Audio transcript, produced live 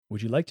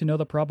Would you like to know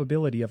the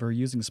probability of her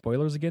using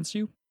spoilers against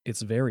you?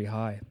 It's very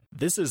high.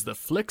 This is the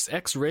Flix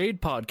X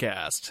Raid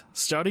podcast,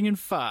 starting in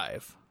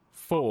 5,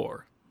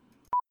 4.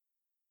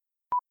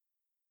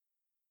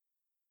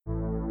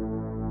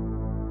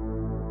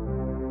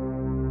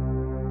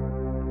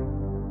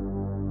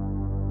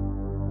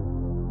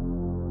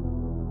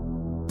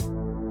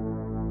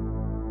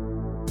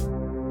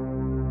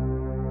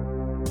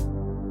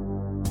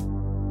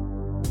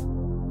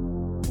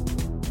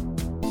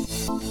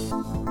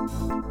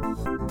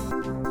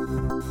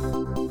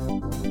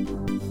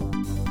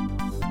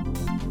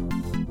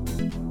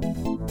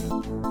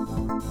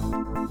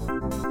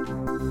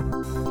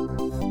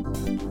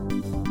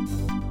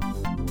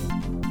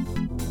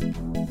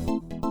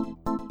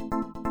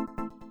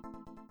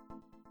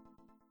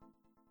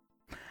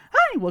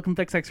 Welcome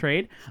to XX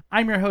Raid.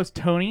 I'm your host,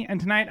 Tony, and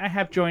tonight I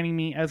have joining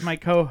me as my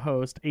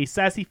co-host a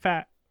sassy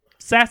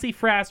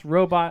frass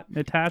robot,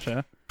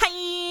 Natasha.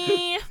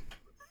 Hi!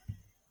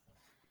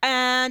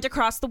 And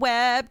across the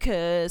web,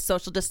 because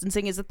social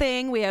distancing is a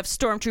thing, we have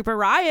Stormtrooper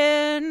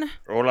Ryan.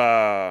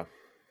 Hola.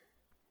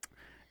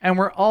 And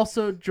we're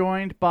also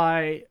joined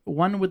by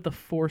one with the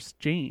Force,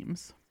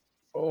 James.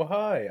 Oh,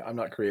 hi. I'm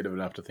not creative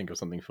enough to think of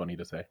something funny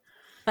to say.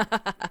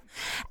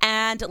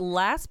 And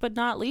last but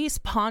not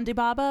least, Pondy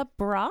Baba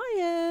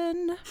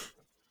Brian.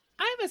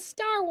 I'm a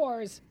Star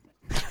Wars.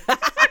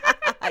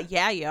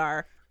 Yeah, you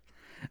are.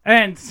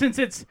 And since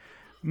it's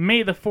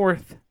May the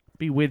 4th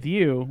be with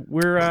you,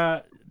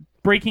 we're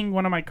breaking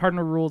one of my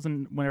cardinal rules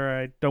and where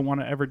I don't want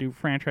to ever do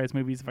franchise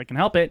movies if I can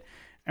help it.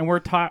 And we're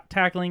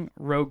tackling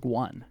Rogue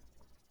One.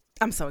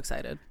 I'm so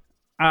excited.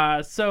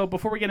 So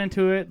before we get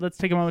into it, let's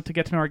take a moment to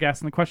get to know our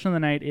guest. And the question of the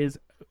night is,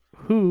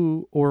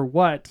 who or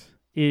what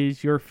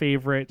is your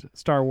favorite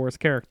Star Wars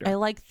character? I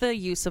like the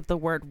use of the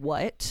word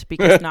 "what"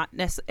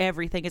 because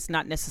everything is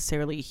not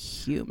necessarily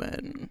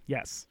human.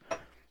 Yes.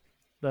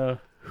 The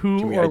who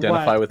Can we or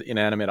identify what. with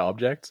inanimate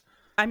objects?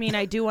 I mean,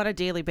 I do on a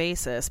daily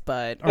basis,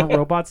 but Are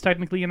robots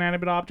technically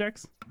inanimate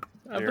objects?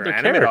 But They're they're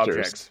animate characters.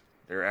 objects.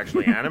 They're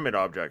actually animate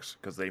objects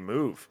because they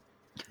move.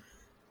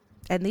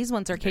 and these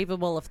ones are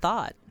capable of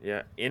thought.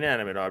 Yeah,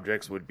 inanimate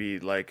objects would be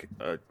like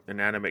an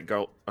inanimate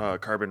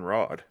carbon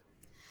rod.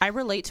 I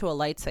relate to a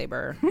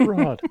lightsaber.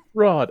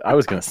 Rod. I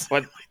was going to say.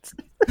 But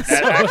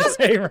I would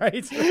say,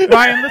 right?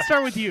 Ryan, let's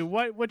start with you.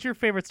 What's your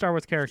favorite Star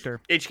Wars character?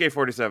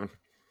 HK-47.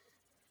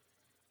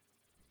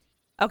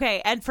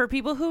 Okay, and for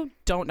people who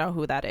don't know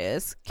who that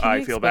is, can I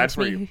you feel explain bad to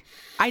for me- you.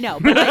 I know,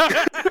 but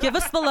like, give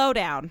us the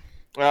lowdown.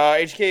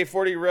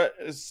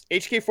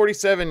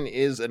 HK-47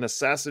 is an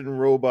assassin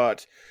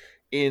robot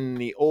in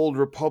the Old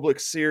Republic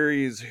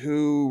series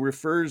who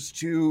refers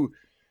to,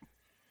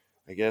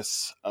 I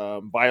guess,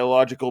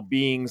 biological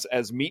beings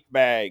as meat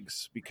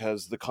bags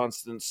because the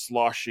constant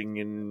sloshing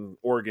in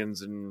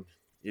organs and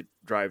it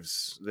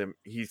drives them.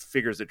 He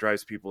figures it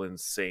drives people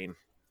insane.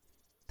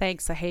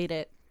 Thanks, I hate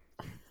it.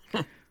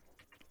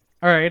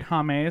 All right,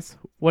 James,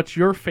 what's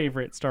your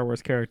favorite Star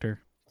Wars character?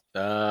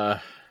 This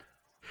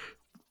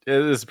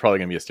is probably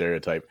going to be a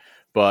stereotype,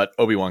 but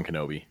Obi-Wan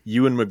Kenobi.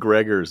 Ewan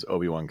McGregor's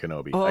Obi-Wan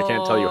Kenobi. I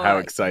can't tell you how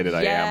excited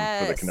I am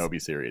for the yes.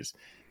 Kenobi series.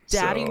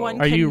 Daddy So-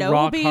 one Are Kenobi. you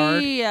rock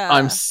hard?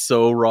 I'm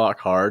so rock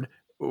hard.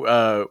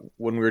 When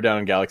we were down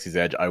in Galaxy's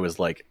Edge, I was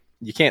like,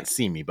 you can't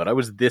see me, but I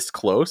was this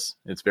close.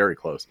 It's very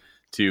close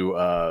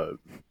to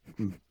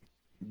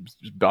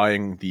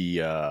buying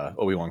the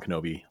Obi-Wan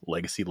Kenobi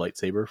Legacy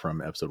lightsaber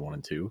from episode 1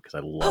 and 2 because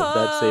I love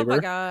that saber. Oh my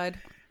god.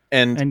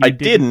 And And I you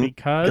didn't didn't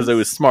because? because I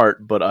was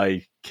smart, but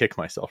I kicked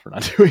myself for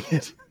not doing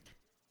it.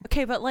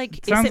 Okay, but like,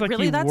 is Sounds it like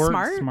really you that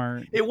weren't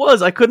smart? It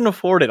was. I couldn't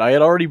afford it. I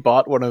had already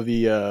bought one of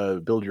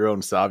the build your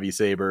own Savi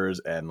sabers,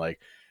 and like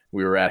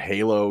we were at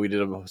Halo.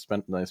 I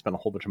spent a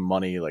whole bunch of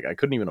money. Like I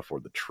couldn't even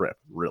afford the trip,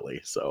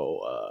 really.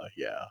 So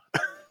yeah.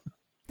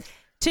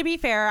 To be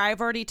fair,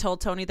 I've already told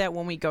Tony that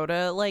when we go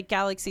to like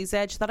Galaxy's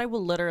Edge, that I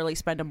will literally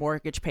spend a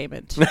mortgage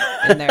payment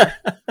in there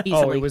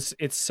easily.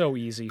 It's so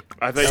easy.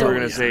 I thought So you were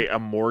going to easy. say a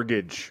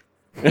mortgage.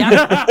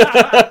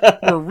 Yeah,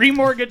 We're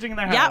remortgaging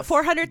the house. yeah,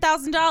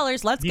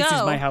 $400,000. Let's This go.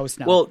 is my house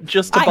now. Well,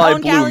 just to I buy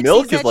own blue Galaxy's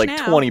milk is Edge like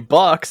now.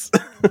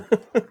 $20.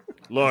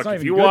 Look, not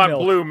if even you good want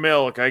milk. blue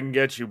milk, I can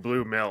get you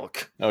blue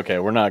milk. Okay,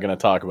 we're not going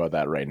to talk about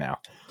that right now.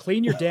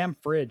 Clean your damn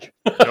fridge.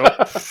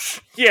 Nope.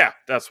 Yeah,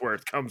 that's where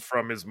it comes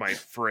from, is my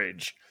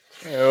fridge.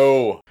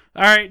 Oh, All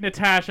right,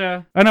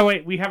 Natasha. Oh, no,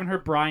 wait. We haven't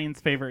heard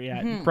Brian's favorite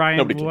yet. Brian,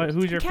 Nobody cares.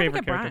 who's your Can't favorite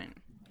forget character?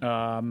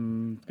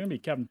 Brian. Gonna be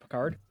Kevin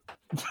Picard.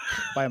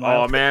 By a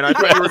mile. Oh man, I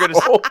thought you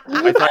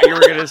were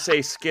gonna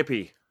say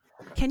Skippy.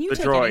 Can you The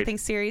take droid. anything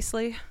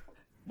seriously?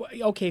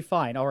 Okay,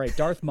 fine. All right,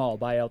 Darth Maul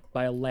by a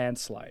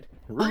landslide.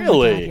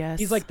 really? Oh my God, yes.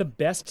 He's like the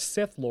best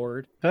Sith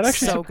Lord. That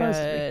actually so surprised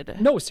me.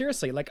 good. No,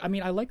 seriously. Like, I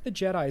mean, I like the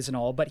Jedis and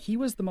all, but he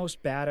was the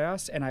most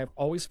badass, and I've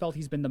always felt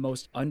he's been the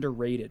most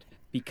underrated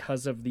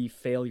because of the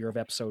failure of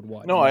Episode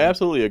 1. No, I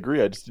absolutely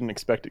agree. I just didn't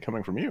expect it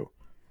coming from you.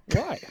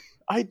 Why?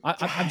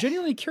 I'm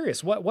genuinely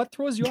curious. What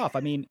throws you off? I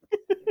mean,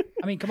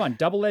 come on,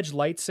 double-edged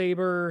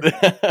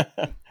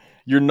lightsaber.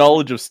 Your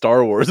knowledge of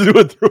Star Wars is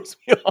what throws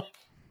me off.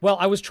 Well,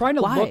 I was trying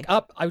to Why? look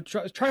up. I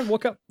was trying to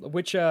look up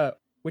which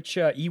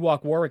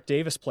Ewok Warwick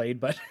Davis played,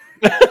 but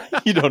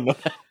You don't know.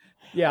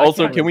 yeah. I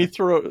Also,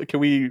 can't can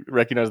we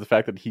recognize the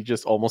fact that he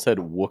just almost said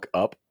 "wook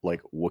up"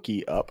 like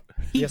Wookie up?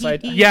 Yes, I.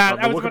 Yeah, On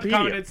the I was about to Wikipedia.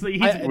 comment.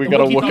 He's We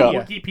gotta look up.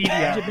 Wikipedia.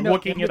 Have you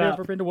Looking it up.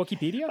 ever been to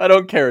Wikipedia? I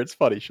don't care. It's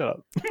funny. Shut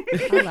up.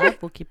 I love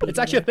Wikipedia. It's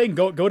actually a thing.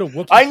 Go to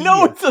Wikipedia. I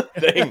know it's a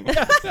thing.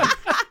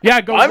 Yeah,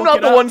 go. I'm look not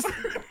it the up. one.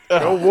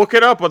 Go look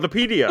it up on the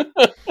Pedia.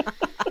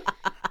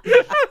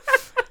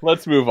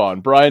 Let's move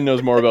on. Brian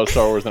knows more about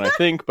Star Wars than I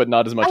think, but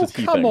not as much Oh, as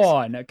he come thinks.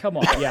 on.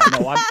 Yeah,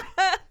 no,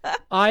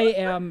 I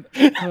am.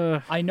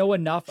 I know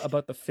enough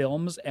about the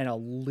films and a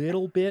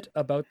little bit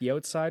about the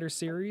Outsider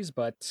series,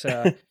 but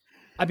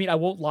I mean, I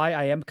won't lie.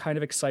 I am kind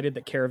of excited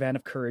that Caravan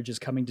of Courage is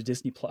coming to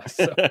Disney Plus.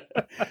 So.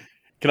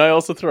 Can I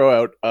also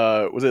throw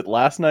out? Was it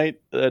last night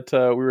that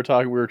we were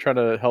talking? We were trying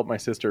to help my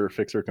sister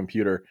fix her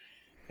computer,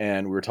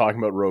 and we were talking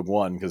about Rogue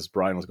One because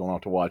Brian was going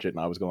off to watch it, and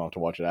I was going off to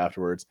watch it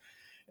afterwards.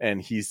 And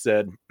he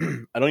said,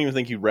 I don't even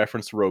think he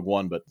referenced Rogue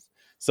One, but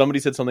somebody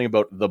said something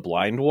about the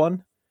blind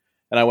one.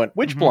 And I went,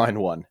 which blind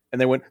one?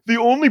 And they went, the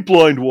only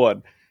blind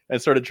one.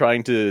 And started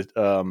trying to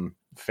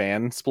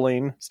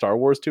fan-splain Star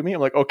Wars to me.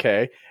 I'm like,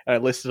 okay. And I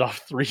listed off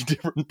 3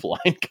 different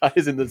blind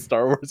guys in the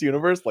Star Wars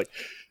universe. Like,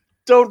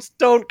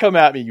 don't come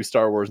at me, you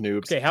Star Wars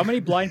noobs. Okay, how many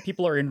blind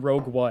people are in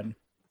Rogue One?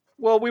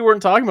 Well, we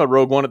weren't talking about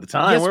Rogue One at the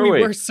time, Yes, were we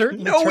we? were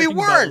certainly. No, we talking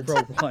weren't.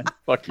 about Rogue One.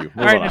 Fuck you. Move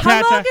All right, on. How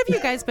long Natasha. have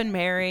you guys been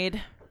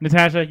married?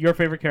 Natasha, your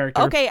favorite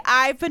character. Okay,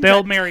 I've been.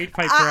 They'll married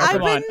fight forever. I've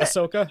Come on, been-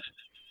 Ahsoka.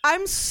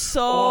 I'm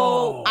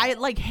so I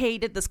like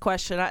hated this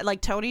question.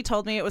 Tony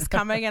told me it was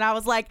coming, and I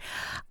was like,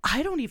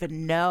 I don't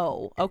even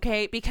know.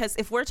 Okay, because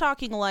if we're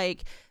talking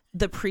like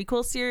the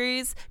prequel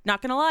series,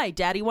 not gonna lie,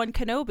 Daddy One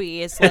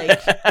Kenobi is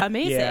like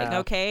amazing. Yeah.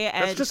 Okay,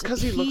 and That's just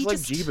because he looks like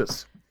just-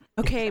 Jeebus.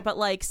 Okay, but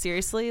like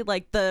seriously,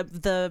 like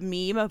the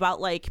meme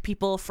about like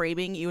people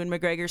framing Ewan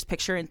McGregor's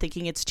picture and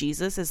thinking it's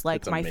Jesus is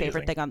like It's my amazing.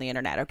 favorite thing on the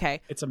internet.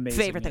 Okay, It's amazing.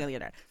 favorite thing on the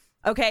internet.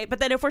 Okay, but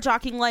then if we're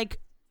talking like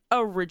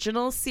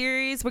original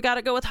series, we got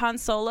to go with Han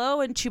Solo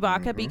and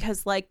Chewbacca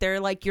because like they're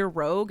like your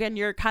rogue and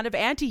your kind of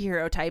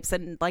anti-hero types,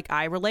 and like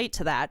I relate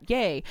to that.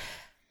 Yay.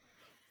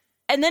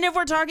 And then if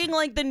we're talking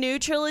like the new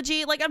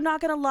trilogy, like I'm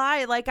not gonna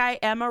lie, like I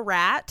am a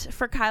rat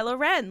for Kylo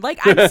Ren. Like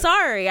I'm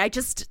sorry, I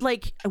just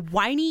like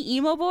whiny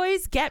emo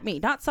boys get me.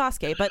 Not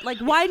Sasuke, but like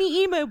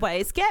whiny emo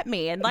boys get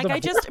me, and like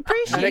I just That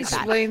appreciate that.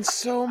 explains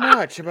so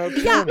much about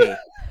Yeah. Tony.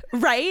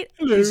 Right?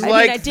 He's I mean,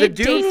 like I the did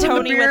dude date with the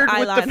Tony with beard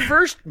with the eyeliner.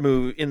 first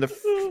movie in the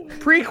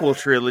prequel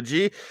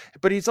trilogy,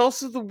 but he's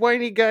also the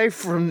whiny guy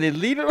from the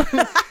leader,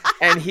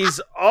 and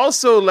he's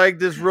also like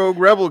this rogue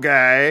rebel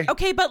guy.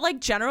 Okay, but like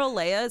General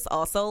Leia is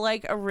also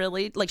like a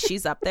really like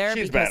she's up there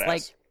She's because badass.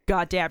 like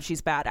goddamn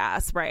she's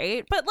badass,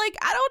 right? But like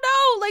I don't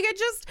know, like it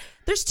just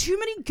there's too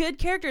many good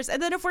characters.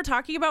 And then if we're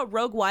talking about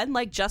Rogue One,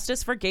 like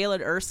justice for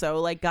Galen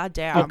Erso, like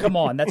goddamn. Oh, come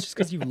on. That's just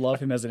because you love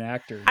him as an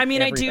actor. I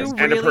mean, I Everything.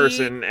 do And a really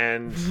person,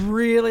 and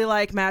really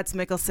like Mads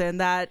Mikkelsen,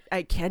 that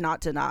I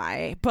cannot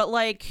deny. But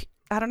like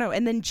I don't know.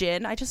 And then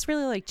Jin, I just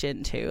really like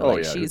Jin too. Oh,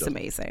 Like yeah, who she's doesn't?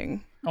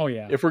 amazing. Oh,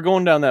 yeah. If we're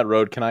going down that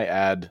road, can I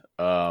add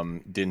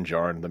Din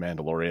Djarin, the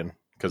Mandalorian?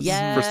 Because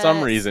for some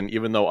Yes. reason,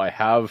 even though I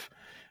have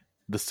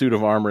the suit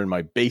of armor in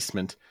my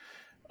basement,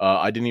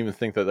 I didn't even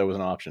think that was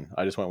an option.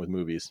 I just went with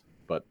movies.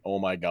 But oh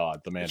my god,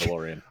 the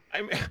Mandalorian!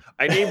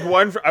 I named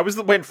one.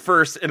 Went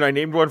first, and I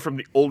named one from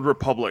the Old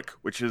Republic,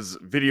 which is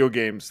video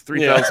games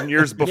 3,000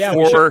 years Yeah,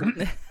 we before.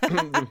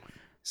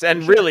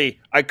 And really,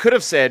 I could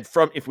have said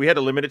if we had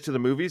to limit it to the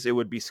movies, it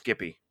would be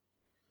Skippy,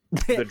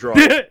 the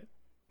droid.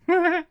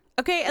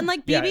 Okay, and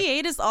like Yeah.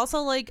 BB-8 is also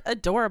like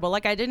adorable.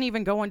 Like I didn't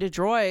even go into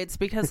droids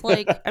because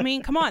like I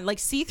mean, come on, like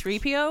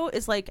C-3PO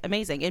is like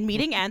amazing. And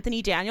meeting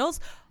Anthony Daniels,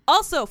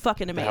 also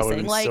fucking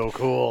amazing. Like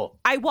cool.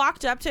 I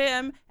walked up to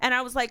him and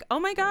I was like, "Oh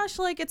my gosh,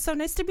 like it's so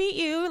nice to meet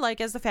you," like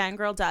as the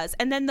fangirl does.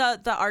 And then the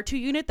R2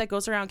 unit that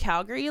goes around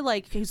Calgary,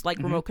 like who's like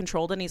remote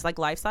controlled and he's like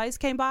life size,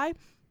 came by.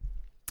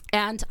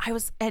 And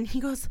he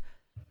goes,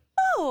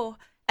 "Oh."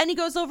 And he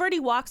goes over and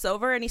he walks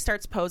over and he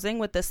starts posing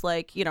with this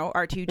like, you know,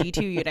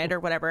 R2D2 unit or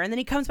whatever. And then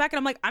he comes back and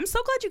I'm like, I'm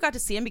so glad you got to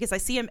see him because I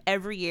see him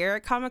every year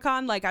at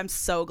Comic-Con. Like, I'm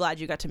so glad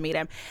you got to meet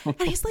him. And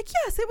he's like,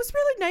 yes, it was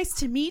really nice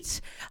to meet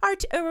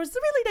it was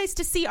really nice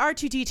to see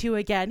R2D2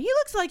 again. He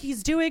looks like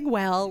he's doing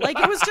well. Like,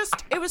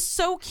 it was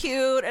so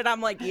cute. And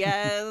I'm like,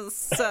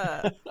 yes.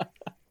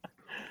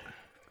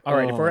 All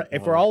right,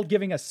 if we're all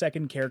giving a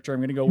second character,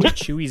 I'm going to go with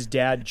Chewie's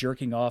dad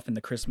jerking off in the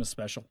Christmas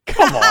special.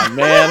 Come on,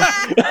 man!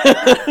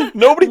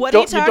 Nobody, What are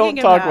you don't talking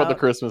talk about about? the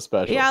Christmas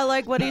special. Yeah,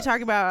 like, what are you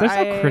talking about? There's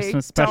no I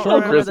Christmas don't special.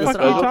 remember Christmas this What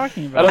at are you all.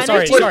 talking I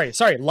about? don't-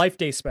 Sorry, Life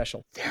Day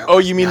special. Oh,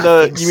 you mean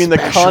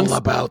the concept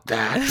about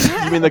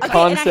that? You mean the Okay, and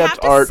I have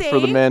concept to art say- for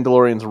the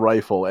Mandalorian's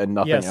rifle and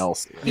nothing Yes.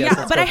 else? Yes, Yeah,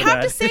 let's but go I for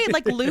have that. to say,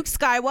 like, Luke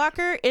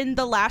Skywalker in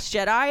The Last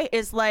Jedi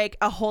is like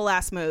a whole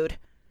ass mood.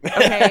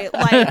 Okay,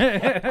 like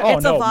Oh,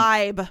 it's no. a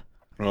vibe.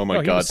 Oh my Oh,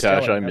 he god, was stellar,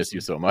 Tash, I miss absolutely.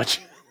 you so much.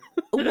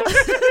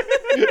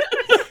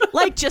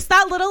 Like just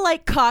that little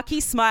like cocky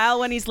smile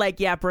when he's like,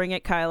 "Yeah, bring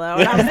it, Kylo,"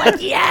 and I was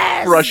like,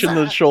 "Yes." Brushing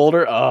the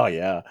shoulder. Oh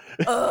yeah.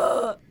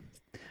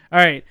 All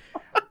right.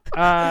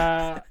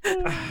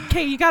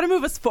 Okay, you got to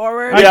move us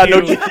forward. Yeah, do.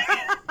 no kidding.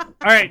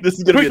 All right. This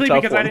is gonna be a quickly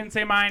tough because I one. didn't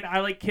say mine. I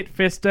like Kit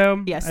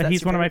Fisto. Yes, he's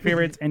that's one of my your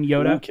favorites, and Ooh,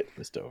 Yoda. Kit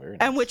Fisto, very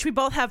nice. And which we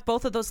both have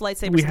both of those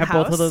lightsabers We in have the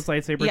both house. of those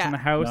lightsabers Yeah. in the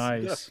house.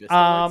 Nice.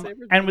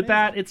 And with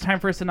that, it's time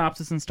for a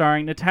synopsis and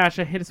starring.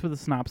 Natasha, hit us with a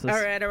synopsis.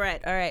 All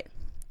right.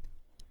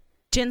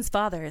 Jin's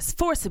father is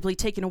forcibly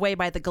taken away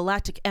by the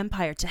Galactic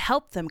Empire to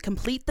help them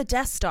complete the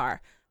Death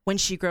Star. When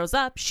she grows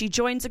up, she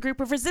joins a group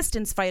of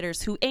resistance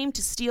fighters who aim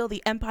to steal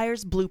the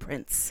Empire's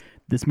blueprints.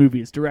 This movie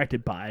is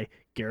directed by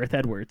Gareth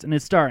Edwards and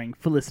is starring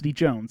Felicity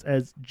Jones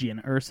as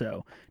Jyn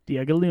Erso,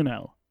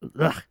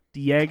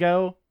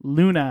 Diego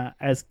Luna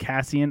as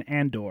Cassian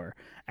Andor,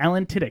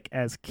 Alan Tudyk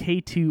as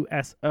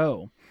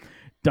K2SO,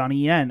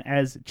 Donnie Yen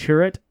as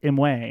Chirrut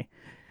Imwe,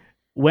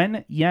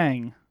 Wen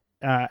Yang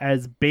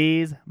as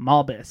Baze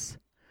Malbus,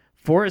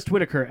 Forrest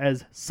Whitaker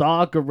as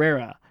Saw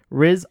Gerrera,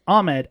 Riz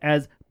Ahmed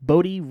as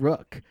Bodhi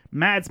Rook,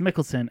 Mads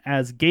Mikkelsen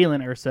as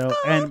Galen Erso,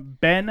 and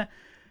Ben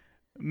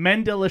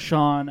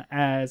Mendelsohn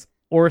as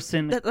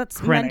Orson That's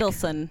Krennic.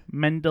 Mendelsohn.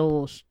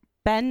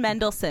 Ben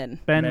Mendelsohn.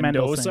 Ben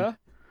Mendoza?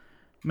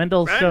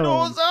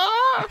 Mendelsohn.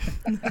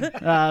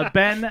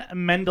 Ben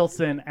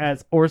Mendelsohn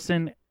as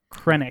Orson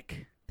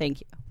Krennic.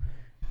 Thank you.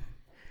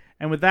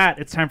 And with that,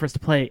 it's time for us to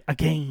play a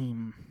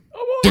game.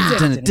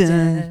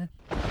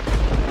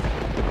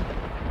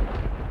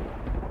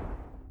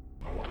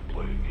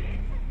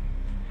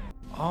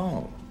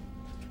 Oh,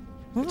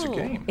 it's a Ooh,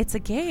 game. It's a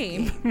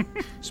game.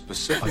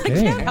 Specific.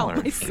 Okay. Help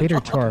myself. Cater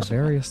to our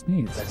various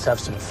needs. Let's have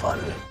some fun.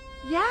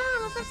 Yeah,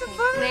 let's have some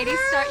fun. Ladies,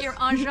 start your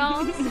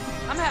enjambs.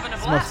 I'm having a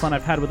It's the most fun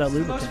I've had without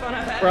lubricant.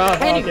 Bravo.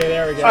 Okay,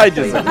 there we go. I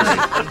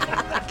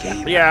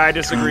disagree. Yeah, I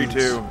disagree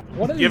too.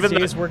 One of these Given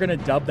days, we're going to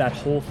dub that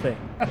whole thing.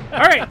 All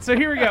right, so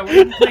here we go.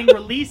 We're playing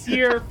release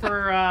year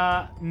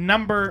for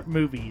number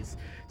movies.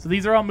 So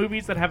these are all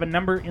movies that have a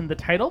number in the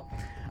title.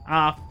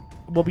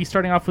 We'll be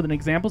starting off with an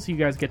example so you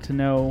guys get to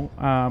know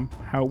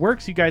how it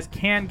works. You guys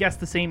can guess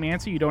the same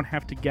answer. You don't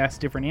have to guess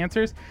different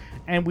answers.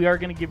 And we are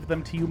going to give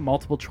them to you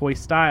multiple choice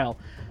style.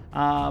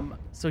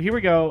 So here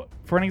we go.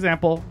 For an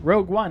example,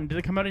 Rogue One, did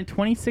it come out in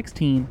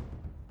 2016,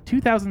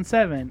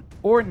 2007,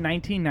 or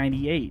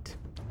 1998?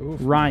 Oof,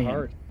 Ryan.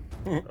 hard.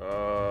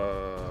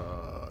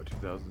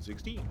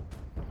 2016.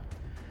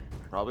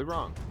 Probably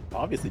wrong.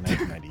 Obviously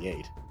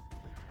 1998.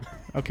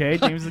 Okay,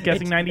 James is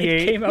guessing It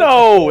 98. came out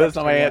No, before that's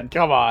not my hand.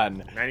 Come on.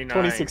 99.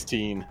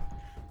 2016.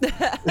 All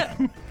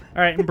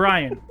right, and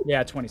Brian.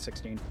 Yeah,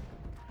 2016.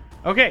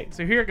 Okay,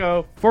 so here you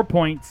go. 4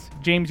 points.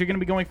 James, you're going to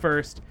be going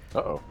first.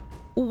 Uh-oh.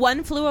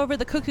 One Flew Over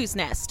the Cuckoo's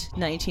Nest,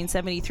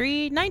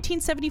 1973,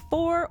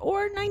 1974, or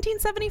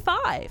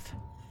 1975.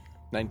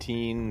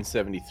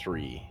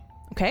 1973.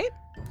 Okay.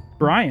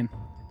 Brian.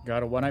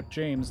 Got a one-up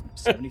James,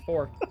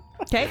 74.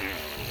 Okay.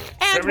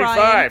 And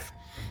Ryan. 75.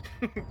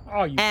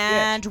 Oh, you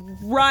And bitch.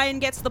 Ryan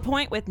gets the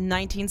point with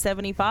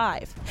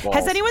 1975. Balls.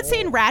 Has anyone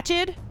seen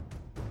Ratched?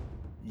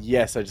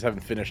 Yes, I just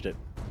haven't finished it.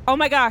 Oh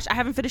my gosh, I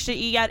haven't finished it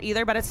yet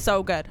either, but it's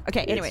so good.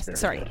 Okay, anyways, very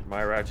sorry. good.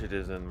 My ratchet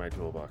is in my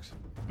toolbox.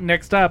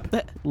 Next up,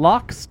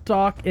 Lock,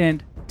 Stock,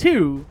 and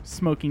 2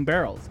 Smoking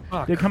Barrels.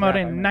 Oh, They come out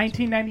crap, in I meant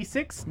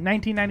 1996,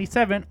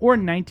 1997, or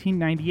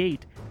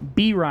 1998.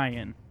 B.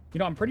 Ryan. You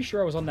know, I'm pretty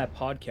sure I was on that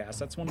podcast.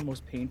 That's one of the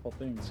most painful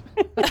things.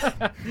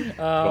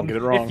 Don't get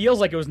it wrong. It feels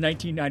like it was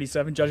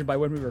 1997, judging by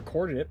when we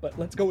recorded it, but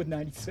let's go with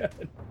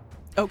 97.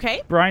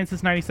 Okay. Brian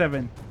says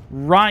 97.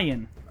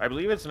 Ryan. I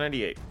believe it's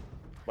 98.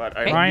 But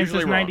I'm Ryan usually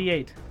says wrong.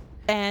 98.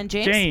 And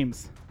James?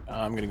 James.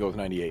 I'm going to go with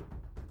 98.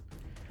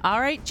 All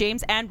right,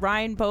 James and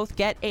Ryan both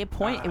get a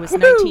point. It was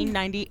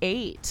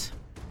 1998.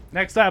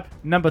 Next up,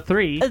 number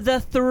 3. The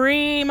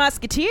Three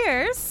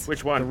Musketeers,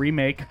 Which The one?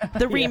 remake.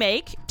 the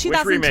remake,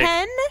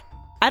 2010.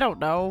 I don't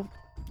know.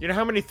 You know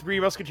how many Three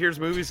Musketeers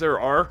movies there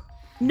are?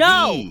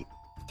 No.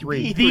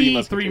 Three.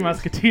 The Three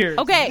Musketeers.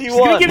 Okay. She's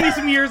going to give me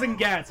some years and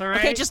guess, all right?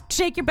 Okay, just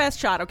take your best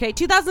shot, okay?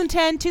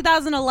 2010,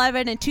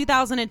 2011, and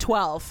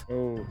 2012.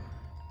 Oh.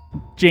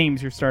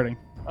 James, you're starting.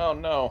 Oh,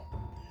 no.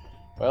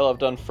 Well, I've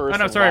done first. Oh,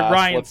 no, and sorry, last.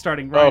 Ryan's Let's-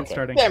 starting. Ryan's Okay.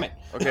 starting. Damn it.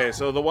 Okay,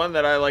 so the one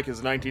that I like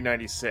is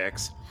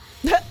 1996.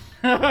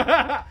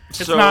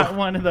 It's So- not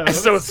one of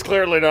those. So it's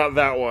clearly not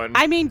that one.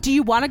 I mean, do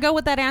you want to go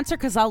with that answer?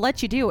 Because I'll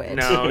let you do it.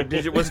 No,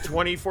 was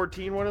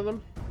 2014 one of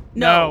them?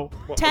 No.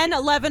 10,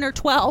 11, or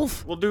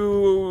 12. We'll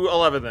do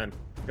 11 then.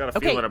 Got a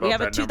Okay, feeling about we have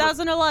that a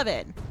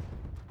 2011.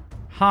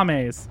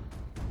 James.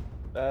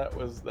 That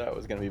was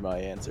going to be my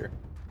answer.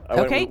 I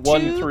Okay, went with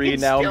 1, two. 3. You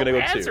Now I'm Still going to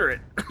go 2. answer it.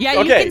 Yeah, you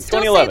Okay, can still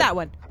say 2011. that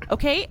one.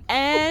 Okay,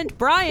 and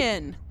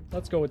Brian.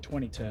 Let's go with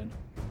 2010.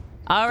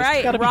 All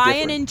right, gotta be Ryan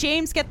different. and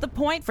James get the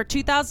point for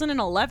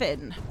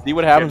 2011. See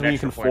what happens Get when an you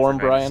extra point conform,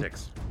 for Brian?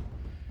 96.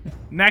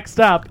 Next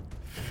up,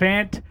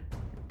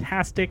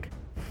 Fantastic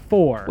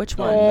Four. Which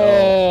one?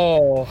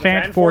 Oh.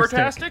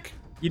 Fan-fortastic?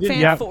 You didn't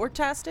Yeah.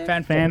 Fan-fortastic?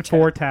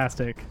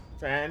 Fantastic.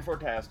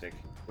 Fan-fortastic.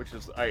 Which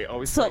is, I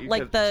always So, thought you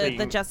like kept the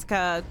saying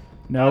Jessica...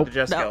 Nope. the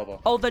Jessica No. Alba.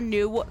 Oh, the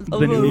new one. The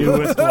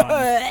newest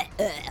one.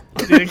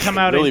 Did it come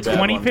out Really in bad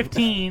one.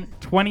 2015,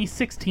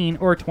 2016,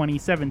 or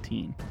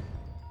 2017?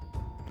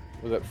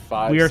 Was it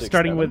 5? We are 6,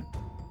 starting 7? with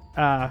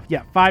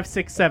 5,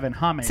 6, 7.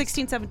 James.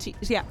 16, 17.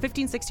 Yeah,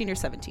 15, 16, or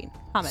 17.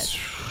 Hamed.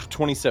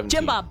 2017.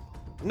 Jim Bob.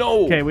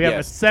 No. Okay, we have a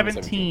Yes,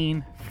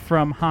 17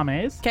 from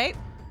James. Okay.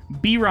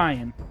 B.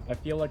 Ryan. I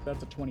feel like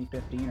that's a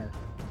 2015er.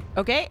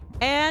 Okay.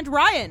 And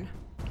Ryan.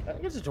 I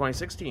think it's a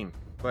 2016,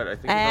 but I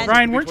think And- it also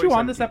Ryan, could be weren't you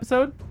on this 2017.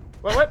 episode?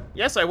 Well, what?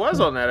 Yes, I was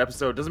on that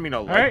episode. Doesn't mean I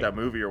liked right. that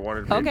movie or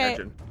wanted to be Okay.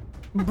 mentioned.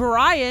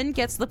 Brian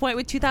gets the point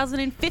with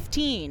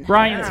 2015.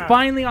 Brian's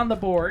finally on the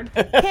board.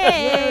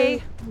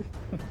 Hey.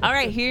 All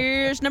right,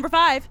 here's number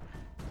 5.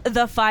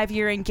 The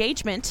 5-year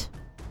engagement.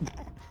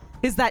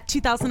 Is that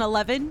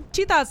 2011,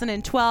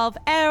 2012,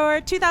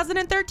 or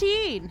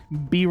 2013?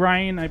 B.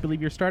 Ryan, I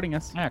believe you're starting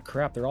us. Ah,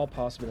 crap. They're all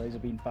possibilities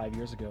of being 5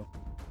 years ago.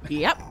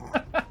 Yep.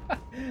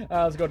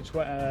 Let's go to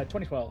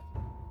 2012.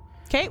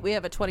 Okay, we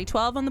have a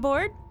 2012 on the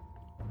board.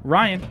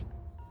 Ryan.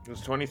 Was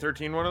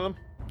 2013 one of them?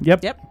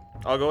 Yep. Yep.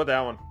 I'll go with that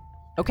one.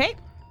 Okay.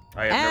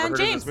 I have And never heard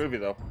James. of this movie,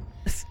 though.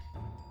 It's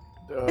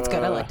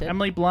good. I liked it.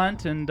 Emily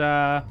Blunt and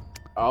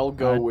I'll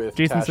go with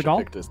Jason Tasha Segel?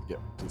 picked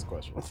this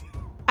question.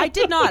 I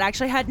did not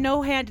actually had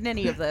no hand in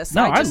any of this.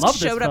 No, I just love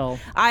this showed film. up.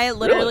 I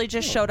literally Really?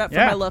 just showed up for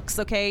Yeah. my looks,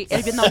 okay?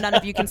 Even though none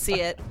of you can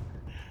see it.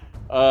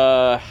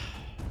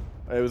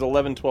 It was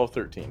 11, 12,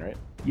 13, right?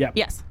 Yep.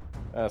 Yes.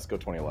 Let's go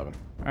 2011.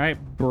 All right,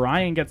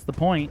 Brian gets the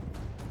point.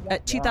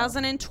 At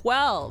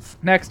 2012.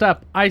 Next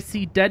up, I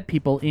See Dead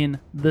People in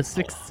The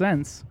Sixth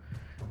Sense.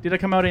 Did it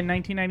come out in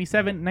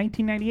 1997,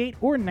 1998,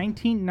 or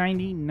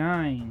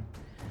 1999?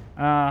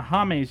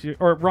 James,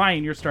 or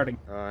Ryan, you're starting.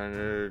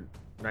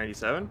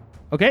 97?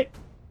 Okay,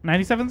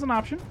 97's an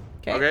option.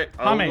 Okay. Okay,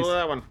 I'll James. go with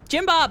that one.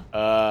 Jim Bob.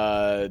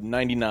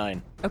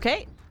 99.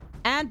 Okay.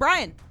 And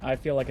Brian. I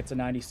feel like it's a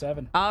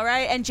 97. All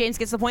right. And James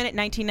gets the point at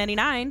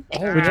 1999.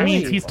 Which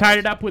means he's tied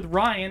it up with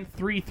Ryan,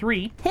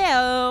 3-3.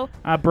 Hello.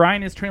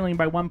 Brian is trailing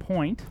by 1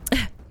 point.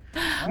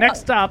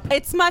 Next up,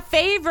 It's my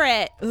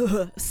favorite.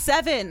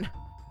 7.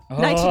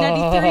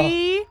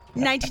 1993,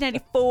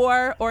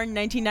 1994, or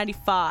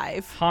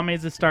 1995.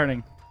 James is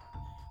starting.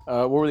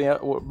 What were the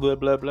blah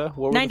blah blah? What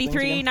were the things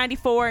 93, again?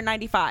 94,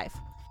 95.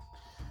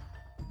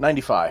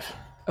 95.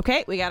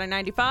 Okay, we got a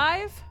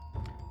 95.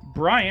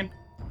 Brian,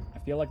 I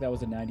feel like that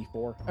was a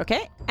 94.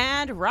 Okay,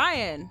 and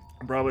Ryan.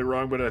 I'm probably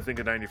wrong, but I think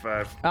a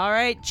 95. All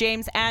right,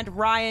 James and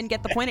Ryan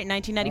get the point at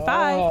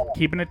 1995. Oh,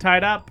 keeping it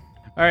tied up.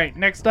 All right,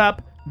 next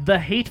up, The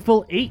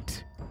Hateful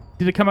Eight.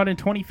 Did it come out in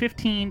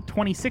 2015,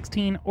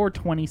 2016, or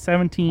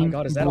 2017? my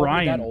God, is that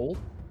already Brian. that old?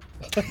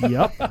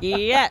 Yep.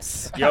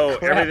 Yes. Yo,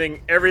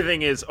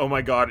 everything is, oh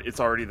my god, it's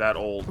already that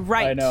old.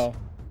 Right. I know.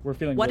 We're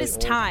feeling What really is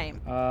old.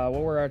 time?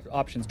 What were our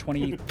options?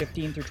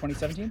 2015 through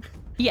 2017?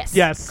 Yes.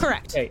 Yes.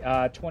 Correct. Okay,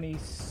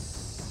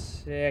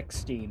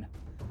 2016.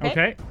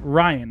 Okay,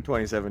 Ryan.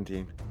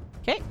 2017.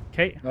 Okay.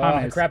 Okay, Oh,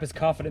 James. crap his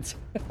confidence.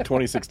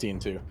 2016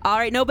 too. All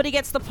right, nobody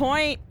gets the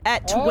point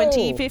at Oh.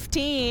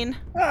 2015.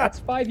 That's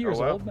 5 years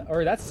wow. old.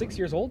 Or that's 6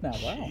 years old now.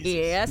 Wow.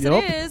 Yes,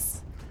 Yup. it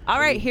is. All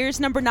right,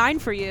 here's number 9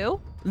 for you.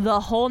 The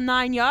Whole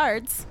 9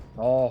 Yards.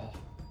 Oh,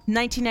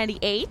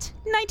 1998,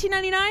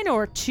 1999,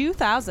 or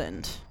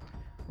 2000.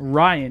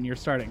 Ryan, you're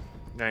starting.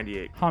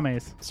 98.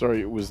 James.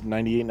 Sorry, it was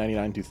 98,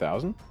 99,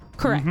 2000?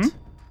 Correct. Mhm.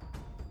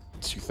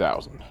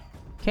 2000.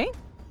 Okay.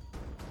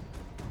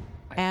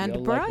 I And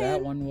feel like that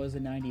Brian. one was a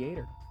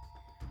 98er.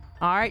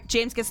 All right,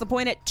 James gets the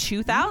point at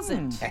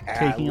 2000.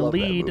 Taking a love that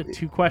lead. movie.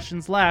 2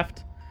 questions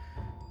left.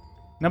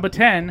 Number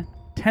 10.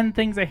 10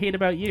 Things I Hate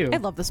About You. I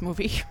love this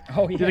movie.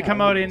 Oh, yeah. Did it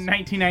come I out love in this.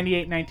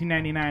 1998,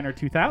 1999, or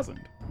 2000?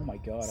 Oh my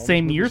god. all these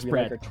Same movies year we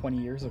spread. Like are 20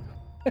 years ago.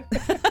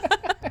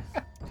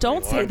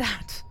 Don't say Lord.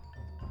 that.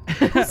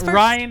 Who's first?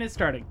 Ryan is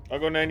starting. I'll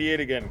go 98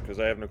 again, because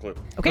I have no clue.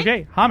 Okay.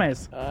 Okay,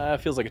 James.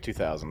 Feels like a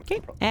 2000.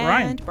 Okay.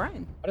 Brian. And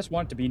Brian. I just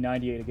want it to be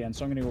 98 again,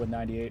 so I'm going to go with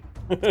 98.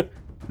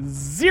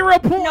 0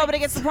 points. Nobody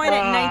gets the point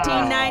at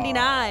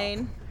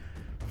 1999.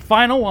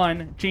 Final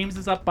one. James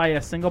is up by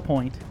a single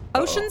point.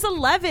 Ocean's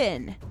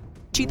 11.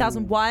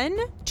 2001,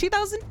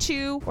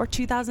 2002, or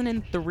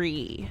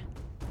 2003.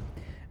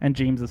 And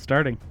James is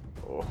starting.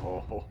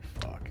 Oh,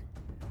 fuck.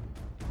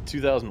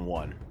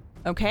 2001.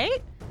 Okay.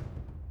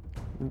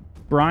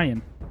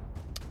 Brian.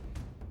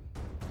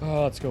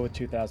 Oh, let's go with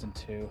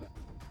 2002.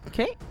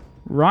 Okay.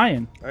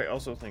 Ryan. I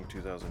also think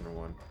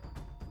 2001.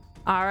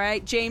 All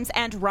right. James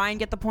and Ryan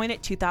get the point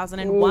at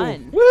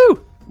 2001. Woo!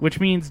 Which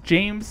means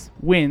James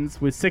wins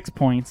with 6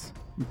 points.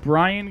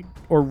 Ryan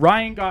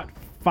got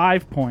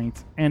 5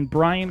 points, and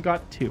Brian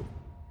got 2.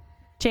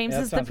 James Yeah,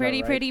 that is the sounds pretty,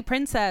 about right. pretty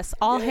princess.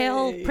 All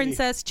hail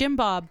Princess Jim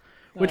Bob.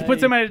 Which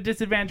puts him at a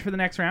disadvantage for the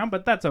next round,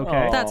 but that's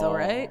okay. Aw. That's all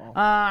right.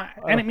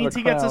 And it means the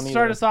he gets to crown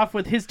start either. us off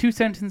with his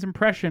 2-sentence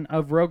impression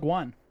of Rogue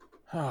One.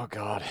 Oh,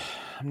 God.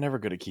 I'm never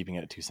good at keeping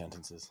it at 2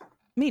 sentences.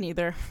 Me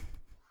neither.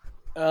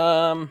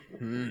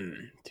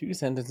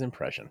 2-sentence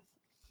impression.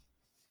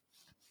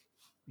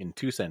 In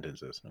 2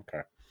 sentences.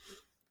 Okay.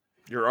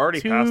 You're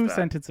already past 2 that.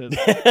 sentences.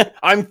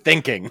 I'm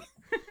thinking.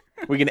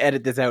 We can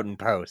edit this out in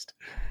post.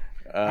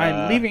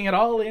 I'm leaving it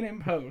all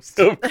in post.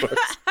 Of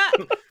course.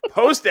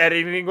 Post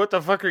editing? What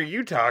the fuck are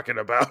you talking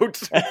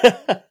about?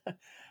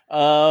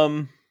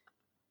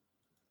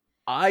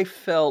 I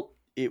felt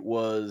it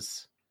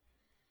was.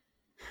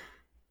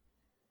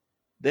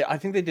 I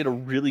think they did a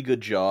really good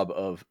job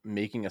of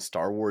making a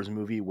Star Wars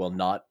movie while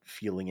not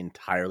feeling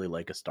entirely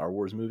like a Star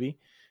Wars movie,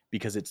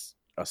 because it's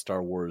a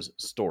Star Wars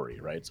story,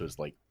 right? So it's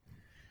like,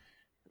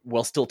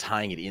 while still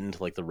tying it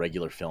into like the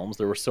regular films,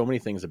 there were so many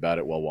things about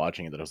it while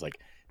watching it that I was like,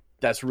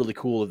 that's really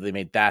cool that they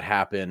made that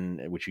happen,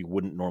 which you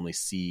wouldn't normally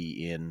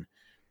see in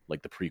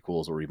like the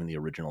prequels or even the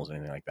originals or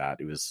anything like that.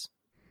 It was,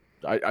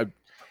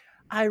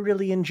 I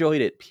really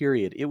enjoyed it,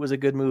 period. It was a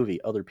good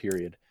movie, other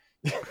period.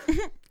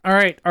 All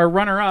right, our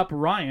runner-up,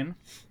 Ryan.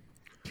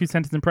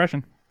 2-sentence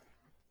impression.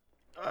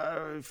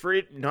 For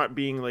it not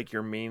being like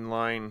your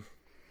mainline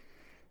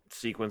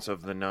sequence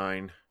of the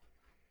 9,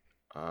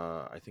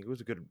 I think it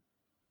was a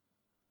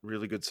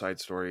really good side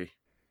story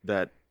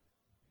that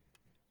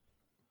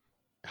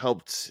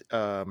helped.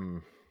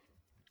 I'm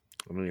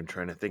even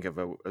trying to think of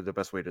the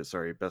best way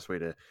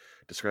to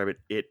describe it.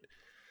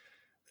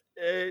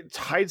 It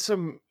tied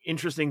some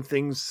interesting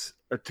things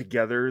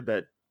together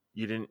that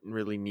you didn't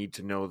really need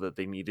to know that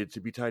they needed to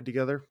be tied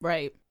together.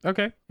 Right.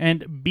 Okay.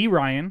 And B,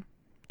 Ryan.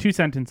 2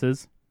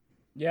 sentences.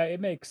 Yeah,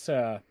 it makes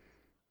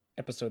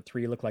episode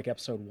 3 look like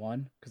episode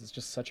 1 because it's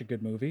just such a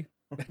good movie.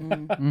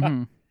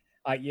 Mm-hmm.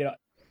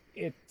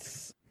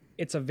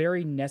 It's a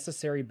very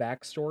necessary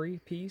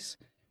backstory piece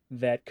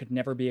that could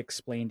never be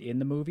explained in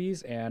the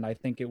movies, and I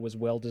think it was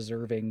well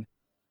deserving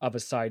of a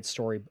side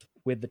story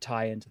with the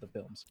tie-in to the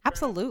films.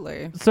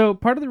 Absolutely. So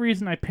part of the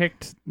reason I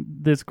picked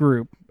this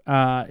group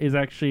is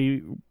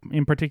actually,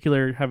 in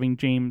particular, having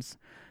James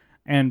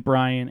and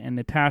Brian and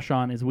Natasha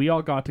on, is we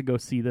all got to go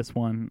see this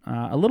one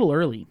a little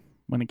early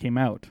when it came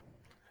out.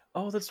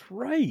 Oh, that's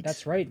right.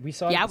 That's right. We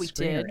saw it Yeah, at the we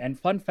screener. did. And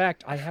fun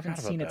fact, I haven't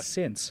about seen it that.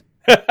 since.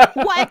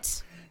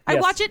 What? I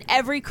Yes. watch it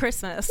every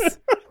Christmas.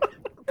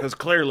 Because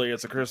clearly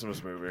it's a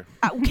Christmas movie.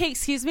 Okay,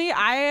 excuse me.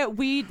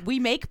 We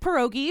make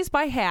pierogies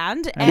by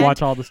hand And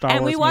watch all the Star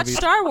and Wars we watch movies.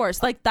 Star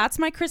Wars. Like, that's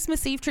my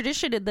Christmas Eve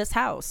tradition in this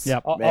house.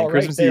 Yep. All Man, right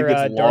Christmas there, Eve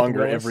gets Darth longer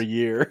Willis. every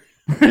year.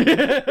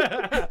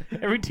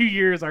 Every 2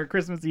 years, our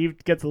Christmas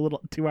Eve gets a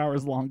little 2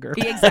 hours longer.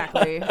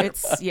 Exactly.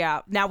 It's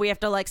now we have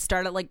to like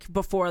start it like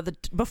before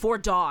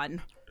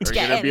dawn. Are To you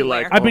get gonna be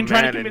anywhere. like, I've been oh,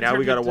 trying man, to and convince now her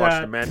we got to watch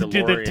the to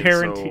do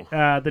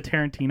Mandalorian. the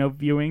Tarantino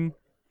viewing.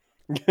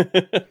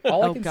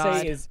 All I Oh, can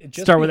God. say is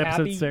just Start be with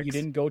episode happy 6. you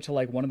didn't go to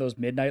like one of those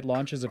midnight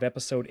launches of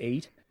episode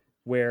 8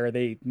 where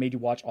they made you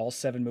watch all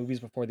 7 movies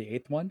before the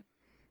 8th one.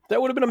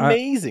 That would have been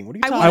amazing. What are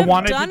you I talking would I have about?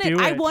 wanted to done it.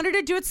 do I it. wanted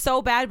to do it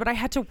so bad, but I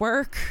had to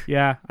work.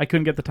 Yeah, I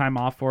couldn't get the time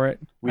off for it.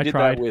 We I did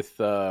tried. that with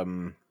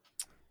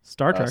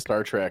Star Trek.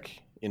 Star Trek,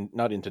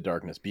 not Into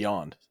Darkness,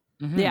 Beyond.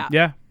 Yeah.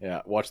 Yeah.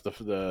 Yeah, watch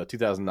the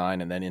 2009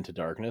 and then Into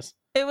Darkness.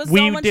 It was We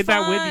so much did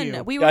that with fun.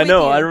 you. We were I with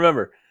know, you. I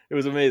remember. It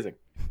was amazing.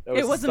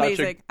 It was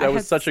amazing. I That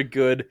was had such a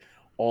good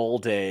all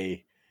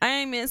day.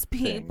 I miss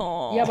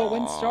people. Yeah, but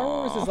when Star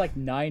Wars is like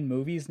 9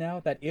 movies now,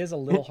 that is a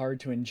little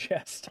hard to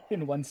ingest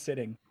in one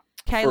sitting.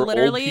 Okay, I for old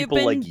literally have people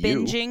been like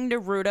you. binging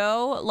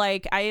Naruto.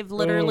 Like, I've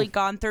literally Oof.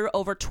 gone through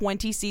over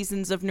 20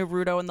 seasons of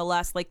Naruto in the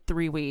last,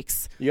 3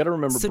 weeks. You got to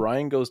remember, So-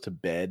 Brian goes to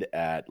bed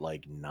at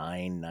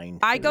 9:30.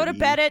 I go to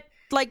bed at,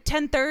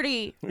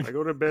 10:30, I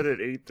go to bed at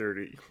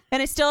 8:30.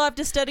 and I still have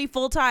to study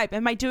full time.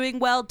 Am I doing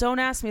well? Don't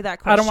ask me that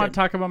question. I don't want to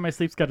talk about my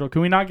sleep schedule.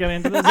 Can we not get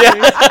into this?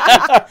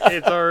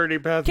 It's already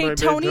past my Okay,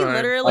 Tony bedtime.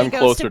 literally I'm goes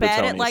closer to to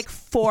bed at, Tony's.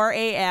 4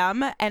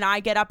 a.m., and I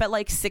get up at,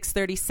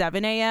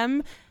 6:37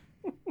 a.m.,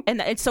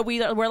 And so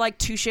we're like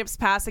 2 ships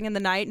passing in the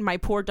night, and my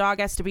poor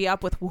dog has to be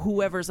up with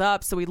whoever's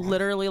up. So he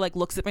literally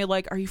looks at me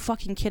like, "Are you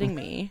fucking kidding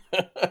me?"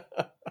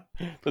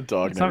 The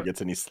dog It's never not-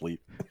 gets any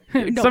sleep.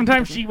 No.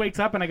 Sometimes she wakes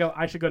up and I go,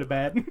 I should go to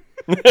bed.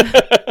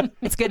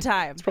 It's good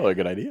time. It's probably a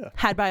good idea.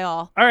 Had by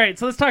all. All right,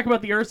 so let's talk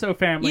about the Urso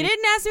family. You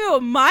didn't ask me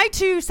what my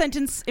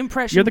 2-sentence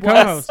impression You're the was.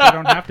 co-host. I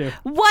don't have to.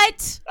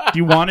 What? Do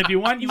you want to do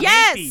one? You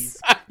Yes! hate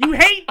these. You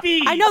hate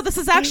these. I know this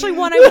is actually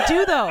one I would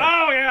do though.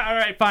 Oh yeah. All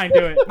right. Fine.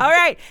 Do it. All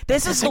right,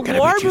 this is the isn't gonna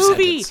war be 2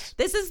 movie. seconds.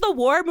 This is the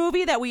war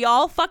movie that we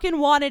all fucking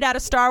wanted out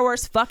of Star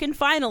Wars fucking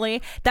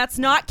finally. That's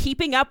not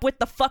keeping up with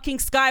the fucking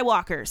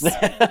Skywalkers.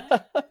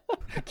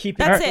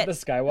 Keeping That's up it. with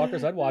the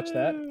Skywalkers, I'd watch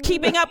that.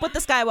 Keeping up with the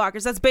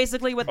Skywalkers. That's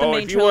basically what the Oh,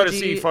 main if you want to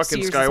trilogy see fucking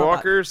series is all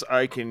about. Skywalkers,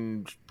 I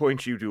can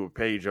point you to a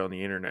page on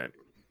the internet.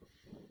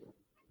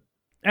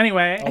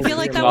 Anyway, I feel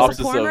like that Synopsis was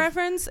a porn of-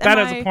 reference. that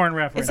Am is I- a porn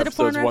reference. Is it a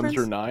porn Episodes 1 reference?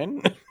 through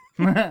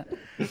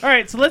 9. All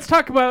right, so let's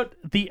talk about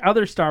the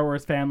other Star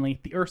Wars family,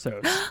 the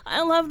Ursos.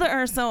 I love the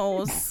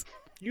Ursos.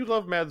 You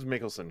love Mads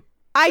Mikkelsen.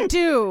 I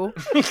do.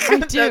 I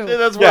do.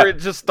 That's Yeah. where it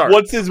just starts.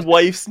 What's his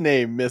wife's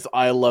name, Miss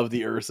I Love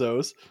the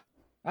Ursos?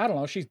 I don't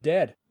know, she's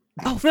dead.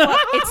 Oh fuck!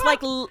 It's like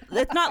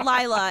it's not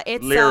Lila.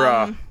 It's Lyra.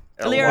 Lyra.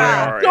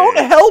 L-Y-R-A. Don't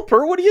help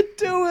her. What are you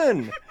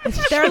doing?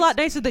 They're a lot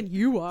nicer than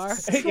you are.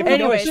 If you Anyways,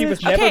 notice, she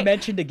was never okay.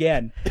 mentioned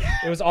again.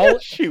 It was all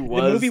She the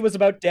was. movie was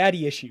about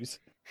daddy issues.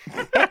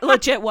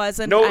 Legit was,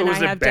 and, No, it and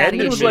was I have daddy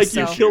abandoned It was issues.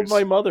 like you So. killed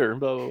my mother.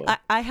 Blah, blah, blah.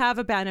 I have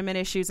abandonment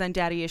issues and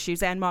daddy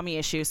issues and mommy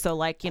issues. So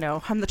I'm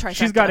the trifecta.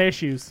 She's got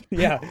issues.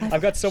 Yeah,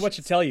 I've got so much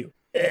to tell you.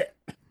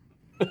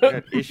 I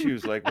got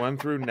issues like 1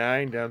 through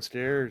 9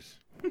 downstairs.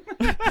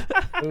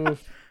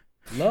 Oof.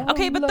 Long,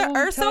 Okay, but the long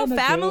Urso time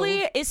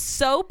family ago. is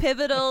so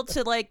pivotal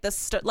to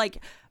like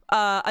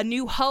A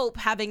New Hope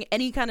having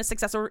any kind of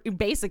success, or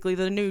basically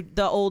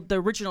the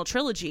original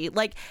trilogy.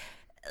 Like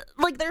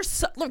there's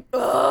so,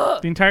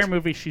 ugh. The entire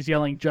movie, she's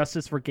yelling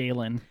 "Justice for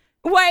Galen."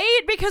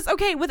 Wait, because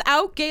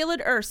without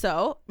Galen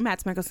Urso,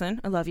 Mads Mikkelsen,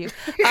 I love you.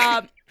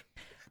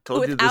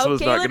 Told you this Without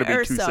was not going to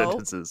Galen be two Erso.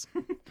 sentences.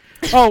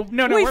 Oh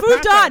no, We've we're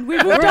moved past that. on.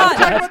 We've moved We're on.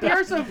 talking about the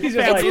Urso family.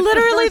 It's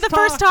literally the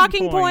first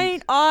talking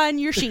point on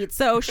your sheet,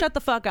 so shut the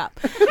fuck up.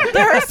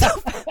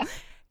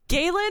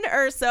 Galen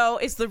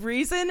Erso is the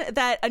reason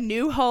that A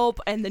New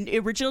Hope and the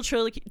original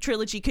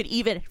trilogy could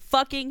even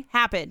fucking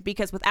happen,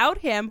 because without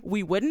him,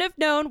 we wouldn't have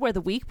known where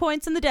the weak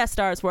points in the Death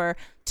Stars were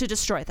to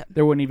destroy them.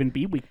 There wouldn't even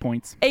be weak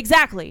points.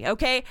 Exactly,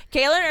 okay?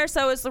 Galen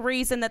Erso is the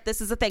reason that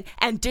this is a thing.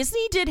 And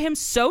Disney did him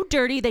so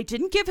dirty. They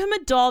didn't give him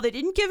a doll. They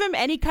didn't give him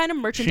any kind of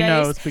merchandise. She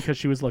knows because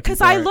she was looking Because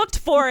for I it. looked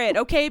for it,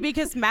 okay?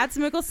 Because Mads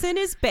Mikkelsen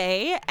is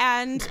Bay,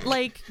 and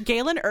like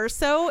Galen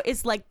Erso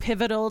is like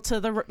pivotal to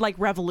the like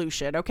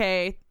revolution,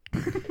 okay?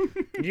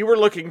 You were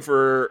looking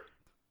for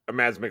a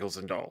Mads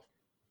Mikkelsen doll.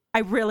 I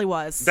really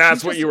was.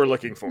 That's what you were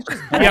looking for.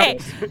 Okay,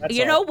 That's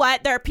you all. know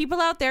what? There are people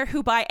out there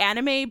who buy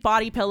anime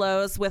body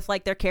pillows with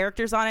like their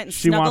characters on it and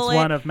She snuggle wants it.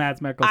 one of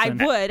Mads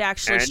Mikkelsen. I would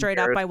actually, And straight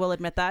up, Gareth. I will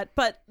admit that,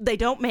 but they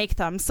don't make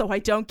them, so I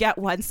don't get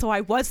one. So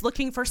I was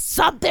looking for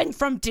something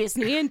from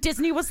Disney, and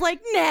Disney was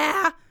like,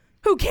 "Nah,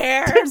 who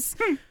cares?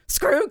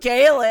 Screw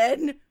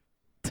Galen."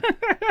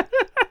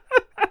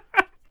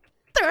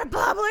 The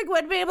Republic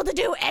wouldn't be able to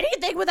do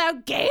anything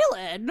without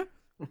Galen.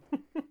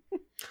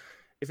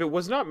 If it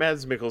was not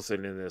Mads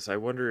Mikkelsen in this, I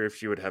wonder if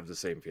she would have the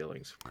same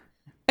feelings.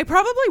 I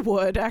probably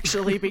would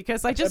actually,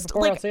 because I just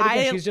Before I'll like say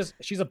it again,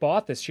 she's a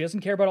Bothas. She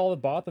doesn't care about all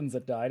the Bothans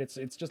that died. It's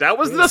just That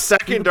was the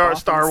second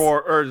Star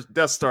Wars or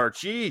Death Star.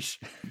 Sheesh.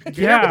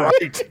 Yeah.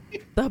 Right.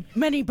 the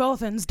many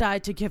Bothans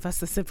died to give us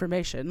this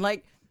information.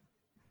 Like,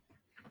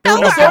 There were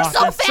no Urso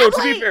Bothans. So to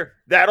family! be fair,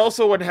 that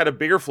also one had a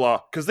bigger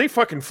flaw because they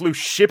fucking flew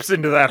ships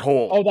into that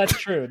hole. Oh, that's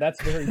true.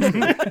 That's very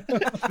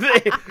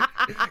true.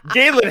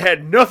 Galen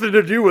had nothing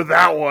to do with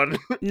that one.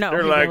 No,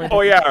 They're he like, really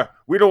oh yeah,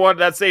 we don't want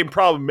that same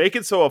problem. Make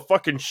it so a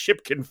fucking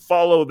ship can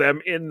follow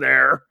them in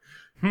there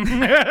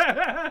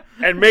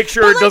and make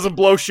sure it doesn't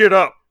blow shit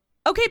up.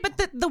 okay, but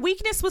the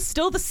weakness was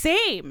still the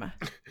same.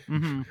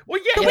 Mm-hmm. Well,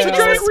 yeah, The it's a weakness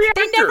giant was-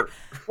 they reactor. never-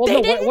 Well, They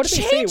no, didn't what did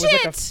they say? It was like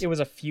change it. it was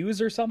a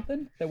fuse or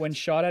something that when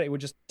shot at it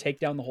would just take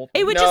down the whole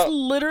thing. It would No. just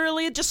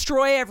literally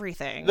destroy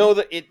everything. No,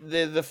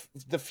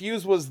 the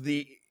fuse was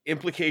the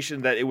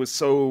implication that it was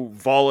so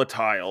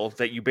volatile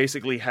that you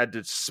basically had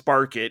to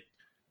spark it,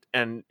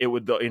 and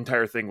the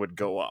entire thing would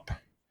go up.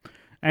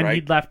 And Right.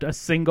 he'd left a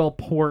single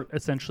port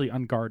essentially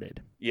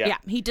unguarded. Yeah,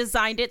 he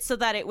designed it so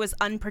that it was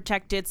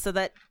unprotected, so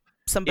that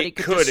somebody It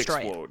could could destroy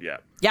explode. Yeah.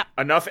 Yep.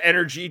 Enough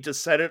energy to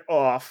set it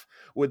off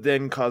would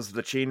then cause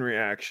the chain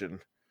reaction.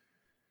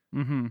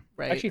 Mm-hmm. it.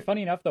 Right. Actually,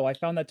 funny enough, though, I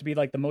found that to be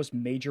like the most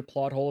major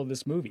plot hole of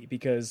this movie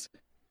because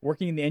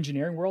working in the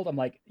engineering world, I'm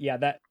like, yeah,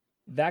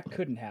 that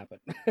couldn't happen.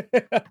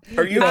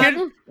 Are you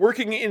kidding?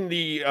 Working in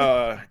the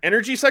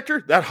energy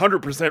sector, that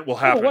 100% will No,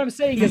 happen. what I'm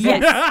saying is,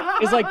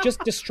 Yes. is like just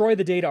destroy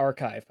the data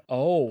archive.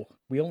 Oh,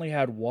 we only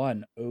had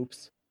one.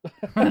 Oops.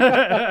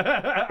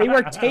 They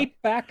were tape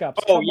backups.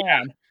 Oh, Come yeah.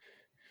 on.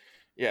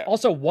 Yeah.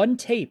 Also, one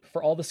tape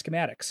for all the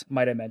schematics,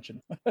 might I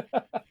mention.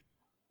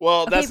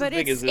 Well, Okay, that's but the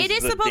thing. it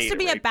is the supposed data, to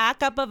be a right?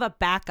 backup of a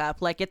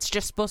backup. Like, it's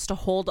just supposed to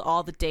hold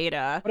all the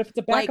data. But if it's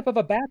a Like- backup of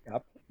a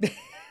backup, then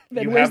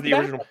You where's have the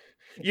backup? original.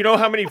 You know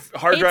how many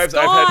hard It's drives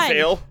I've had gone.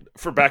 fail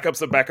for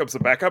backups of backups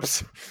of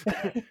backups?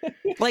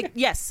 Like,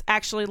 yes,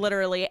 actually,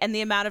 literally. And the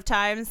amount of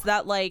times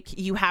that, like,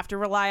 you have to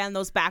rely on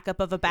those backup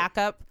of a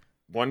backup.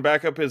 One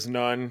backup is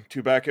none.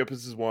 Two backups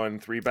is one.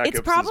 Three backups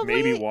is probably-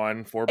 maybe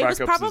one. Four It was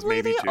backups is probably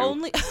maybe the two.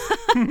 only.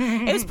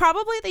 It was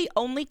probably the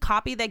only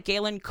copy that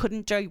Galen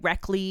couldn't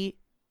directly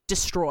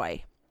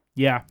destroy.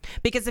 Yeah.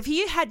 Because if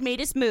he had made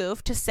his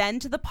move to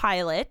send the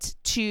pilot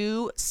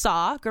to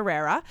Saw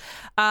Gerrera,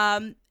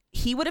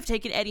 he would have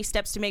taken any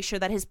steps to make sure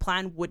that his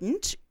plan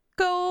wouldn't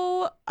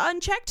go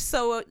unchecked.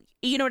 So,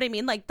 you know what I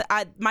mean? Like,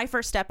 my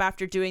first step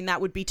after doing that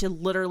would be to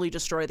literally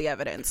destroy the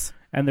evidence.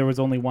 And there was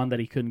only one that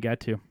he couldn't get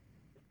to.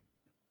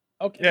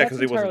 Okay, Yeah, that's 'cause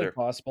he wasn't entirely there.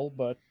 possible,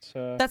 but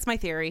That's my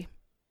theory.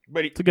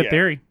 But It's a good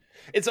theory.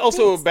 It's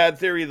also a bad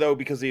theory though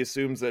because he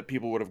assumes that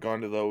people would have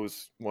gone to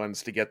those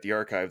ones to get the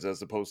archives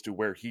as opposed to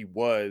where he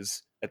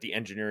was at the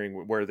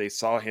engineering where they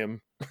saw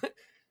him,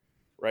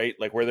 right?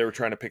 Like where they were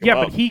trying to pick him Yeah,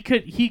 up. but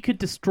he could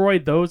destroy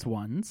those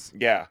ones.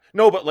 Yeah,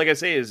 no, but like I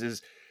say,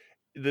 is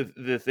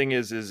the thing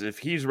is if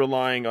he's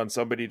relying on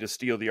somebody to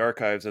steal the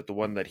archives at the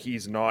one that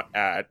he's not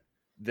at,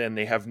 then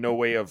they have no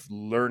way of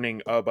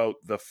learning about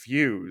the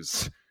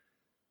fuse,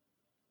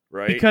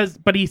 right?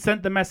 But he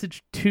sent the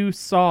message to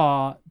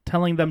Saw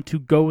telling them to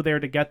go there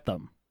to get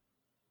them.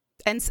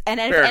 And if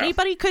Fair enough.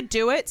 anybody could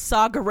do it,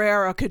 Saw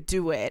Gerrera could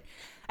do it.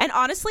 And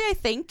honestly, I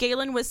think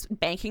Galen was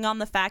banking on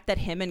the fact that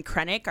him and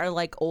Krennic are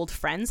like old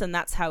friends, and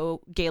that's how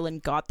Galen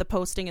got the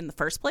posting in the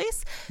first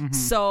place. Mm-hmm.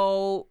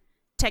 So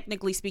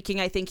technically speaking,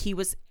 I think he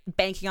was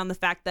banking on the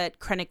fact that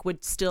Krennic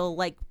would still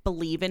like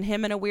believe in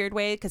him in a weird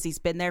way because he's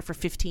been there for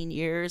 15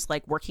 years,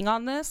 like working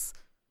on this.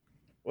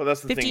 Well,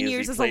 that's the 15 thing.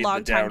 years he is a played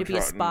long the time to be a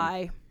downtrodden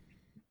spy.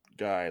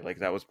 guy. Like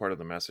that was part of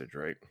the message,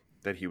 right?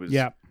 That he was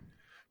Yeah.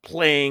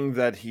 playing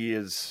that he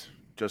is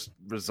just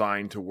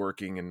resigned to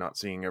working and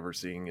not ever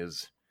seeing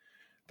his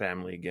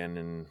family again,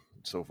 and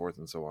so forth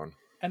and so on.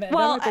 And that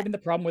Well, might have been the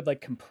problem with like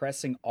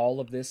compressing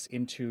all of this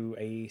into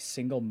a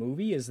single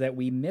movie, is that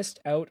we missed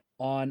out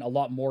on a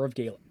lot more of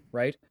Galen,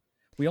 right?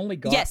 We only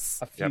got Yes.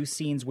 a few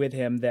scenes with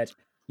him that,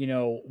 you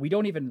know, we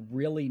don't even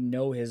really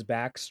know his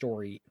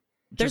backstory.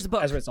 There's just a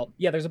book. As a result.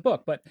 Yeah, there's a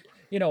book. But,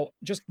 you know,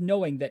 just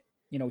knowing that,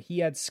 you know, he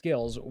had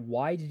skills,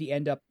 why did he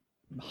end up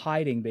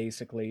hiding,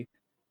 basically?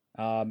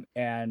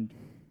 And,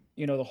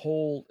 you know, the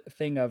whole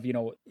thing of, you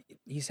know,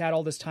 he's had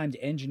all this time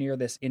to engineer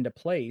this into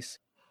place,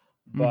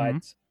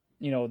 but...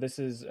 You know, this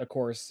is, of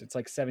course, it's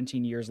like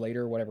 17 years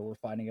later, whatever, we're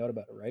finding out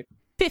about it, right?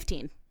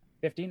 15.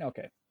 15?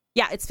 Okay.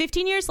 Yeah, it's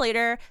 15 years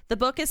later. The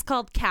book is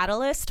called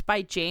Catalyst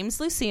by James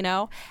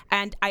Luceno,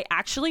 and I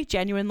actually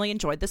genuinely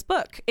enjoyed this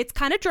book. It's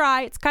kind of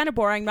dry, it's kind of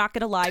boring, not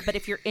going to lie, but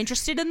if you're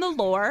interested in the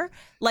lore,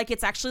 like,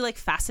 it's actually, like,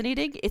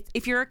 fascinating.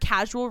 If you're a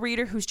casual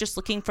reader who's just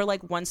looking for,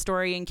 like, one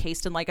story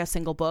encased in, like, a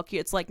single book,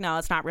 it's like, no,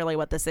 it's not really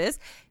what this is.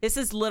 This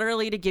is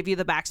literally to give you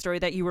the backstory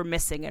that you were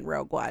missing in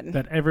Rogue One.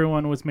 That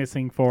everyone was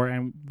missing for,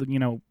 and, you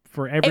know,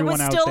 for everyone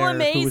out still there who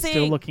was still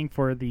amazing. looking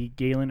for the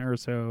Galen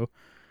Erso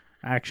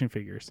action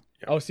figures.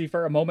 Oh, see,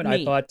 for a moment,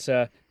 Me. I thought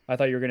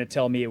you were going to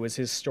tell me it was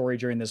his story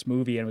during this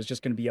movie and it was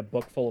just going to be a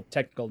book full of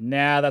technical.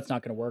 Nah, that's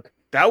not going to work.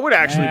 That would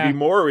actually Yeah. be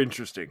more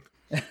interesting.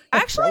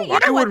 Actually, you know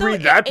I what, would though?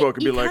 read that book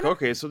and be you like, kinda-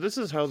 okay, so this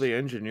is how they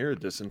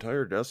engineered this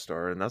entire Death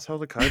Star, and that's how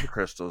the kyber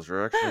crystals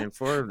are actually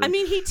informed. I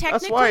mean, he technically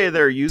that's why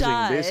they're using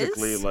does.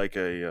 basically like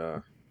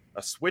a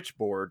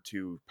switchboard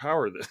to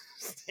power this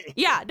thing.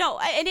 Yeah, no,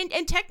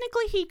 and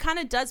technically he kind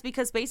of does,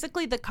 because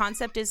basically the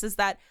concept is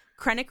that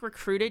Krennic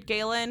recruited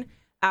Galen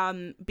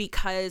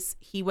because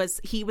he was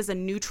a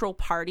neutral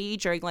party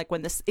during, like,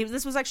 when this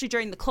was actually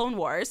during the Clone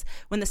Wars,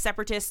 when the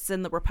Separatists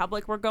and the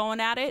Republic were going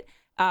at it.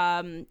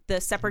 The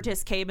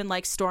Separatists came and,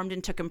 like, stormed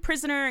and took him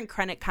prisoner, and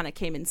Krennic kind of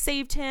came and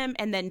saved him,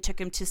 and then took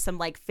him to some,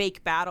 like,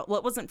 fake battle. Well,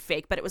 it wasn't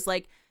fake, but it was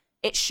like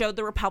it showed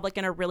the Republic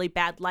in a really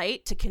bad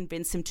light to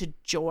convince him to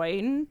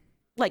join,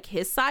 like,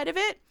 his side of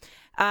it.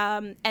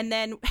 And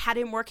then had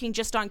him working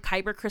just on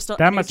kyber crystal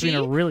That energy. must have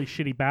been a really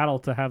shitty battle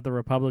to have the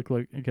Republic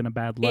look in a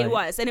bad light. It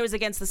was, and it was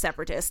against the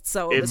Separatists,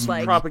 so it It's was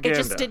like propaganda.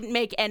 it just didn't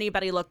make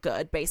anybody look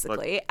good,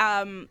 basically.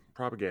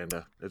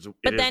 Propaganda. But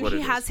But then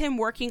he has him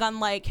working on,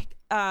 like,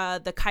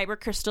 the kyber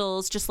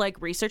crystals, just,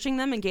 like, researching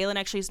them, and Galen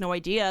actually has no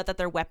idea that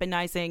they're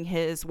weaponizing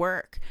his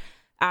work.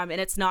 And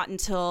it's not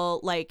until,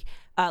 like,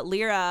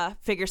 Lyra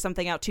figures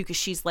something out too, because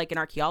she's, like, an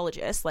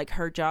archaeologist, like,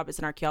 her job is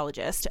an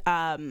archaeologist.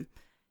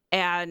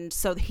 And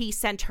so he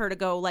sent her to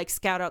go, like,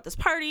 scout out this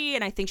party,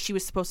 and I think she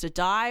was supposed to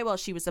die while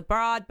she was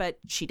abroad, but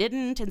she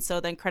didn't. And so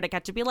then Krennic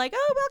had to be like,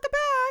 "Oh, welcome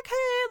back.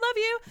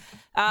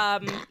 Hey,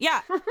 love you."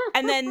 Yeah.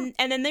 And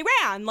then they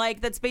ran.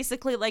 Like, that's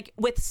basically, like,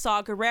 with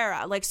Saw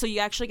Gerrera. Like, so you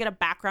actually get a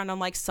background on,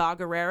 like, Saw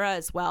Gerrera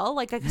as well.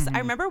 Like, 'cause I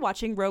remember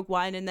watching Rogue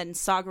One, and then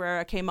Saw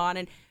Gerrera came on,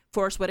 and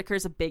Forrest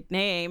Whitaker's a big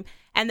name,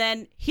 and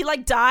then he,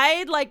 like,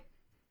 died, like,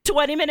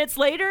 20 minutes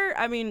later.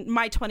 I mean,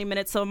 my 20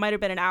 minutes, so it might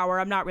have been an hour.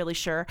 I'm not really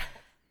sure.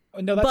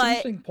 No, that's an But-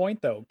 interesting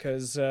point, though,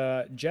 because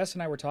Jess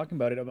and I were talking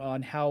about it,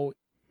 on how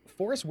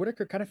Forrest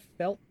Whitaker kind of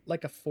felt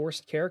like a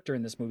forced character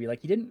in this movie.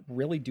 Like, he didn't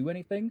really do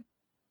anything.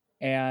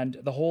 And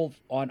the whole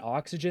on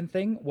oxygen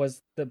thing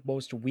was the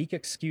most weak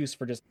excuse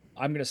for just,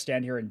 I'm going to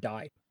stand here and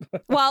die.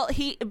 Well,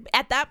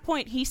 at that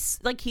point, he's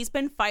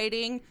been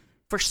fighting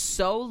for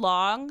so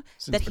long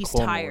Since that the he's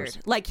Clone tired. Wars.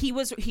 Like, he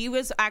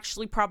was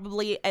actually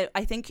probably,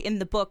 I think in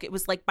the book, it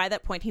was like by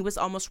that point he was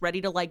almost ready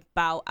to, like,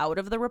 bow out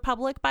of the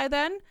Republic by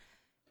then.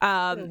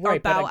 Or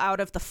Right, but bow out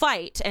of the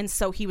fight. And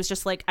so he was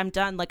just like, I'm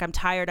done. Like, I'm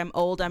tired. I'm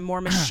old. I'm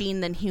more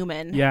machine than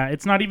human. Yeah,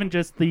 it's not even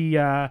just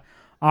the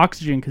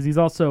oxygen, because he's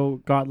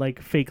also got,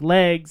 like, fake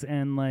legs,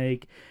 and,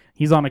 like,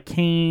 he's on a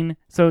cane.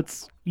 So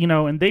it's, you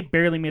know, and they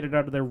barely made it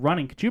out of there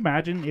running. Could you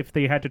imagine if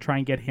they had to try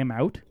and get him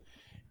out?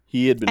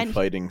 He had been And-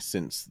 fighting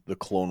since the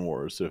Clone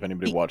Wars. So if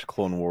anybody watched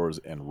Clone Wars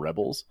and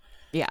Rebels,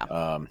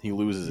 Yeah. he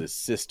loses his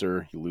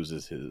sister, he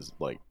loses his,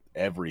 like,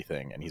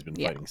 everything, and he's been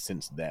Yeah. fighting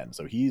since then.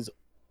 So he's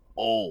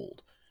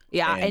old.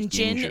 Yeah, and and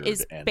Jin injured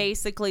is and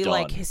basically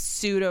like done. his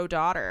pseudo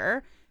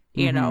daughter,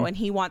 you know, and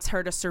he wants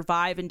her to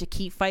survive and to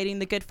keep fighting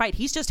the good fight.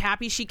 He's just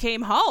happy she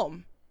came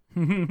home.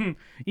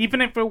 Even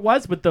if it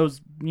was with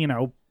those, you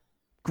know,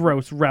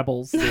 gross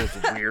rebels. Those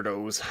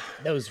weirdos.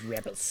 Those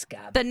rebel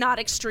scab. The not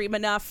extreme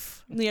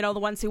enough, you know, the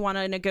ones who want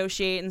to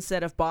negotiate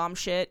instead of bomb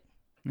shit.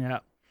 Yeah.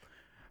 All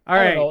I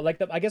right. don't know.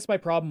 Like, I guess my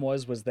problem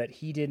was that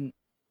he didn't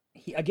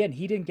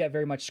get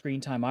very much screen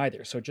time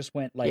either. So it just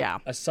went, like, Yeah.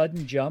 a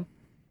sudden jump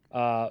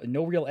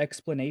no real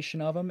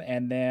explanation of him,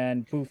 and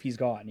then poof, he's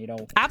gone.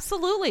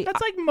 Absolutely.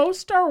 That's like most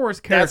Star Wars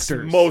characters.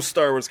 That's most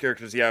Star Wars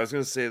characters. Yeah, I was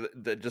going to say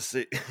that just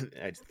say,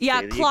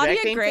 Yeah, say the Claudia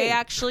exact same Gray thing.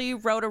 actually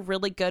wrote a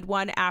really good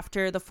one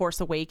after The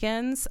Force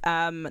Awakens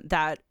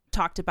that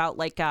talked about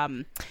like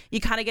you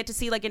kind of get to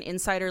see like an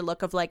insider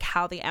look of like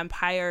how the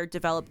Empire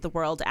developed the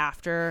world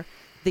after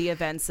the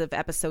events of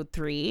Episode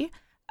 3,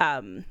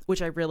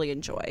 which I really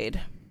enjoyed.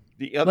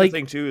 The other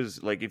thing too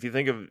is like if you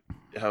think of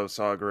how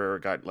Saw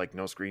Gerrera got like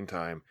no screen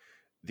time,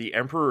 the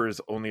Emperor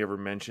is only ever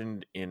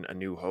mentioned in A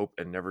New Hope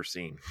and never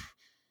seen.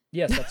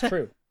 Yes, that's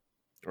true.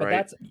 But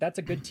Right? that's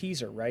a good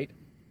teaser, right?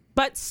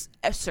 But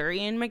Sir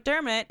Ian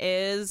McDermott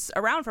is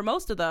around for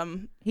most of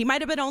them. He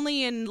might have been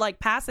only in like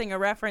passing a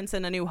reference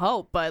in A New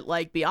Hope, but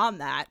like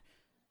beyond that,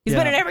 he's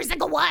been in every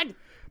single one.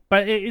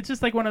 But it's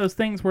just like one of those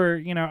things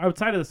where,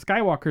 outside of the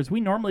Skywalkers,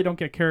 we normally don't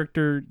get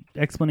character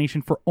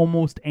explanation for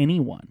almost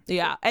anyone.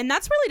 Yeah, and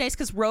that's really nice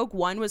because Rogue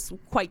One was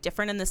quite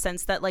different in the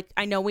sense that, like,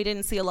 I know we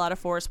didn't see a lot of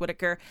Forrest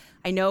Whitaker.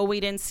 I know we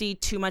didn't see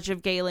too much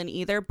of Galen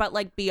either. But,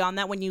 like, beyond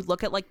that, when you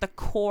look at, like, the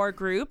core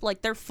group,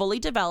 like, they're fully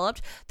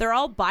developed. They're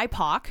all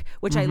BIPOC,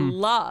 which I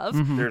love.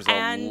 There's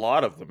a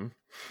lot of them.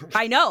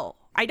 I know.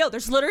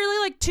 There's literally,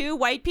 like, 2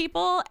 white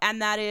people,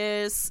 and that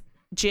is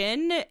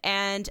Jin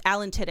and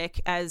Alan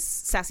Tiddick as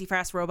Sassy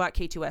Fast Robot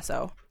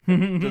K2SO.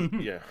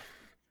 Yeah.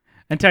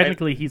 And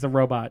technically, he's a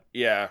robot.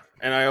 Yeah.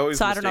 And I always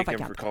So I don't know mistake if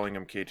I him for count that. calling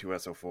him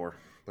K2SO4,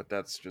 but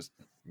that's just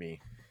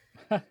me.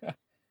 Now,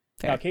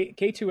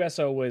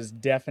 K2SO was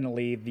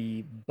definitely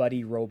the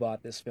buddy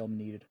robot this film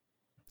needed.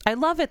 I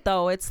love it,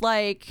 though. It's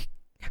like,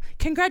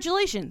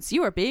 congratulations,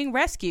 you are being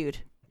rescued.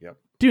 Yep.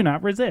 Do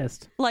not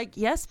resist. Like,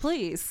 yes,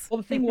 please. Well,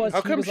 the thing was,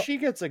 How he come was, she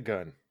gets a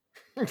gun?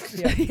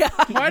 Yeah.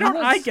 Why don't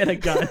I get a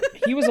gun?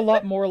 he was a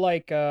lot more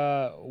like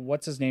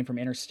what's his name from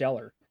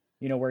Interstellar,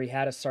 where he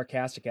had a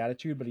sarcastic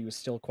attitude, but he was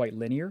still quite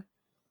linear.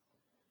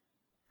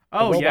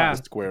 Oh, robot. yeah.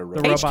 Square The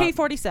road. robot.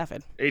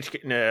 HK-47.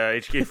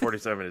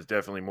 HK-47 is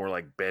definitely more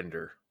like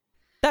Bender.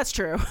 That's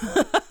true.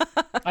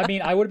 I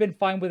mean, I would have been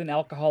fine with an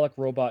alcoholic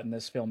robot in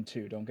this film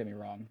too. Don't get me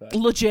wrong, but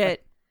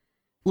Legit.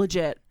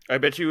 I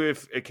bet you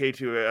if a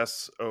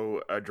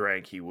K2SO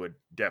drank, he would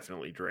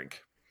definitely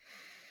drink.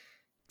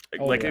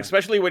 Oh, like, yeah.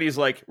 especially when he's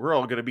like, we're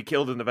all going to be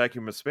killed in the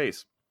vacuum of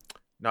space.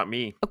 Not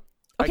me.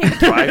 Okay, I can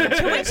drive in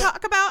can we space.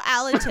 talk about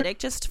Alan Tiddick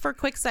just for a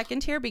quick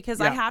second here? Because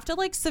I have to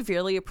like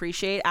severely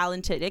appreciate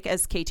Alan Tiddick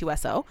as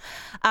K2SO.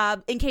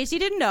 In case you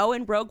didn't know,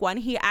 in Rogue One,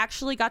 he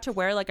actually got to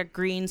wear like a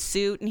green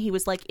suit, and he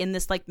was like in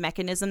this like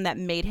mechanism that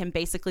made him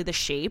basically the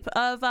shape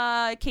of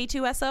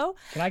K2SO.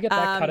 can I get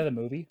that cut of the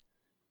movie?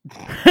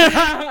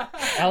 I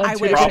Alan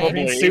wish. Tudyk in a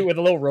green Probably. suit with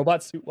a little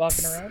robot suit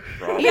walking around.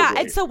 Probably. Yeah,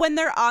 and so when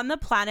they're on the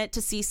planet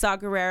to see Saw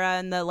Gerrera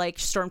and the like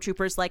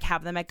stormtroopers like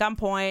have them at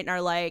gunpoint and are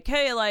like,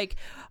 hey, like,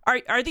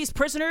 are these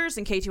prisoners?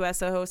 And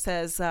K2SO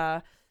says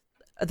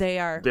they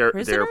are They're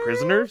prisoners.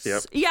 prisoners?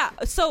 Yep. Yeah.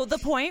 So the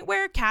point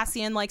where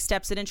Cassian like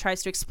steps in and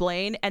tries to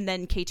explain, and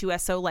then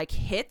K2SO like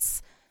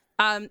hits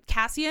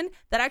Cassian,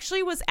 that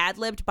actually was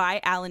ad-libbed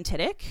by Alan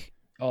Tiddick.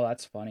 Oh,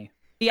 that's funny.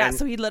 Yeah, And-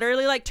 so he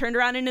literally like turned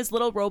around in his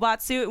little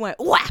robot suit and went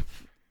whap.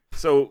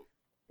 So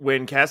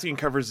when Cassian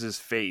covers his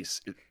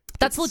face,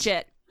 That's it's-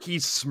 legit.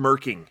 He's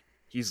smirking.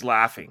 He's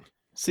laughing.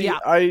 See, Yeah.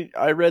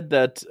 I read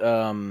that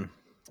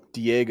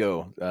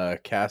Diego,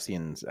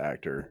 Cassian's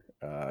actor,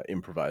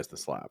 improvised the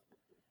slap,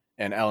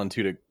 and Alan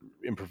Tudyk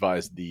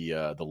improvised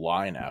the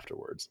line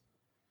afterwards.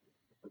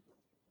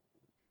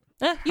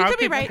 You How could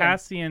be could right.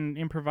 Cassian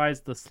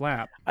improvise the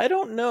slap? I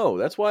don't know.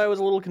 That's why I was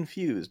a little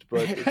confused.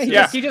 But it's, he,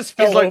 Yeah. just, he just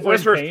fell He's like, over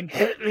whispers, in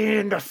pain. hit me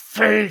in the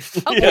face.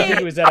 Okay.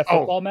 He was at a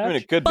football I match. mean,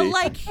 it could But be.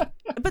 like,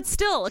 but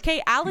still,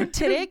 okay. Alan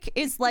Tiddick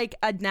is like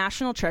a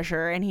national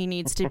treasure, and he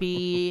needs to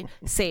be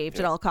saved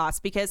at all costs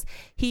because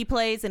he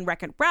plays in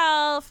Wreck-It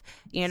Ralph,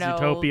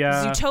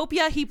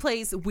 Zootopia. He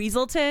plays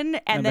Weaselton,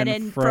 and then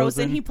in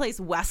Frozen, he plays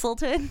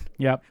Wesselton,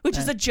 Yep. which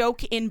is a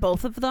joke in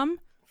both of them.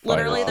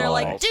 Literally, they're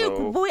like Also,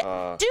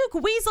 Duke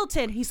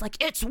Weaselton. He's like,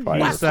 it's Firefly.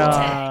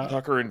 Weaselton.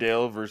 Tucker and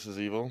Dale versus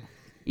Evil.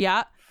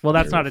 Yeah. Well,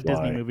 that's not a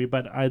Firefly. Disney movie,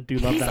 but I do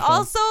love He's that film.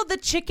 also the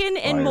chicken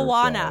in Firefly.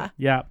 Moana.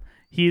 Yeah.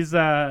 He's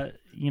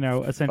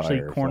essentially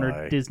Firefly.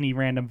 cornered Disney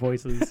random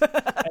voices.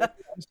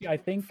 Honestly, I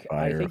think he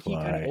kind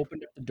Firefly. of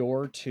opened up the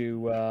door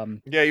to.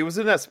 Yeah, he was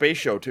in that space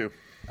show too.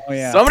 Oh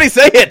yeah, Somebody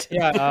say it.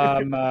 yeah.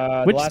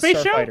 The Which Last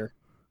space show? Starfighter.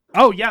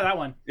 Oh, yeah, that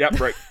one. Yep,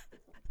 right.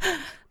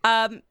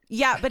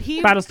 Yeah, but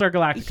Battlestar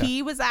Galactica.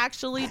 he was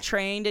actually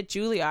trained at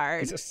Juilliard.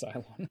 He's a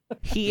Cylon.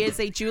 He is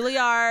a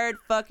Juilliard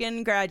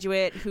fucking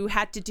graduate who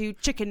had to do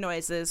chicken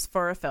noises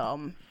for a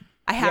film.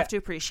 I have to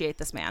appreciate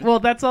this man. Well,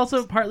 that's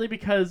also partly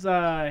because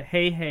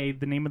Hey Hey,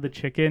 the name of the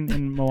chicken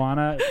in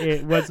Moana,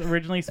 it was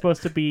originally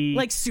supposed to be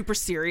like super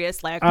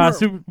serious. Like,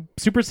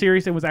 super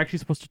serious. It was actually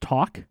supposed to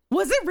talk.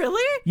 was it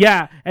really?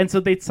 Yeah, and so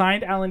they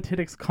signed Alan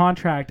Tiddick's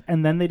contract,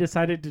 and then they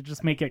decided to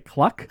just make it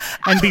cluck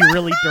and be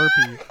really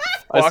derpy.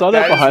 I saw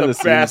that is behind the the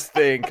scenes. best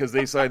thing because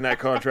they signed that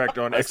contract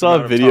on. I X saw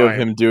amount a video of time.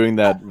 him doing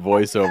that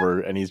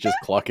voiceover, and he's just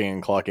clucking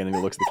and clucking, and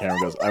he looks at the camera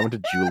and goes, "I went to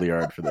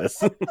Juilliard for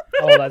this." Oh,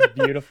 that's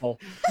beautiful.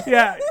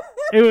 Yeah,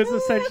 It was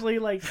essentially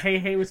like Hey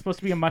Hey was supposed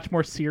to be a much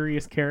more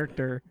serious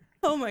character.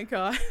 Oh my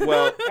god.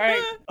 Well, All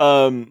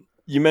right.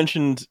 You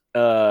mentioned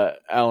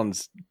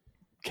Alan's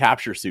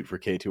capture suit for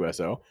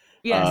K2SO.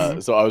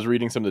 Yes. So I was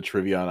reading some of the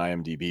trivia on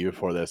IMDb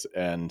before this,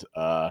 and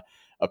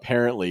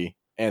apparently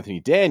Anthony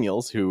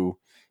Daniels, who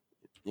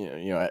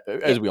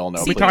as we all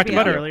know, We C-3PO. talked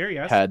about Yeah. earlier,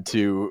 yes. had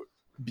to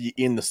be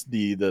in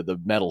the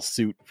metal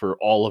suit for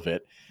all of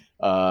it.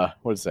 What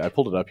does it say? I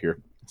pulled it up here.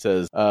 It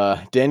says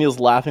Daniels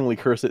laughingly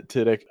cursed at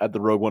Tiddick at the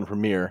Rogue One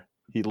premiere.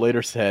 He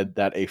later said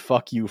that a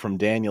 "fuck you" from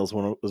Daniels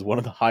was one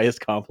of the highest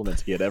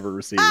compliments he had ever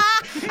received.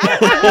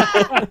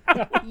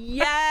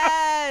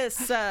 Yes.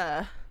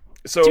 so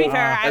To be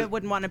fair, I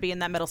wouldn't want to be in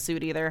that metal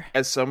suit either.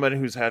 as someone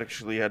who's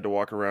actually had to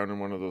walk around in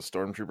one of those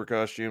stormtrooper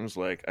costumes,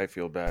 like I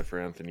feel bad for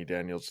Anthony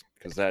Daniels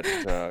because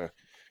that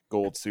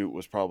gold suit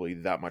was probably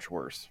that much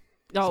worse.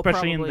 Oh,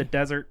 Especially in probably. the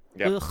desert.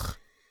 Yep. Ugh.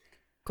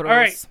 All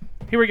right,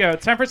 here we go.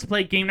 It's time for us to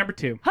play game number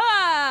 2.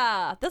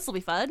 Ha! This will be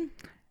fun.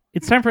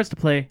 It's time for us to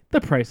play The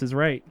Price is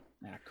Right.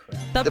 Ah,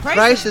 crap. The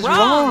price is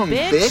wrong,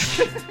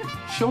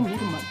 bitch. Show me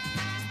the money.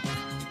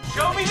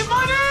 Show me the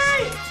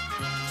money!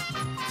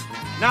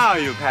 Now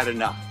you've had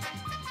enough.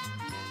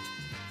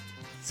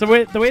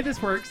 So the way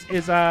this works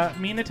is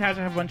me and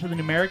Natasha have a bunch of the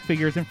numeric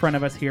figures in front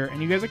of us here, and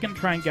you guys are going to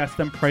try and guess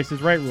them Price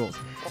is Right rules.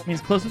 It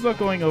means closest without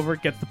going over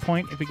gets the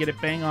point. If we get it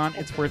bang on,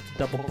 it's worth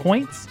double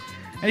points.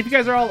 And if you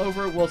guys are all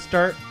over, we'll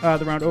start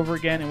the round over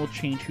again, and we'll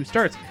change who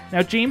starts.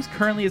 Now, James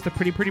currently is the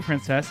pretty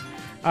princess,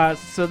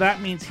 so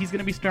that means he's going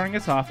to be starting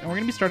us off, and we're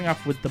going to be starting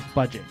off with the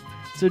budget.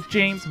 So,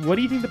 James, what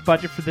do you think the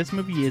budget for this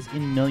movie is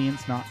in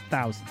millions, not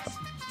thousands?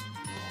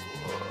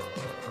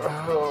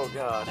 Oh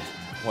God.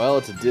 Well,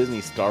 it's a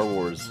Disney Star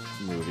Wars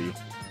movie.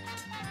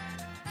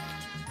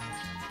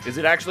 Is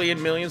it actually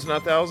in millions,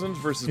 not thousands,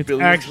 versus It's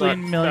billions? actually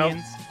not in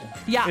millions.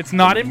 Yeah. It's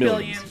not in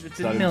Millions. billions. It's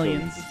not in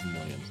millions. billions, it's in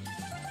millions.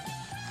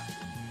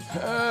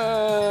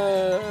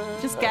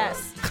 Just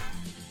guess.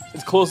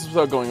 It's closest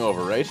without going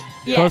over, right?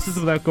 Yes. Closest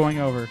without going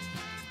over.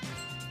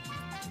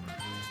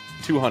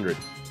 200.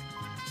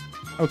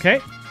 Okay.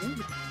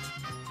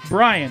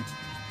 Brian.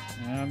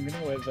 I'm going to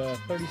go with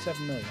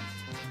 37 million.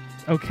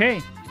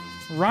 Okay.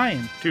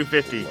 Ryan.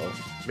 250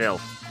 mil.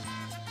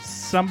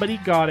 Somebody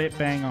got it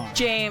bang on.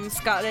 James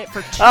got it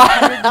for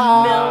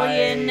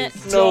 $200 million.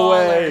 No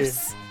way.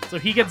 So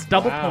he gets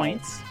double Wow.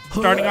 points.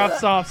 Starting off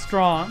soft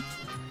strong.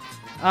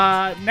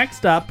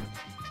 Next up,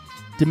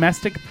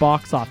 domestic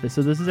box office.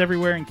 So this is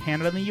everywhere in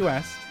Canada and the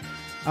US.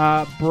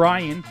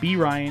 Ryan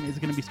is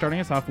going to be starting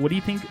us off. What do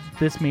you think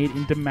this made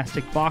in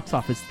domestic box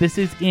office? This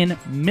is in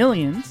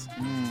millions,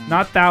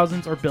 not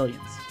thousands or billions.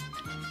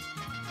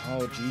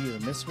 Oh, gee.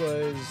 And this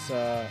was...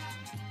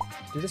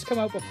 did this come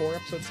out before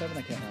episode 7?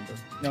 I can't remember.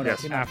 No, Yes.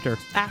 it came out After.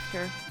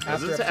 After.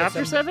 Is it episode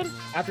after 7?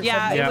 After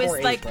Yeah, 7, it before was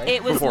 8, like right?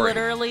 it was Before 8.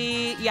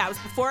 literally it was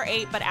before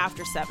 8, but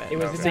after 7. It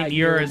was in Same that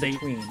year in as 8.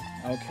 between.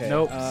 Okay.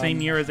 Nope, same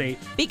year as 8.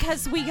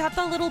 Because we got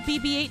the little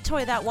BB-8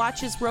 toy that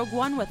watches Rogue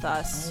One with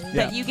us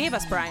that you gave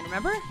us, Brian.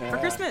 Remember for Yeah.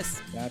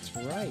 Christmas? That's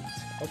right.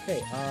 Okay,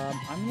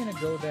 I'm gonna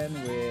go then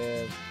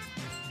with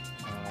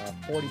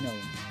 40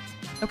 million.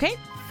 Okay.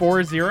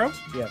 4-0.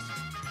 Yes.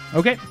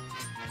 Okay.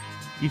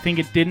 You think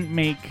it didn't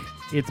make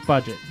its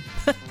budget?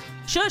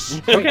 Shush.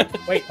 Okay.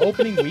 Wait,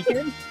 opening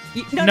weekend?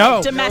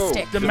 No.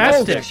 Domestic.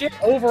 Domestic. Oh, shit.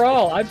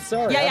 Overall, I'm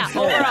sorry. Yeah, I'm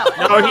sorry.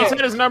 overall. No, he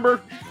said his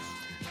number.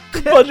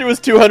 The budget was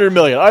 200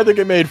 million. I think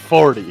it made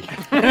 40.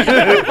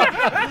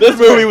 This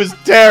movie was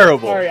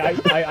terrible. Sorry,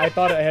 I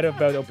thought ahead of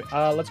about open.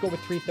 Let's go with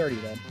 330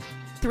 then.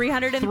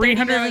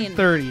 330 million.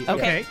 330.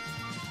 Okay.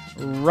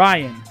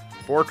 Ryan.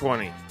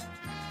 420.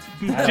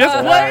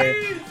 Just what?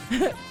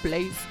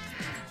 Blaze.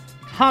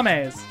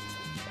 James.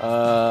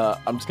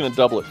 I'm just gonna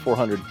double it.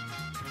 400.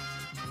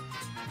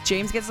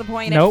 James gets the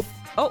point. Nope.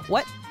 Oh,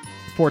 what?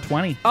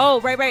 420. Oh,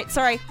 right.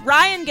 Sorry.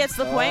 Ryan gets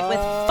the point with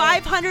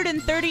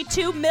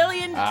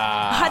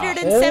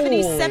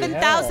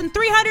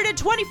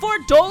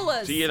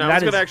 $532,177,324. See, and I That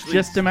was is gonna actually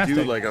just domestic.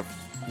 do like a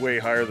way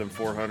higher than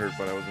 400,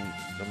 but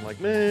I'm like,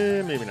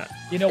 maybe not.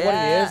 You know what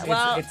it is?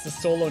 well- It's the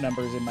solo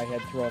numbers in my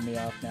head throwing me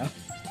off now.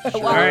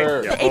 Well,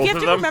 Alright. Yeah, if both you have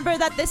of to them? remember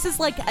that this is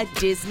like a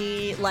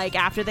Disney, like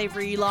after they've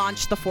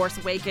relaunched The Force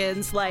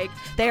Awakens, like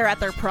they're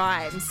at their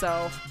prime.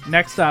 So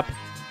Next up,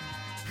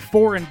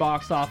 foreign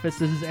box office.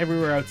 This is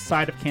everywhere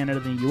outside of Canada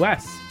and the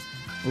US.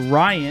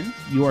 Ryan,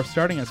 you are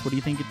starting us. What do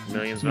you think it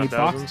Millions, made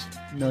not box? thousands.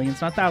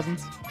 Millions, not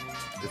thousands.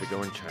 Did it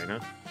go in China?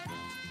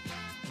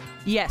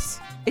 yes,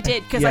 it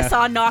did because I Yeah.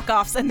 saw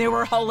knockoffs and they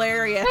were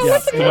hilarious. Yeah,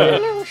 it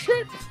went- Little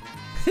shit.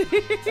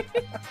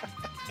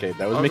 Okay,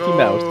 that was I'll Mickey go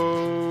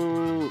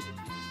Mouse.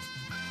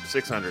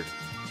 600.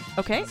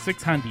 Okay.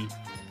 600.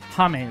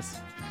 James.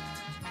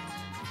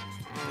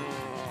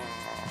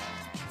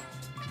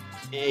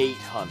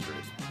 800.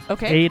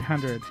 Okay.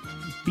 800.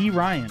 B.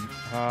 Ryan.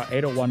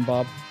 801,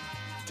 Bob.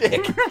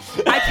 Dick.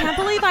 I can't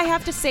believe I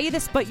have to say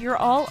this, but you're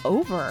all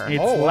over. It's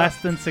Oh, wow. less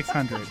than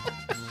 600.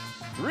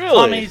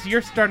 Really? James,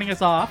 you're starting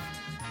us off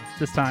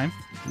this time.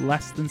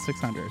 Less than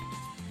 600.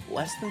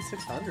 Less than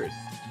 600.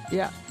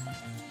 Yeah.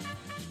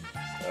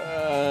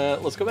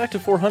 Let's go back to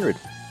 400.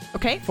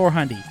 Okay.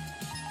 400.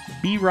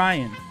 B.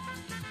 Ryan.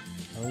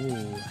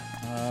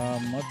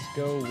 Let's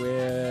go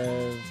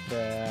with.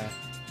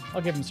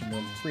 I'll give him some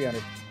room.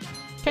 300.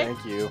 Okay.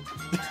 Thank you.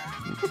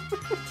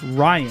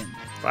 Ryan.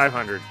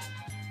 500.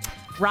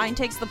 Ryan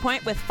takes the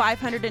point with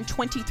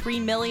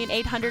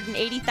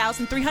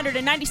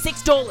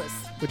 $523,880,396.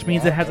 Which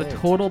means it has a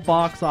total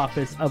box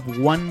office of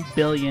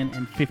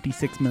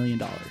 $1,056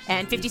 million.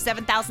 And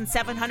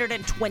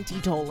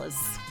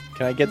 $57,720.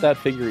 Can I get that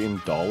figure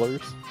in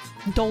dollars?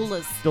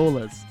 Dollars.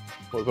 Dollars.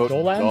 What about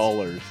Dolans?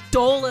 dollars?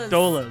 Dollars.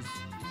 Dollars.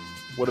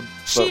 What about,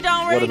 She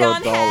done what already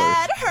about done dollars?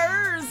 had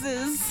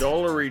hers.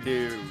 Dollary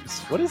dues.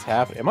 What is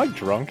happening? Am I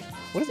drunk?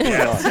 What is going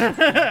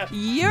on?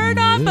 You're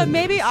not, but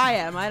maybe I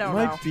am. I don't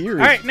My know. beer is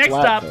All right, next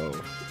flat, up. though.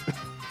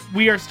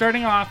 We are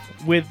starting off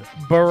with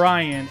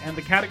Brian, and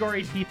the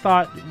category he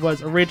thought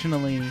was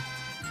originally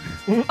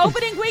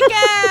Opening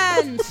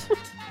weekend.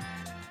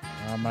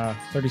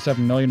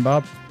 37 million,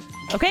 Bob.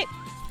 Okay.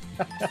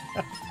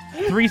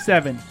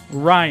 3-7.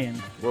 Ryan.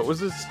 What was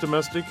this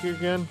domestic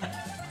again?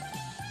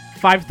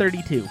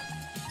 532.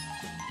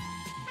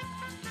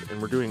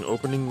 And we're doing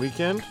opening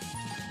weekend?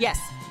 Yes.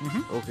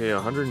 Okay,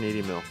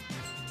 180 mil.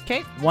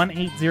 Okay.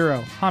 180.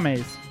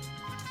 James.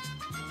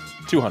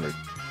 200.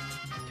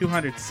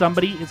 200.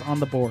 Somebody is on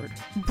the board.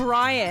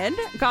 Brian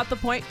got the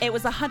point. It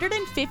was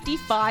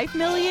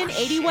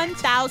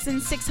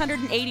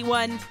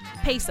 155,081,681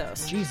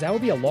 pesos. Jeez, that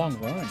would be a long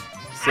run.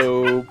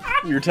 So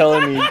you're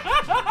telling me Since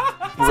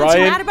you're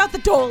Ryan mad about the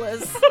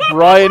dollars.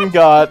 Ryan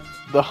got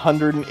the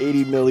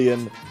 180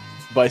 million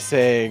by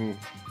saying,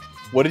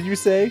 what did you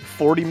say?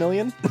 40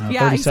 million?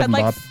 Yeah, he said 37,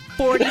 like Bob.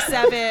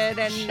 47,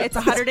 and it's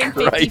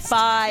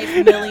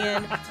 $155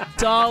 million.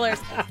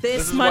 This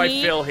This is money,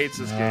 why Phil hates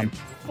this game.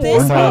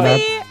 this Bob.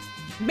 movie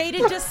made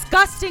a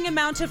disgusting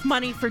amount of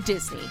money for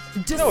Disney.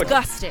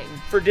 Disgusting.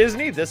 For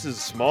Disney, this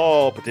is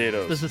small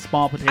potatoes. This is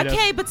small potato.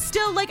 Okay, but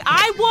still, like,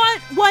 I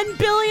want $1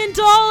 billion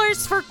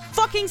for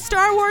fucking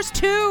Star Wars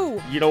 2.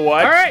 You know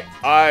what? All right.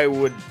 I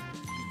would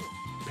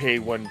pay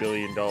 $1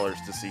 billion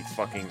to see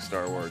fucking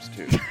Star Wars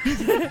 2.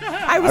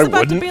 I was I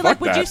about to wouldn't. be like,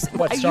 Fuck would you? that.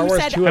 What, you Star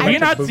Wars said 2 I- Have you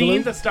not Boogaloo?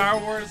 seen the Star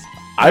Wars?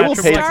 I will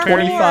pay Star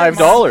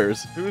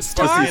 $25 Who's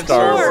Star fucking Wars.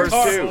 Star Wars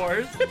 2?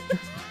 Wars.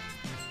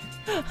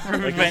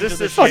 Like, Revenge is of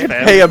this the a fucking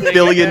Sith. pay $1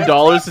 billion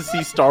to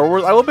see Star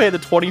Wars. I will pay the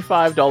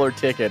 $25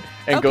 ticket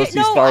and go Okay, see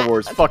no, Star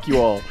Wars. Fuck you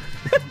all.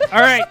 All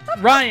right,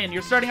 Ryan,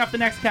 you're starting off the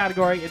next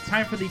category. It's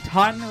time for the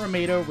Rotten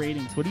Tomato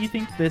ratings. What do you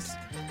think this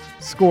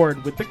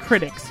scored with the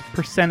critics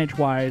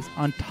percentage-wise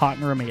on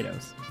Rotten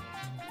Tomatoes?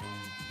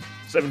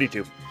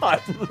 72.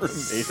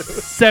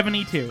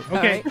 72.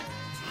 Okay.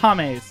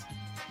 James.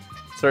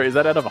 Sorry, is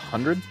that out of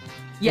 100?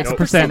 Yes, Nope.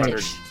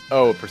 percentage.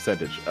 Oh,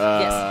 percentage.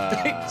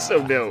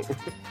 So no.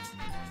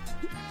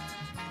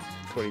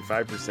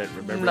 25%,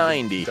 remember?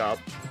 90. The top.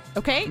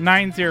 Okay.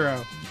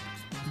 9-0.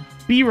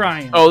 B.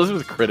 Ryan. Oh, this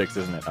was critics,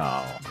 isn't it?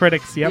 Oh.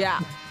 Critics, yep. Yeah.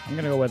 I'm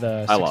going to go with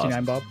I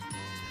 69, Bob.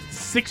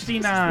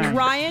 69.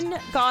 Ryan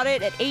got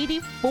it at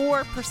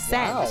 84%.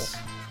 Wow.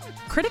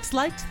 Critics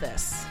liked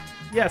this.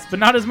 Yes, but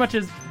not as much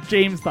as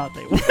James thought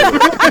they would.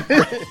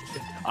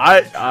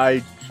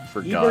 I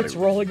forgot. Ebert's it.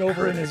 rolling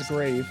over in his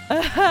grave.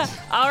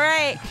 All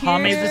right.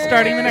 James is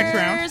starting the next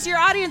round. Here's your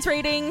audience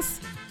ratings.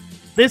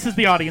 This is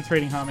the audience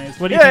rating, James.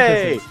 What do you think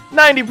Yay! this is?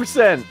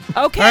 90%.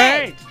 Okay. All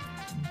right.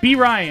 B.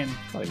 Ryan.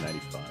 Probably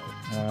 95.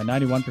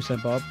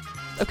 91%, Bob.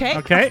 Okay.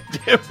 Okay.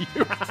 Damn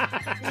you.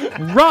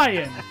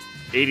 Ryan.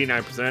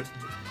 89%.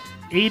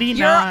 89.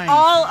 You're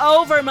all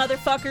over,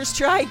 motherfuckers.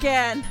 Try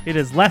again. It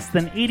is less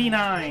than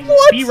 89.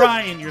 What? B.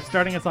 Ryan, you're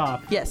starting us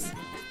off. Yes.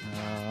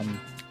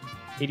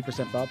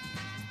 80%, Bob.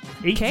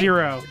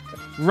 8-0.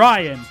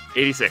 Ryan.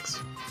 86.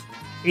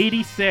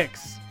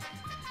 86.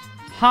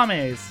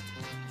 James.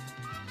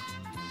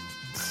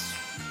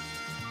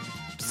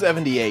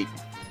 78.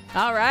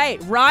 All right.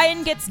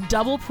 Ryan gets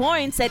double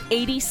points at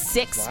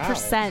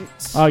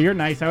 86%. Oh, you're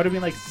nice. I would have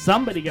been like,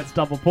 somebody gets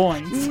double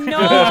points.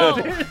 No.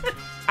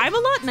 I'm a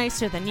lot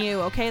nicer than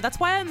you, okay? That's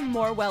why I'm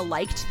more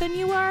well-liked than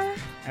you are.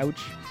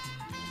 Ouch.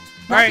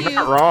 Not All right. you.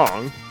 Not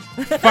wrong.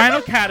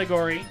 Final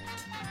category.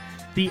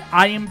 The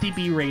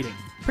IMDb rating.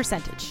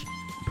 Percentage.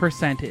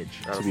 Percentage.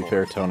 To be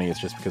fair, Tony,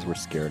 it's just because we're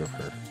scared of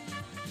her.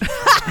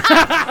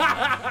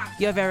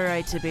 You have every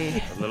right to be.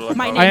 A little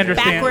My above name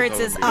understand. backwards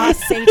is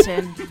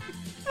Satan.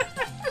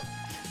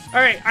 All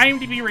right,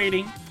 IMDb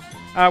rating.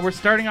 We're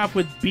starting off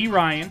with B.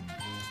 Ryan.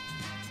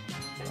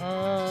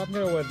 I'm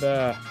going to go with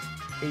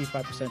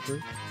 85%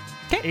 true.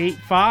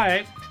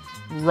 8.5.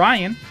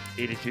 Ryan.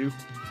 82.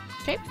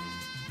 Okay.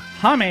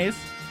 James.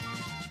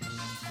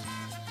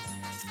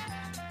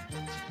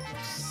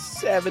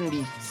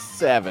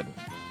 77.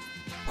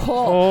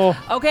 Oh.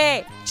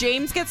 Okay.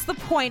 James gets the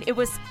point. It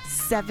was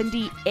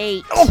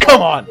 78. Oh,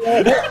 come on.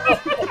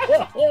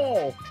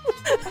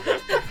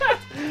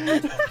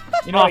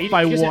 You know, Off he,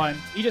 by he just, one.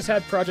 He just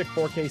had Project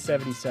 4K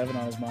 77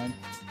 on his mind.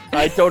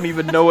 I don't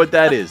even know what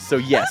that is, so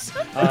yes.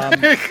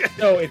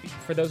 So,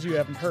 for those of you who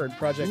haven't heard,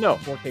 Project No.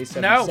 4K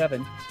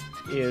 77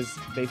 is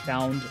they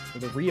found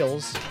the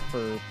reels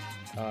for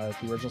the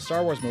original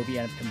Star Wars movie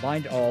and have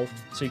combined all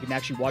so you can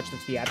actually watch the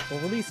theatrical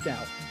release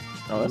now.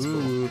 Oh, that's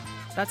cool.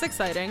 That's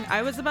exciting.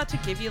 I was about to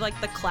give you like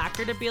the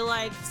clacker to be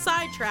like,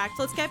 sidetracked,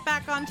 let's get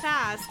back on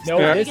task. No,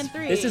 Starting this, in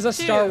 3, this is a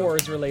 2. Star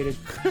Wars related.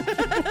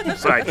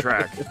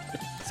 Sidetrack.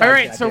 All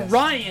right, Sidetrack, so yes.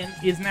 Ryan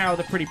is now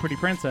the pretty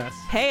princess.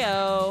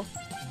 Heyo.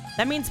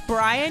 That means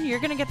Brian, you're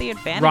gonna get the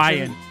advantage.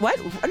 Ryan. What?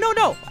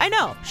 No, I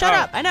know. Shut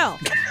up. I know.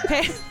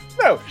 Okay.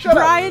 No, shut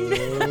Brian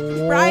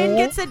Brian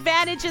gets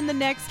advantage in the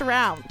next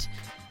round.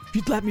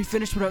 You'd let me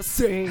finish what I was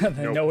saying.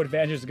 No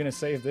advantage is going to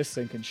save this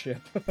sinking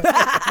ship.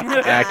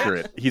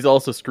 Accurate. He's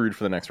also screwed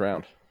for the next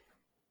round.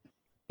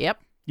 Yep.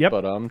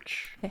 But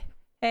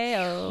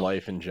Heyo.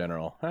 life in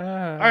general. All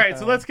right,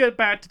 so let's get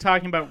back to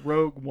talking about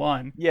Rogue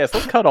One. Yes,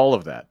 let's cut all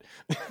of that.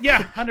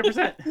 Yeah,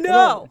 100%.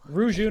 No.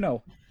 Rouge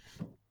Uno.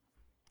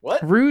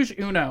 What? Rouge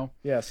Uno.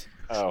 Yes.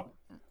 Oh.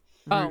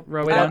 Oh,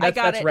 Rogue Wait, One. I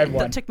got that's it. red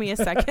one. That took me a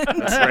second.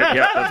 That's right.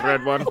 Yeah, that's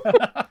red one.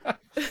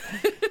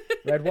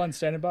 Red one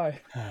standing by.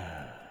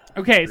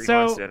 Okay, Green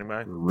so one standing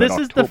by. this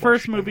is the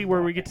first movie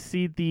where we get to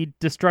see the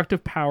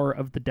destructive power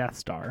of the Death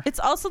Star. It's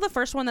also the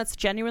first one that's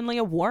genuinely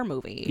a war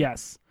movie.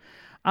 Yes.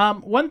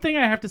 One thing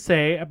I have to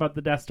say about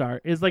the Death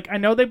Star is, like, I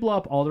know they blow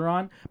up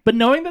Alderaan, but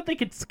knowing that they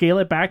could scale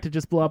it back to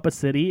just blow up a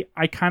city,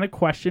 I kind of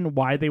question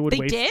why they would They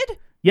waste... did?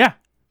 Yeah.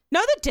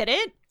 No, they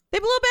didn't. They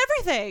blew up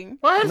everything.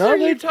 What No, are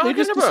they you talking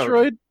just about?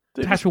 destroyed.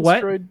 They Tasha, just what?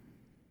 destroyed.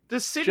 The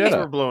cities Jeddah.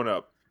 were blown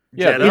up.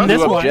 Yeah, Jeddah? in this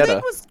blew up one. Jeddah.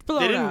 Everything was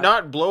blown They did up.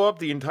 not blow up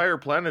the entire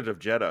planet of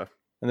Jeddah.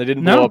 And they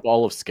didn't No. blow up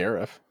all of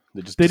Scarif.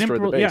 They just They didn't destroyed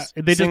the blow- base.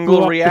 yeah, they just Single blew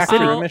up the reactor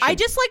city. mission. I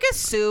just like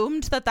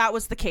assumed that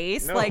was the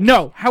case. No. Like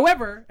No,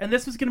 however, and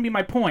this was going to be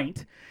my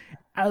point,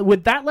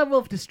 with that level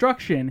of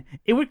destruction,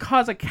 it would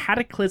cause a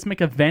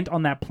cataclysmic event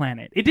on that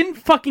planet. It didn't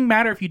fucking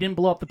matter if you didn't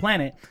blow up the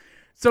planet.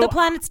 So the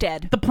planet's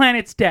dead. the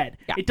planet's dead.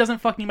 Yeah. It doesn't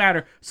fucking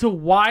matter. So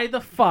why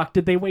the fuck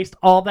did they waste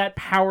all that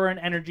power and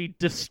energy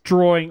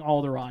destroying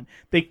Alderaan?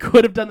 They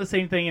could have done the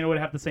same thing and it would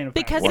have the same effect.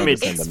 Because Wanted to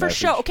it's send a for message.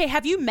 show. Okay,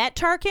 have you met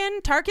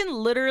Tarkin? Tarkin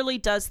literally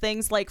does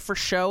things like for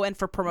show and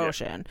for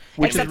promotion.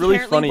 Which is Except really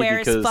apparently funny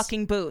wears because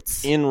fucking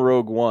boots. in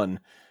Rogue One,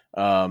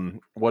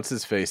 what's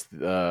his face?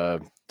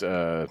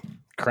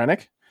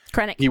 Krennic?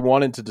 Krennic. He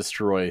wanted to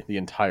destroy the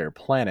entire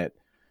planet,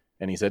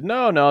 and he said,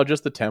 no,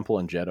 just the temple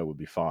and Jeddah would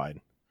be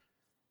fine.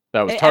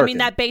 That was Tarkin. I mean,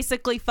 that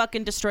basically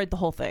fucking destroyed the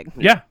whole thing.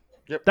 Yeah.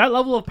 Yep. That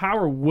level of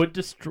power would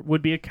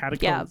be a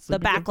cataclysmic Yeah, the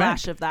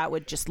backlash event. of that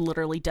would just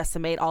literally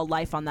decimate all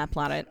life on that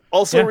planet.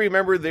 Also, Yeah.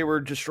 remember they were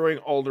destroying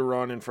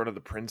Alderaan in front of the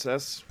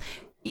princess.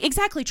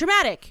 Exactly,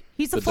 dramatic.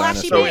 He's a The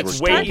flashy dinosaurs bitch. were So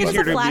it's way Tarkin's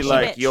easier a to be flashy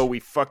like, bitch. "Yo, we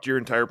fucked your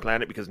entire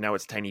planet because now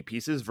it's tiny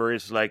pieces,"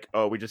 versus like,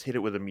 "Oh, we just hit it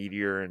with a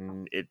meteor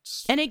and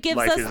it's And it gives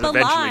life us is the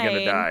eventually line.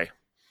 gonna die."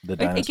 The It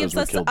dinosaurs gives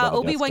were us killed by the Death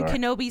Obi-Wan Star.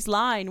 Kenobi's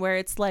line where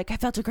it's like, I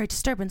felt a great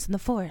disturbance in the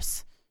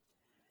Force.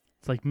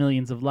 It's like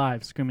millions of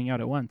lives screaming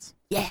out at once.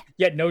 Yeah.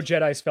 Yet no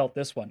Jedis felt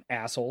this one,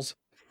 assholes.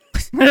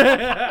 You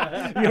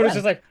know, it's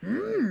just like,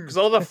 Because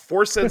all the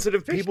force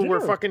sensitive Fish people were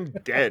dinner. fucking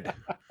dead.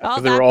 All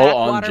they that were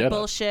all on backwater Jedha.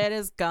 bullshit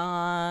is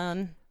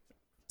gone.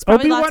 It's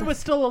probably Obi-Wan lots of- was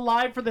still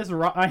alive for this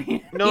ride.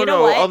 No, You know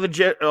no, what? all the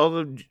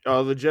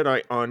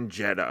Jedi on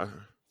Jeddah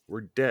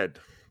were dead.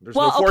 There's no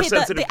well, force okay,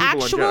 sensitive the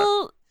people on Jeddah.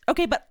 actual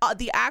okay, but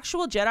the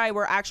actual Jedi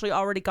were actually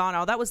already gone.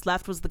 All that was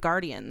left was the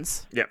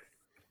Guardians. Yeah,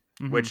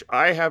 Mm-hmm. which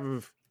I have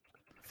a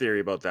theory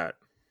about that.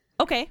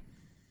 Okay.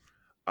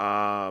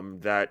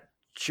 That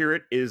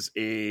Chirrut is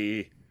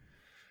a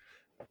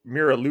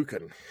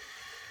Miralukan.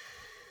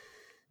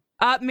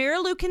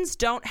 Miralukins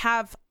don't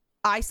have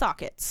eye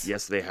sockets.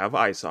 Yes, they have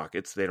eye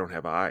sockets. They don't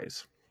have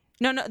eyes.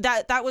 No,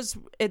 that was,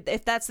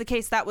 if that's the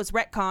case, that was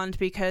retconned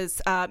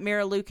because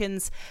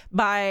Miralukins,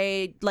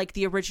 by like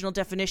the original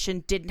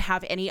definition, didn't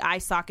have any eye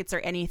sockets or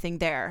anything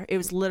there. It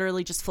was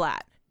literally just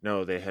flat.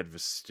 No, they had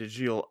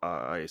vestigial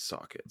eye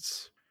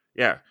sockets.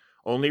 Yeah,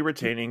 only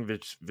retaining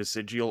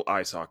vestigial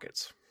eye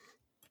sockets.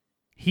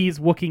 He's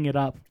wooking it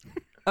up.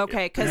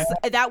 Okay, because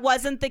that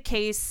wasn't the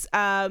case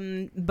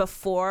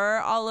before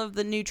all of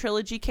the new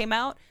trilogy came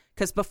out.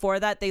 Because before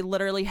that, they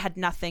literally had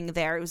nothing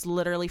there. It was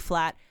literally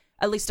flat,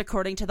 at least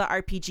according to the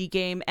RPG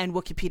game and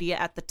Wikipedia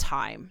at the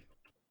time.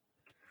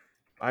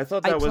 I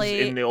thought I that was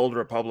play- in the Old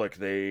Republic.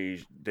 They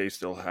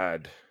still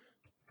had.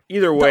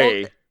 Either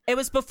way, It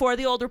was before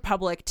the Old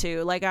Republic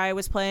too. Like I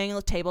was playing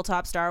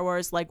tabletop Star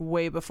Wars like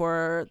way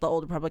before the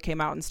Old Republic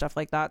came out and stuff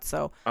like that.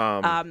 So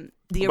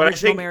the but I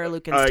original think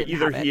Miralukins didn't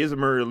either have he it. is a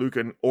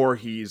Miralukan or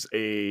he's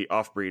a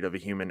offbreed of a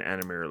human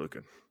and a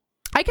Miralukan.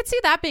 I could see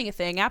that being a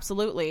thing.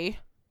 Absolutely.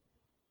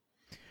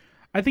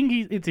 I think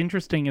it's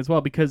interesting as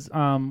well because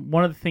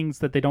one of the things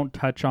that they don't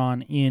touch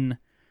on in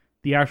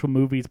the actual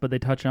movies, but they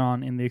touch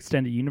on in the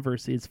extended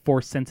universe is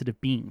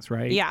force-sensitive beings,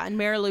 right? Yeah, and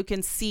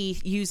Miralukins see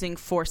using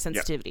force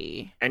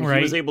sensitivity. And Right.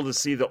 he was able to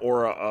see the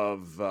aura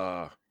of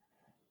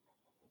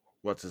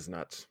what's his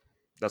nuts.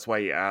 That's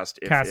why he asked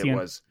if Cassian. it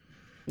was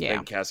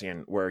Yeah.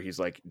 Cassian, where he's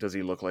like, does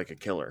he look like a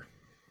killer?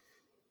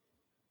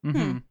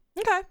 Mm-hmm.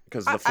 Okay.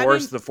 Because I the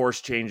mean-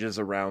 force changes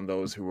around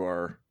those who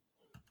are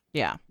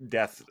Yeah.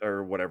 death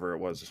or whatever it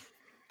was.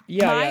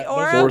 My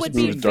aura Force would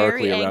be moves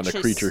darkly very around anxious.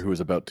 a creature who is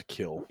about to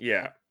kill.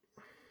 Yeah.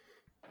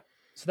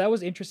 So that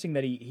was interesting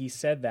that he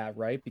said that,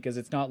 right? Because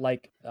it's not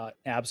like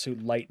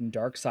absolute light and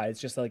dark side. It's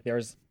just like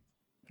there's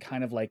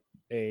kind of like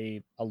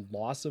a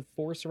loss of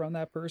force around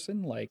that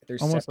person. Like they're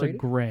Almost separated. a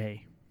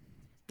gray.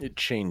 It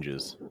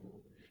changes.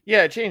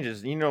 Yeah, it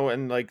changes,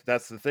 and like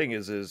that's the thing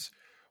is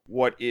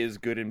what is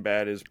good and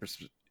bad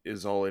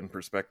is all in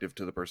perspective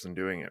to the person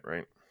doing it,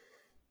 right?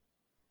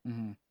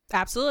 Mm-hmm.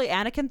 Absolutely.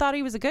 Anakin thought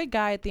he was a good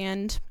guy at the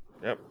end.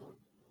 Yep.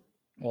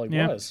 Well, he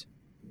was.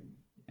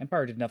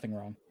 Empire did nothing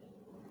wrong.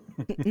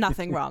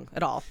 Nothing wrong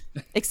at all,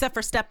 except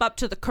for step up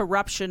to the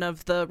corruption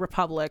of the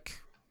Republic.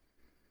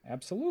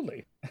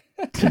 Absolutely.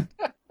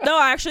 No,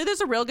 actually,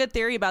 there's a real good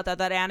theory about that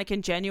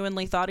Anakin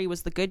genuinely thought he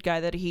was the good guy,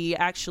 that he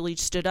actually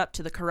stood up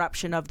to the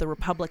corruption of the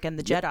Republic and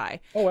the Jedi.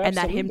 Oh, and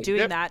that him absolutely. doing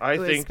Yep, that I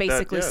was think that,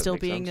 basically yeah, it still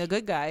makes being sense. a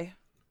good guy.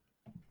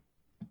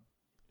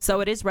 So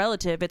it is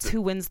relative. It's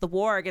who wins the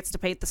war gets to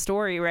paint the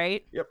story,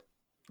 right? Yep.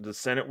 The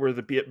Senate were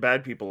the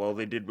bad people. All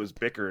they did was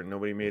bicker, and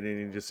nobody made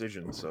any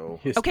decisions. So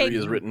History Okay.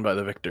 is written by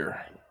the victor.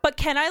 But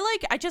can I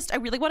I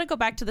really want to go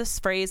back to this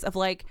phrase of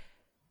like,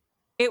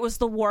 it was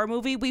the war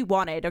movie we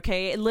wanted,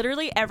 okay?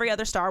 Literally every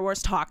other Star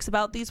Wars talks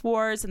about these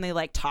wars, and they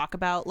like talk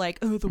about like,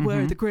 oh, the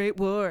war, the Great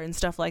War and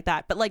stuff like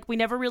that. But like we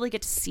never really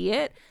get to see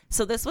it.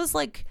 So this was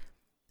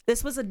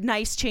a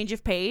nice change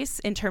of pace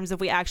in terms of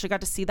we actually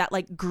got to see that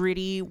like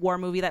gritty war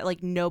movie that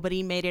like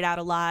nobody made it out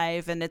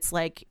alive. And it's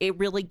like, it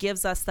really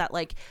gives us that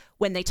like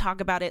when they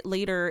talk about it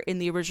later in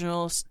the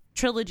original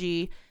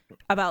trilogy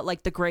about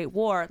like the Great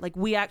War, like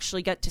we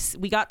actually got to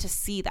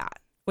see that,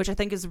 which I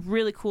think is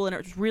really cool, and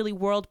it's really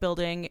world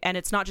building, and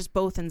it's not just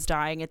Bothans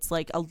dying, it's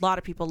like a lot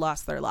of people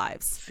lost their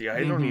lives. see,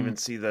 I don't even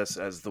see this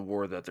as the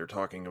war that they're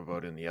talking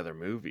about in the other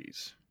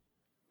movies.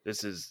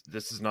 This is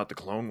not the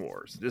Clone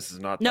Wars. This is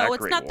not No, that it's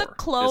Great not War. the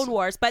Clone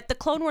Wars, but the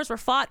Clone Wars were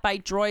fought by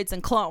droids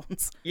and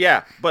clones.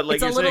 Yeah, but like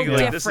It's a you're little saying,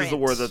 like, this is the different.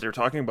 war that they're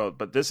talking about.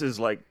 But this is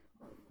like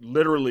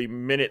literally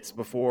minutes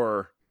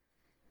before,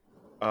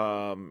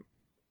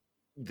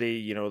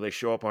 they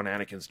show up on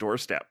Anakin's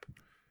doorstep.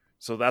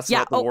 So that's Yeah,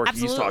 not the war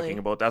absolutely. he's talking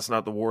about. That's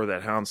not the war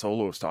that Han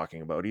Solo is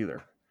talking about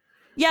either.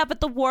 Yeah, but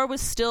the war was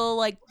still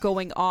like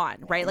going on,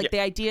 right? Like the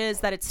idea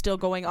is that it's still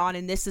going on,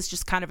 and this is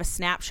just kind of a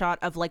snapshot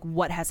of like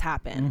what has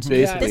happened.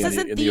 Basically, This in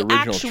isn't the the original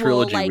actual,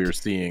 trilogy, like- we were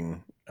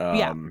seeing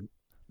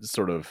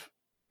sort of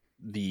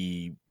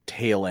the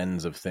tail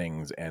ends of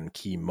things and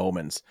key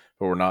moments,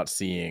 but we're not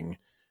seeing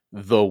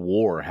the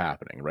war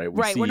happening, right?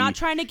 Right, we're not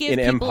trying to give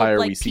in people, Empire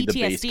like, we see the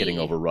base PTSD. getting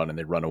overrun and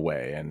they run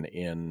away, and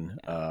in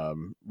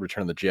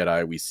Return of the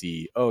Jedi we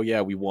see, oh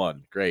yeah, we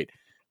won, great.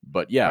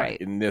 But yeah,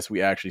 Right. in this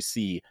we actually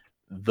see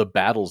the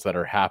battles that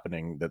are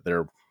happening that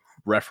they're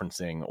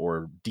referencing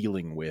or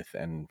dealing with,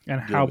 and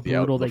dealing how with the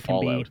brutal the they can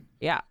be. fallout.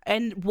 Yeah,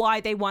 and why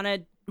they want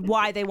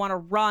to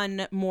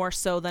run more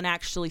so than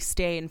actually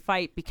stay and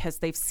fight, because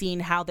they've seen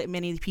how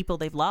many people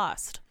they've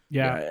lost.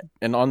 Yeah.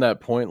 And on that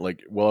point,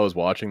 like while I was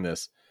watching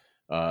this,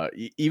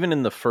 even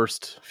in the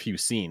first few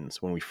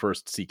scenes when we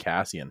first see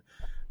Cassian,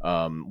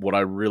 what I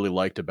really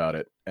liked about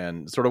it,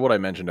 and sort of what I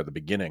mentioned at the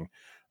beginning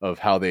of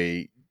how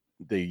they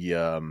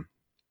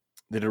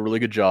did a really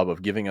good job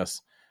of giving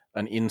us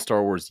an in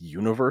Star Wars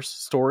universe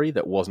story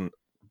that wasn't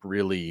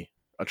really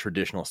a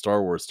traditional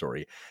Star Wars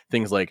story.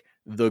 Things like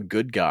the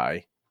good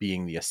guy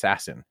being the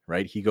assassin,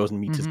 right? He goes and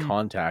meets his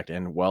contact,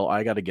 and well,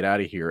 I got to get out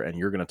of here, and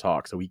you're going to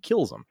talk, so he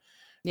kills him,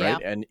 Yeah.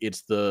 right? And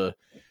it's the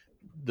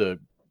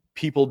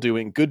people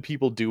doing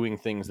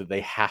things that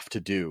they have to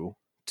do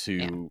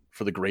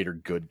for the greater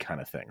good kind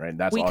of thing, right? And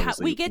that's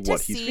obviously we get what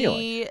to he's see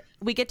feeling.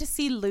 we get to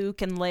see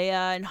Luke and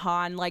Leia and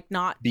Han like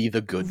not Be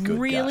the good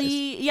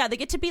really guys. yeah, they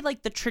get to be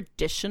like the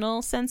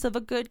traditional sense of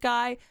a good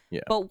guy.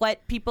 Yeah. But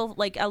what people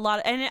like a lot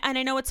of, and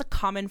I know it's a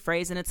common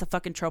phrase and it's a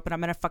fucking trope, and I'm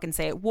gonna fucking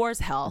say it, war's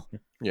hell.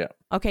 Yeah.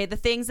 Okay, the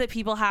things that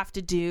people have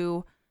to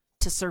do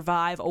to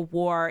survive a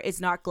war is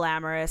not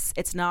glamorous,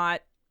 it's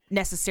not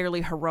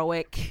necessarily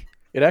heroic.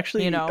 It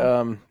actually, You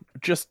know?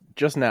 just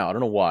now, I don't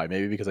know why,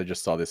 maybe because I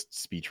just saw this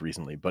speech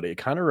recently, but it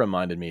kind of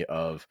reminded me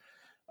of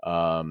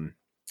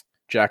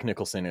Jack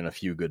Nicholson in A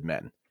Few Good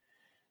Men,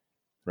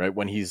 right?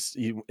 When he's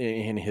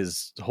in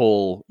his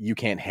whole "you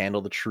can't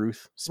handle the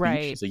truth" speech.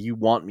 Right. So you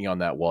want me on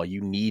that wall,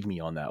 you need me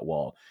on that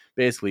wall.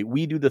 Basically,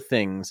 we do the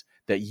things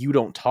that you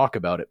don't talk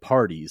about at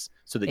parties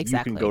so that you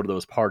Exactly. can go to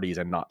those parties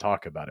and not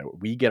talk about it.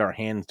 We get our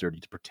hands dirty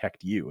to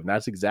protect you. And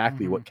that's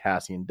exactly what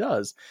Cassian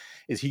does,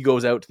 is he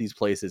goes out to these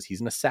places.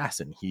 He's an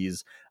assassin.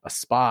 He's a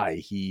spy.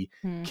 He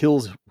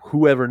kills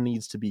whoever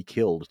needs to be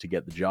killed to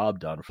get the job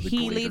done for the He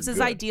greater leaves his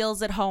good.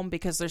 ideals at home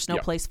because there's no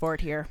Yep. place for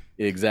it here.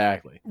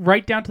 Exactly.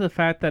 Right down to the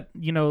fact that,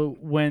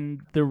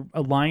 when the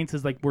alliance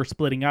is like, we're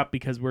splitting up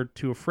because we're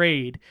too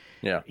afraid.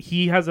 Yeah.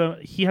 He has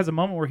a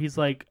moment where he's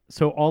like,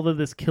 so all of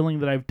this killing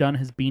that I've done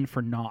has been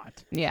for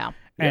naught. Yeah.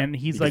 And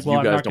he's Because like, well, you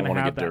I'm guys not don't going to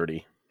want have to get that.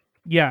 dirty.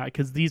 Yeah,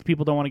 because these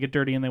people don't want to get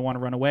dirty and they want to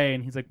run away.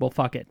 And he's like, well,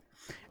 fuck it.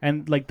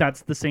 And like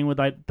that's the same with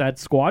that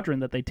squadron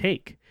that they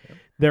take.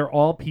 they're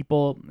all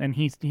people, and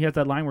he has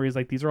that line where he's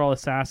like, these are all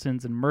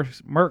assassins and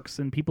mercs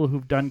and people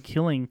who've done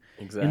killing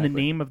in the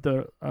name of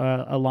the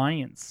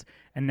Alliance.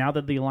 And now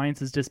that the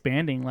Alliance is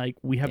disbanding, like,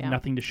 we have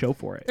nothing to show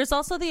for it. There's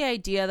also the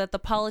idea that the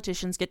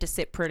politicians get to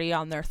sit pretty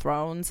on their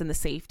thrones and the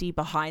safety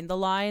behind the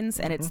lines,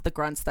 and it's the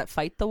grunts that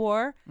fight the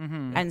war.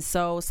 And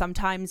so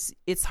sometimes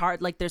it's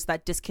hard, like there's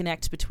that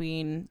disconnect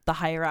between the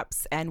higher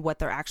ups and what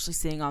they're actually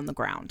seeing on the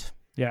ground.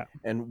 Yeah.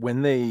 And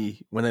when they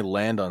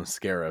land on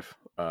Scarif,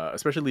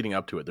 especially leading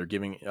up to it, they're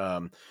giving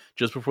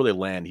just before they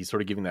land, he's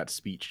sort of giving that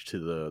speech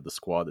to the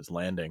squad that's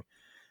landing.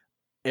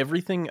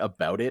 Everything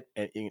about it,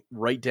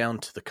 right down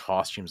to the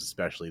costumes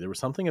especially, there was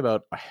something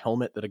about a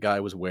helmet that a guy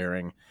was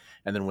wearing,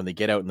 and then when they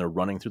get out and they're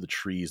running through the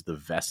trees, the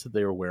vest that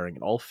they were wearing,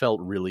 it all felt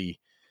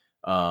really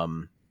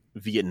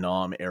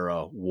Vietnam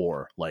era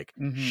war, like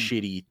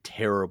shitty,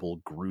 terrible,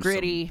 gruesome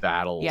gritty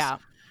battles. Yeah.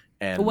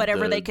 And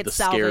whatever they could the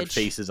salvage. scared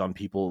faces on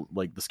people,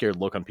 like the scared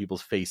look on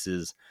people's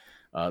faces.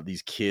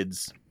 These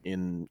kids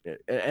and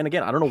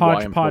again, I don't know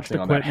why I'm focusing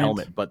on that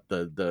helmet, but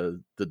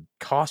the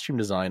costume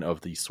design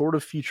of the sort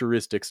of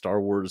futuristic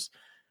Star Wars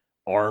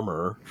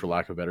armor, for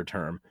lack of a better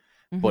term,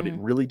 but it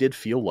really did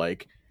feel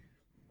like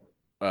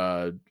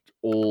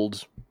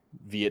old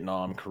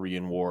Vietnam,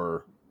 Korean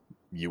War,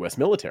 U.S.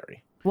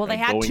 military. Well, they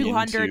had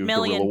 $200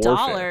 million.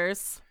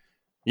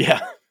 Yeah.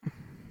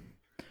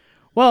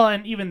 Well,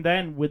 and even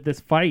then with this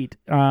fight,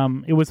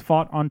 it was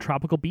fought on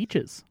tropical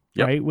beaches,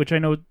 right? Which I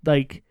know,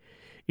 like,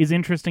 is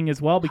interesting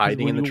as well, because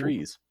hiding in the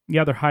trees.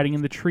 Yeah, they're hiding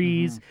in the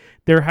trees.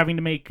 They're having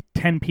to make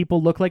 10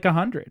 people look like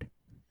 100,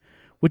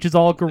 which is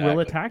all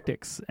guerrilla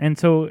tactics. And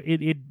so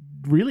it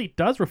really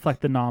does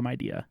reflect the Nam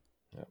idea.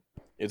 Yeah.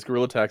 It's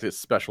guerrilla tactics,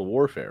 special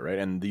warfare, right?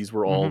 And these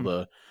were all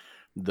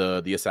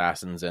the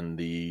assassins and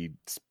the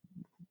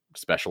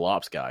special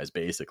ops guys,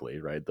 basically,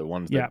 right? The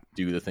ones that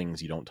do the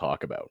things you don't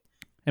talk about.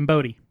 And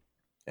Bodhi.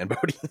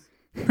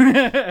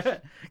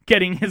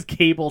 Getting his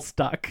cable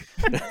stuck.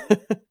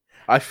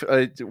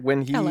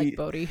 When he, I like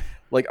Bodhi.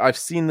 Like, I've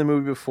seen the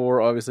movie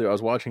before. Obviously, I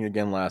was watching it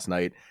again last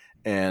night,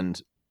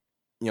 and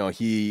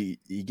he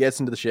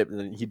gets into the ship,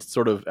 and he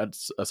sort of, at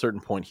a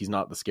certain point, he's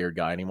not the scared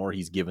guy anymore.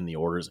 He's given the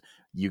orders.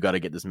 You got to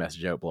get this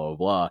message out. Blah blah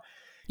blah.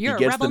 You're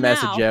he gets a rebel the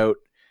message now. out,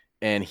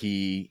 and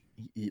he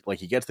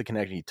gets the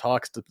connection. He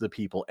talks to the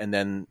people, and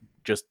then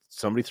just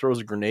somebody throws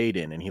a grenade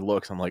in, and he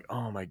looks. I'm like,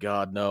 oh my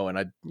god, no! And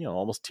I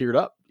almost teared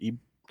up. He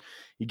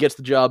gets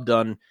the job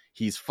done.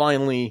 He's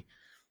finally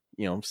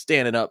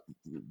standing up,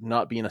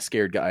 not being a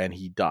scared guy, and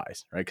he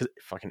dies, right? Because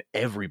fucking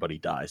everybody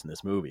dies in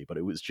this movie, but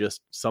it was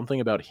just something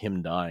about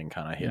him dying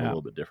kind of hit a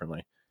little bit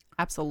differently.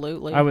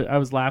 Absolutely. I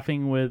was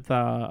laughing with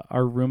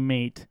our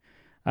roommate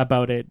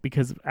about it,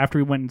 because after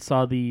we went and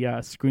saw the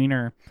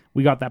screener,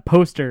 we got that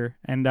poster,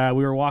 and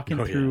we were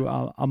walking through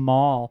a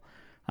mall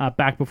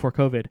back before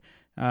COVID.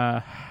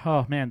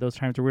 Oh man, those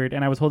times are weird.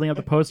 And I was holding up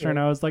the poster, and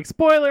I was like,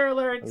 "Spoiler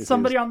alert!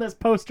 Somebody on this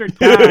poster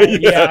died."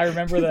 Yeah, I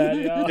remember that.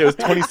 Yeah. It was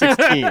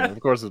 2016. Of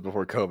course, it was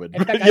before COVID.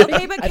 In fact, I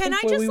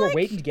think when we were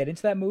waiting to get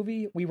into that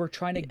movie, we were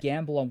trying to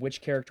gamble on which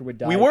character would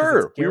die. We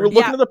were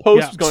looking at the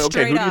posters, going,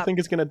 "Okay, who do you think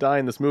is going to die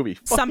in this movie?"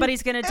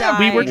 Somebody's going to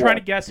die. We were trying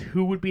to guess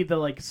who would be the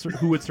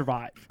who would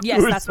survive.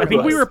 Yes, that's what I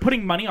think we were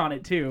putting money on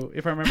it too,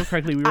 if I remember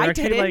correctly. We were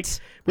didn't.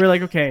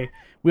 like, okay,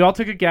 we all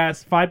took a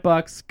guess,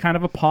 $5, kind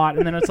of a pot,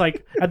 and then it's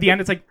like at the end,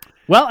 it's like,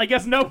 well, I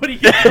guess nobody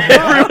gets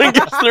everyone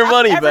gets their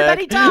money back.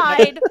 Everybody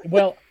died.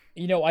 Well,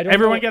 I don't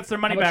Everyone know gets their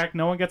money back.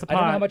 No one gets a pot. I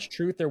don't know how much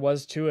truth there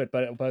was to it,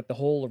 but the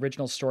whole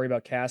original story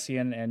about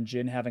Cassian and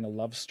Jyn having a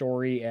love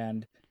story,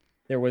 and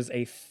there was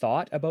a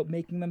thought about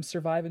making them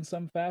survive in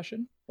some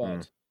fashion.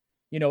 But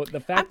the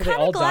fact that they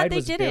all died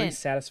was very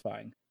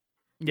satisfying.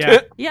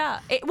 Yeah. Yeah.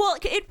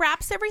 It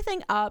wraps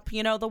everything up.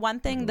 The one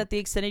thing that the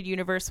extended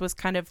universe was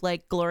kind of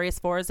like glorious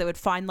for is it would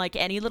find like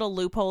any little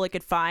loophole it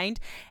could find.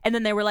 And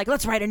then they were like,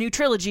 let's write a new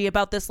trilogy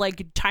about this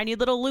like tiny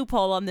little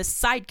loophole on this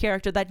side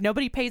character that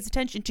nobody pays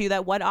attention to,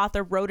 that one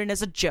author wrote in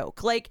as a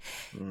joke. Like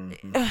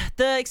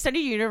the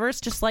extended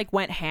universe just like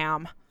went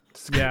ham.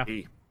 Yeah.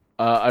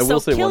 I will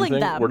say one thing.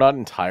 We're not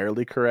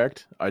entirely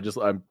correct. I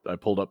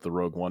pulled up the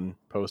Rogue One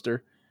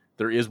poster.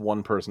 There is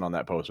one person on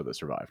that poster that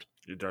survived.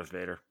 Darth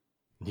Vader.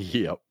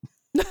 Yep.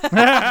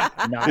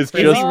 It's just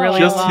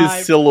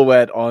his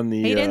silhouette on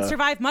the. He didn't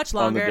survive much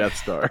longer. On the Death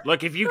Star.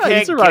 Look, if you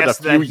can't guess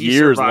that he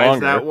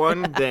survived that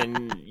one,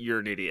 then you're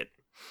an idiot.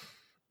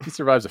 He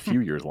survives a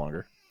few years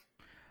longer.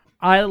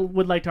 I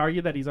would like to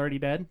argue that he's already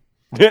dead.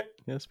 Yeah,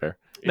 that's fair.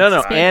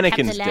 No,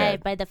 Anakin's alive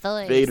dead. by the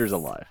Force. Vader's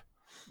alive.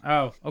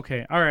 Oh,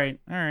 okay. All right.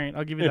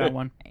 I'll give you that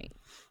one.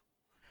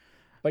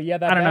 But yeah,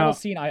 that battle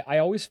scene, I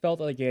always felt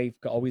like they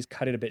always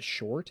cut it a bit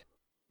short.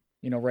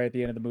 Right at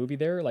the end of the movie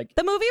there. Like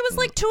the movie was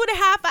like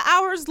 2.5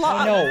 hours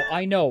long.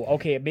 I know.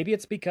 Okay, maybe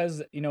it's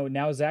because,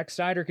 now Zack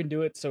Snyder can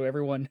do it, so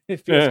everyone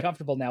feels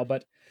comfortable now.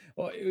 But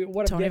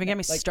don't even get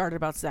me started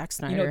about Zack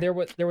Snyder.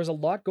 There was a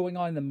lot going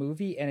on in the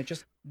movie, and it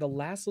just, the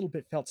last little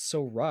bit felt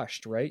so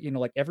rushed, right?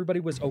 Like everybody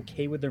was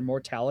okay with their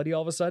mortality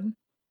all of a sudden.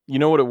 You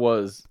know what it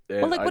was?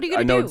 Well, like, what are you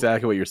going to do? I know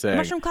exactly what you're saying.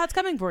 Mushroom Cloud's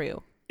coming for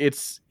you.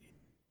 It's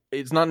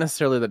it's not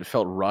necessarily that it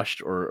felt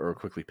rushed or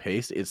quickly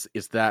paced.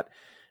 It's that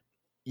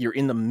you're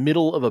in the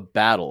middle of a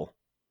battle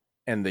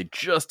and they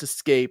just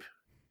escape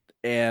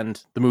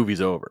and the movie's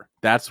over.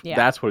 That's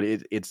what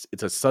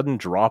it's a sudden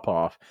drop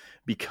off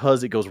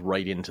because it goes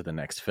right into the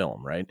next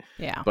film, right?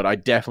 Yeah. But I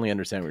definitely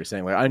understand what you're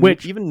saying.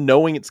 Like, even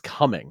knowing it's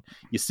coming,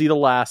 you see the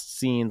last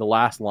scene, the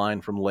last line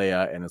from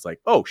Leia, and it's like,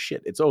 oh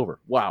shit, it's over.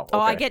 Wow. Oh,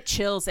 okay. I get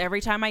chills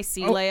every time I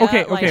see Leia.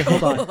 Okay,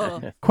 hold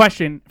on.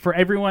 Question for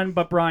everyone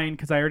but Brian,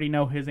 because I already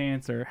know his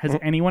answer. Has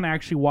anyone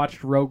actually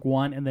watched Rogue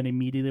One and then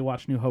immediately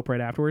watched New Hope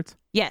right afterwards?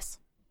 Yes.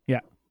 Yeah.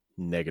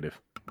 Negative.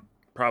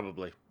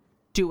 Probably.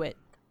 Do it.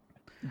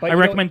 But I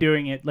recommend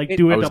doing it. Like,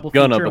 do a double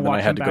feature and but then I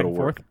watch had them to back go to and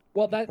work.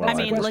 forth. Well, I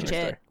mean,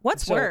 legit.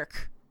 What's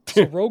work?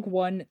 So Rogue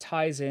One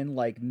ties in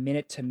like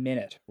minute to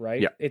minute,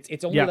 right? Yeah.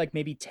 It's only like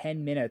maybe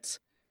 10 minutes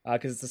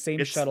because it's the same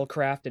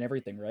shuttlecraft and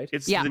everything, right?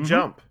 It's the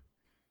jump.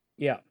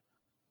 Yeah.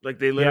 Like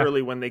they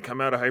literally, when they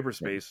come out of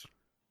hyperspace.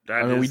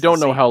 I mean, we don't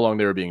know how long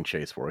they were being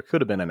chased for. It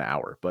could have been an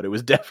hour, but it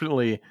was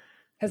definitely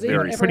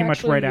pretty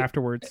much right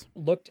afterwards.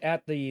 Looked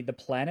at the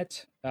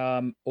planet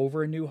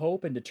over A New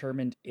Hope and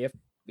determined if,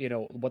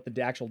 what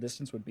the actual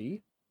distance would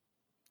be?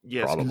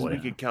 Yes, because we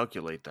could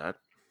calculate that.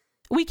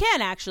 We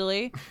can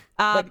actually.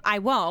 I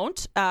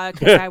won't,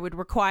 because I would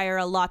require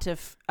a lot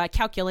of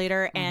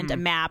calculator and a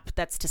map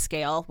that's to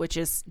scale, which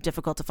is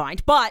difficult to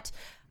find. But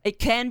it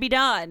can be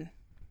done.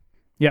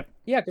 Yep.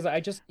 Yeah, because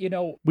I just,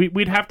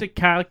 we'd have to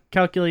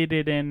calculate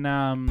it in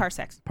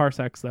parsecs.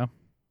 Parsecs, though.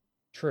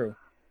 True.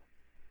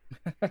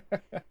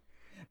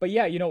 But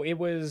yeah, it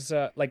was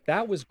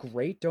that was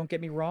great. Don't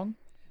get me wrong.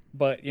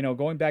 But,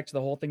 going back to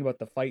the whole thing about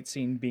the fight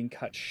scene being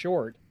cut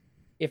short,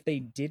 if they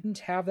didn't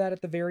have that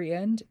at the very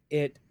end,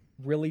 it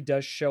really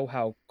does show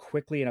how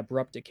quickly and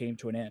abrupt it came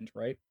to an end,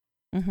 right?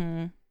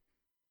 Mm-hmm.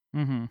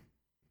 Mm-hmm.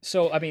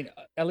 So, I mean,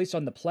 at least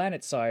on the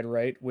planet side,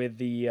 right, with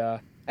the...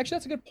 Actually,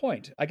 that's a good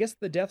point. I guess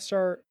the Death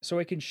Star, so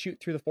it can shoot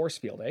through the force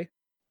field, eh?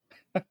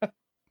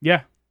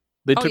 Yeah.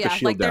 They took the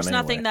shield like down there's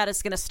nothing anyway. that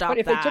is going to stop But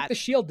if that. they took the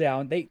shield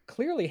down, they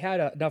clearly had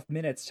enough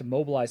minutes to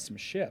mobilize some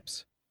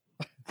ships.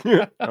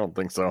 I don't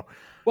think so.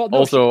 Well, no,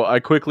 also, I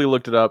quickly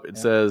looked it up. It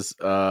says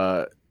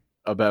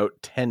about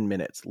 10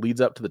 minutes.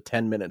 Leads up to the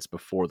 10 minutes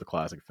before the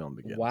classic film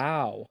begins.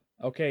 Wow.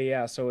 Okay,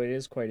 yeah, so it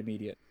is quite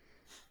immediate.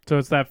 So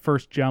it's that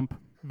first jump.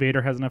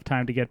 Vader has enough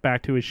time to get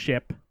back to his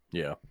ship.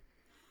 Yeah.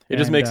 It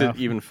just makes it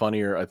even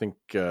funnier. I think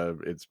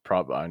it's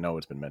probably, I know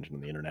it's been mentioned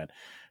on the internet,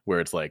 where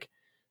it's like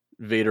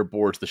Vader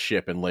boards the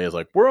ship and Leia's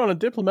like, we're on a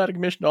diplomatic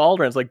mission to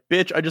Alderaan. It's like,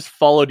 bitch, I just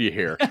followed you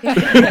here.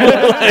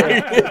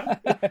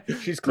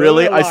 She's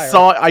really? a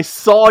liar. I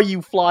saw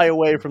you fly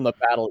away from the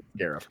battle of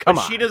Scarif. Come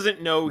on. She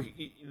doesn't know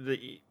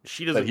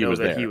she doesn't know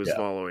that he was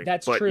following.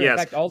 That's but true. In yes,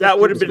 fact, all that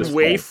the would have crews been was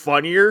way full.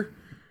 funnier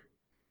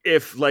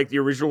if like the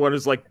original one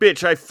was like,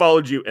 bitch, I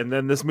followed you, and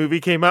then this movie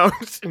came out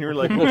and you're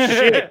like, well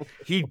shit,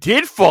 he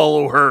did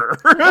follow her.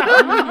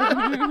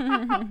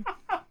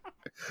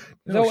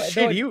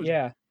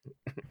 Yeah.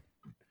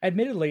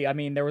 Admittedly, I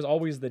mean, there was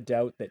always the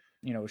doubt that,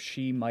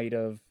 she might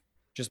have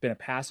just been a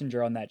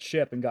passenger on that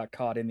ship and got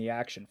caught in the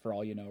action for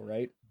all you know,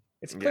 right?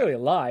 It's clearly a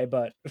lie,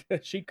 but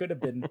she could have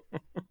been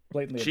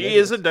blatantly She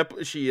is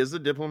a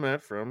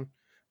diplomat from,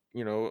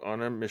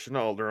 on a mission to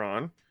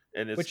Alderaan,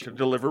 and it's to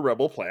deliver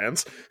rebel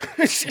plans.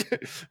 It's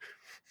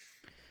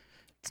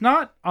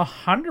not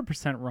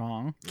 100%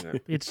 wrong. Yeah.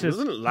 It's She just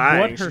wasn't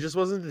lying. what She just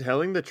wasn't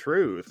telling the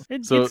truth.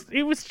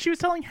 She was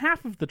telling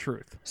half of the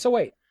truth. So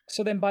wait,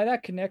 so then by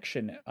that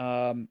connection,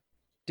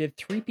 did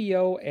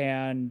 3PO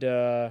and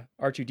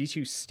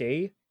R2-D2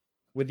 stay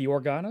with the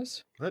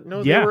Organas?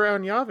 No, they were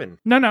on Yavin.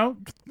 No.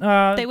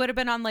 They would have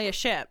been on Leia's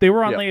ship. They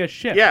were on Leia's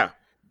ship. Yeah.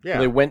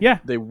 They went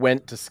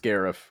to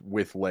Scarif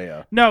with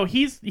Leia. No,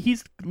 he's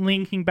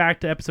linking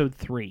back to episode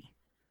 3.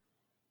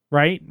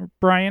 Right,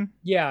 Brian?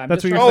 Yeah.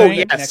 That's what you're saying?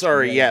 Oh, yes.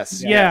 Sorry,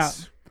 yes. Yeah.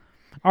 Yes.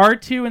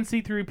 R2 and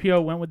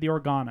C-3PO went with the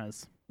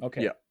Organas.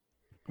 Okay. Yeah.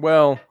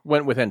 Well,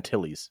 went with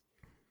Antilles.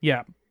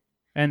 Yeah.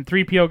 And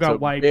 3PO got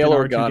wiped. Bail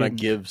and R2 Organa didn't.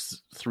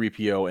 gives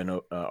 3PO and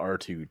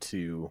R2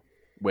 to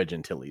Wedge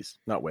Antilles.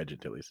 Not Wedge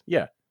Antilles.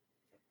 Yeah.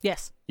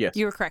 Yes. Yes.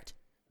 You were correct.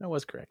 That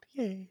was correct.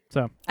 Yay.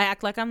 So I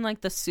act like I'm like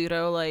the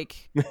pseudo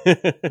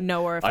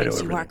knower of I know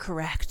things. You everything. are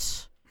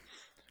correct.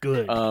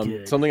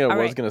 Good. Something I All was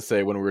right. going to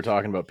say when we were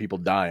talking about people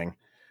dying.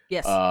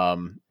 Yes.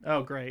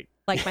 Oh, great.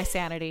 Like my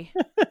sanity.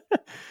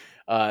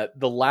 The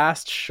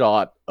last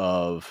shot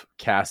of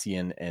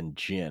Cassian and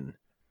Jin.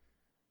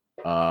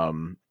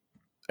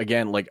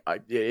 Again, like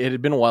it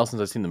had been a while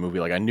since I've seen the movie.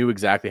 Like I knew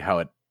exactly how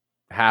it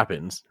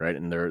happens, right?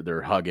 And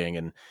they're hugging,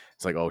 and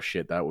it's like, oh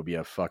shit, that would be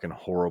a fucking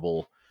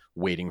horrible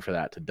waiting for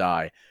that to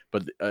die.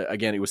 But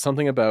again, it was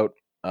something about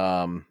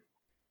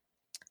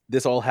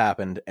this all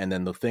happened, and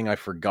then the thing I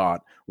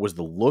forgot was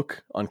the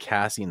look on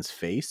Cassian's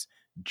face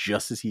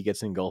just as he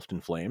gets engulfed in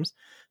flames.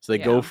 So they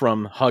go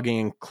from hugging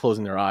and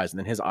closing their eyes, and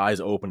then his eyes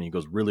open and he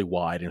goes really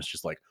wide, and it's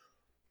just like,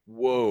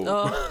 Whoa.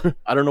 Oh,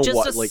 I don't know just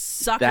what, a like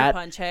sucker that.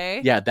 punch,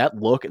 hey? Yeah,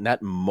 that look and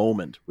that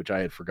moment, which I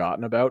had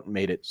forgotten about,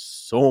 made it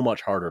so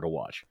much harder to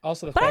watch.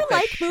 Also, the But I fact that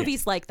like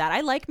movies like that.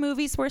 I like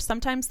movies where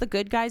sometimes the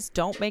good guys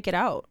don't make it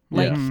out.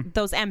 Like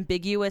those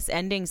ambiguous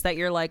endings that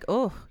you're like,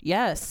 oh,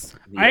 yes.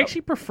 I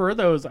actually prefer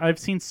those. I've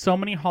seen so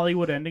many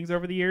Hollywood endings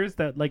over the years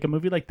that, like, a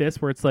movie like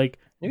this where it's like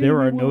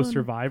there are no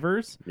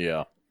survivors.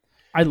 Yeah.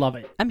 I love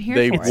it. I'm here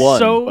They for it. won,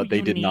 So but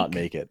they did not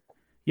unique. make it.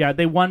 Yeah,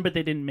 they won, but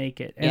they didn't make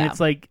it. And Yeah. it's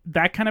like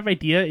that kind of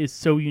idea is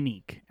so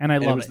unique, and I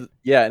And love was it.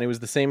 and it was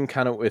the same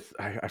kind of with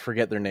I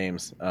forget their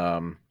names.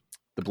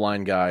 The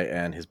blind guy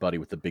and his buddy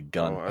with the big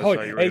gun. Oh,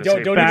 hey, don't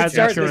even Bad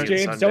start Sundance.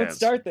 this, James. Don't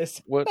start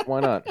this. What? Why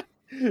not?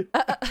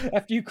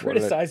 After you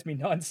criticize me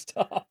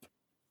nonstop.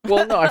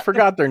 Well, no, I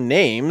forgot their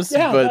names.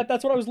 Yeah, but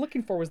that's what I was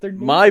looking for. Was their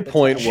names my at the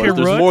point time. was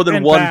there's Chirrut more than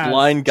and one Baz.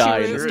 blind guy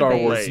in the Chirrut Star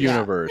and Wars Baz. Yeah.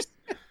 universe.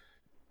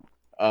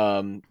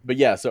 But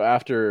yeah, so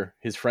after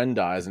his friend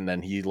dies, and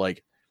then he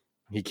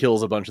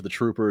kills a bunch of the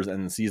troopers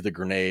and sees the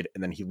grenade,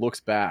 and then he looks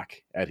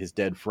back at his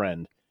dead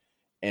friend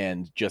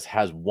and just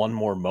has one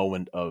more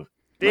moment of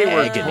They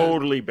were agony.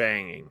 totally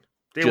banging.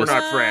 They were Just-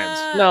 not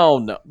friends.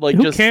 No, like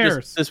Who just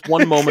cares? this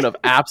one moment of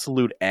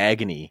absolute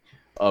agony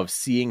of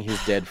seeing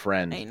his dead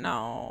friend, I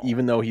know.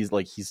 even though he's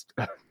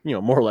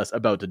more or less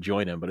about to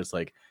join him, but it's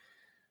like,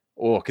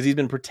 oh, because he's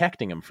been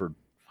protecting him for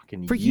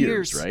fucking For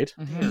years, years. right?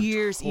 Mhm.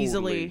 Years Totally.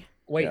 easily.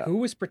 Wait, Yeah. who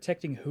was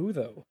protecting who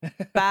though?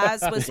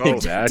 Baz was Oh,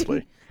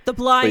 exactly. the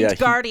blind But yeah, he-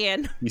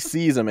 guardian. He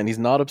sees him and he's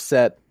not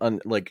upset.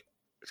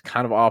 It's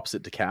kind of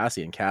opposite to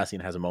Cassian.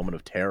 Cassian has a moment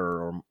of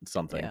terror or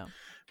something, Yeah.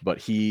 but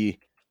he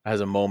has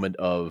a moment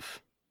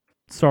of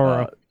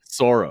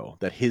Sorrow.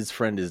 that his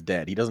friend is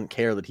dead. He doesn't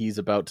care that he's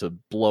about to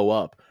blow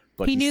up.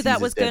 But He knew sees that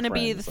his was dead going to be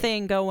friend. the It's like,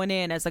 thing going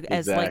in as like a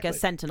Exactly.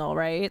 sentinel,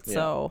 right? Yeah.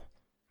 So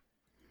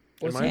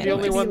Was Am I he the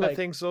only like- one that like-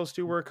 thinks those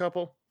two were a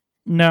couple?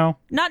 No.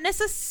 not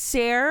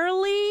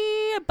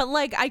necessarily, but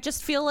like I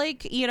just feel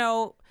like, you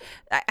know,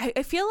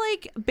 I feel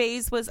like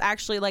Baze was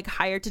actually like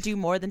hired to do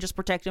more than just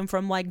protect him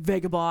from like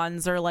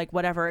vagabonds or like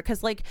whatever,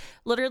 because like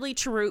literally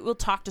Chirrut will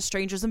talk to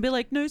strangers and be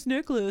like, nice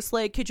necklace.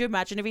 Like, could you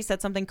imagine if he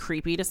said something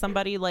creepy to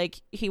somebody? Like,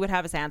 he would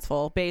have his hands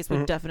full. Baze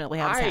would definitely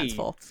have his hands I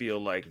full. feel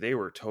like they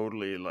were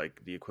totally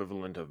like the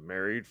equivalent of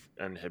married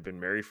and had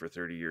been married for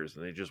 30 years,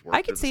 and they just worked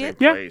I could at the see same it.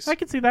 Yeah, place. I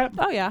can see that.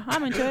 Oh yeah,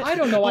 I'm into it. I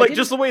don't know. I Like didn't-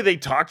 just the way they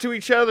talk to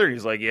each other. And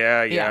he's like,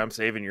 yeah, Yeah. I'm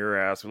saving your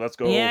ass. Let's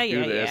go Yeah, do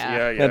yeah, this.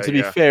 yeah. Yeah. and to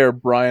be fair,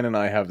 Brian and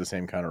I have the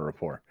same kind of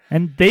rapport.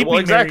 And they've Well,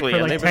 been exactly.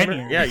 married And for like they've 10 been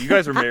years. yeah, you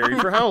guys were married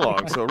for how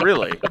long? So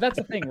really, But that's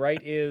the thing, right?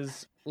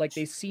 Is like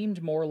they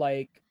seemed more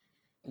like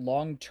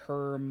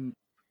long-term,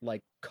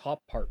 like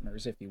cop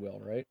partners, if you will,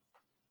 right?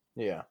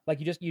 Yeah, Like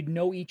you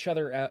know each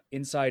other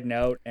inside and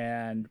out,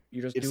 and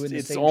you're just doing the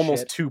it's same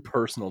almost shit. too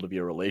personal to be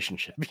a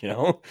relationship, you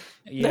know?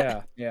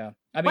 Yeah.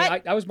 I mean,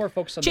 What? I was more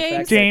focused on the James?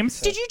 fact James?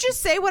 that, Did you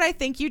just say what I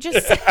think you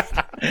just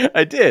said?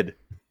 I did.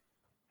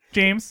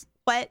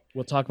 What?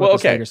 We'll talk about Well,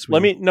 this okay. later,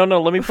 sweetie.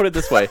 Let me put it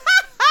this way.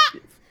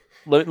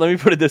 let me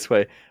put it this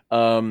way.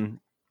 On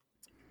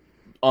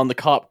the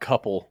cop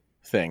couple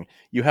thing,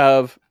 you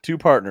have two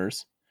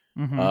partners,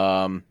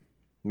 Mhm.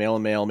 male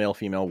and male,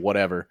 female,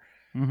 whatever,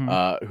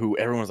 Mhm. who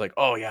everyone's like,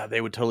 oh yeah,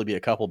 they would totally be a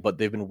couple, but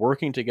they've been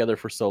working together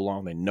for so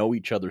long, they know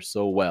each other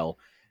so well,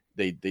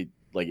 they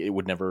like it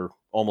would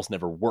almost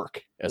never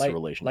work as a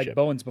relationship. like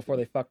Bones before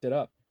they fucked it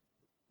up.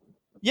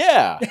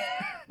 Yeah.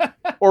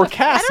 Or I don't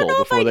Castle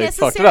know if before I they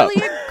fucked it up.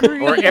 necessarily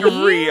agree. or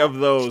every of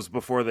those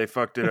before they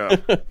fucked it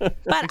up. but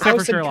Except for House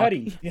and Sherlock.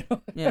 Cuddy. You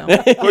know? you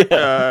know, Put,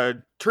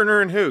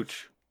 Turner and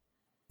Hooch.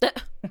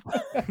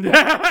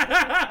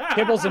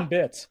 Kibbles and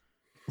bits.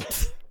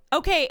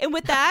 okay, and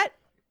with that,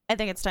 I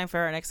think it's time for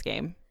our next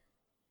game.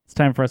 It's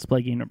time for us to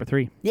play game number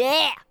 3.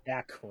 Yeah.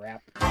 Ah,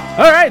 crap.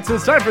 All right, so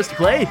it's time for us to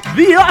play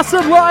the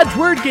Awesome Lodge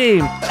word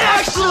game.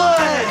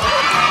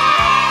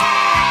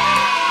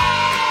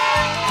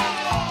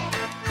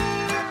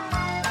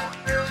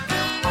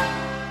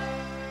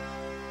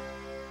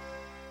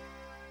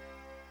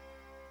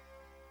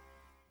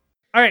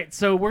 All right,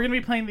 so we're going to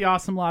be playing the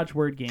Awesome Lodge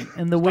word game.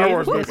 And the way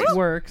Wars that this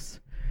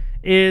works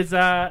is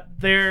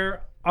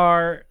there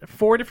are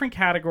 4 different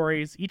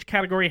categories. Each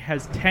category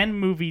has 10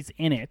 movies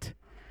in it.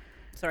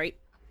 Sorry.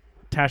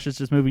 Tasha's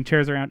just moving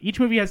chairs around. Each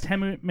movie has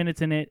 10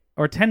 minutes in it,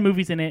 or 10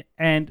 movies in it,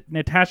 and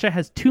Natasha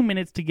has 2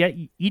 minutes to get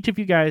each of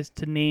you guys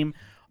to name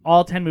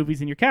all 10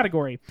 movies in your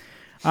category.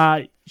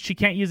 She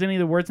can't use any of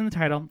the words in the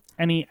title,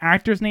 any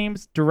actors'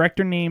 names,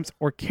 director names,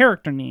 or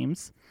character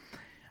names.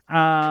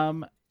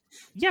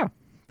 Yeah,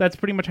 that's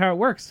pretty much how it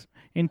works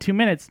in 2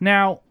 minutes.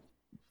 Now,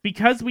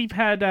 because we've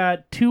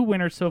had 2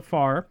 winners so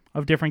far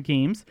of different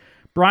games,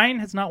 Brian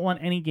has not won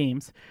any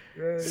games.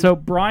 So,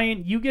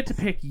 Brian, you get to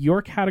pick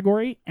your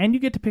category, and you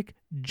get to pick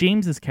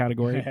James's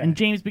category. And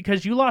James,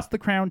 because you lost the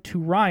crown to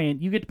Ryan,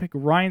 you get to pick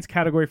Ryan's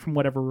category from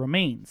whatever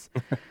remains.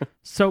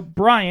 So,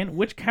 Brian,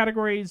 which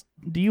categories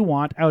do you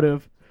want out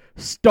of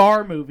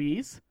star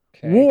movies,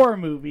 war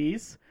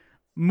movies,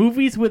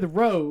 movies with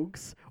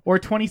rogues, or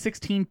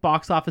 2016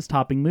 box office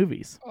topping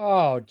movies?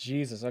 Oh,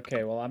 Jesus.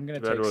 Okay, well, I'm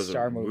going to That take was a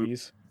star mo-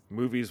 movies.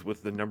 Movies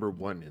with the number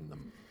 1 in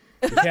them.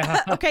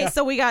 Yeah. Okay,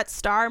 so we got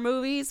star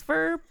movies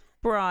for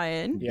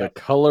Brian. Yeah. The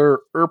color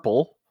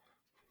purple.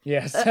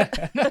 Yes.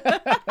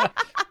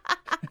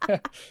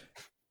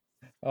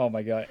 Oh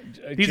my god.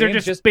 These are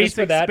James, just for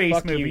basic that, space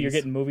fuck you. You're movies.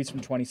 getting movies from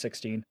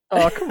 2016.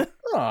 Oh, come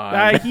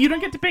on. You don't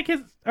get to pick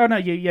his. Oh no,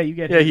 you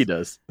get. Yeah, his. he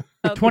does.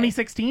 Okay.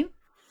 2016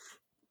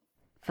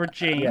 for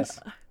James. Yes.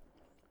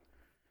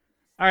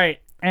 All right,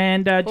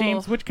 and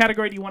James, Oh. which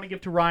category do you want to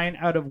give to Ryan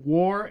out of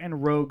war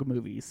and rogue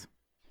movies?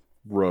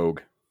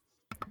 Rogue.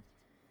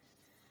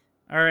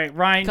 All right,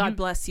 Ryan. God you-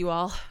 bless you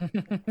all.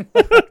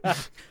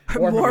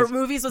 War More movies.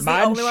 movies was the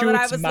Man only one that I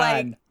shoots was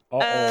man. like,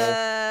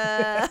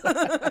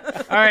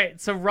 All right,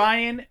 so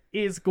Ryan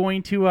is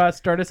going to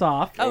start us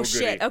off. oh Oh,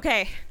 shit. goody.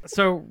 Okay.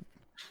 So,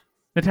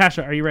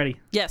 Natasha, are you ready?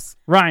 Yes.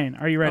 Ryan,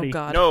 are you ready? Oh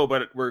god. No,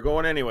 but we're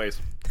going anyways.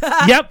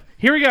 Yep.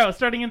 Here we go.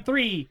 Starting in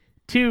 3,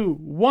 2,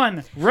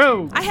 1.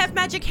 Rogue. I have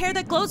magic hair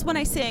that glows when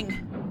I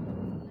sing.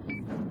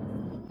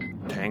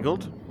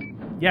 Tangled?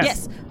 Yes.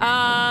 Yes.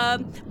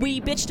 We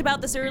bitched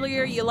about this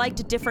earlier. You liked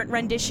a different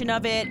rendition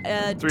of it.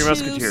 Three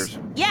Musketeers.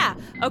 Yeah.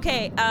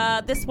 Okay.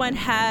 This one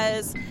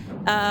has.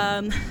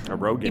 A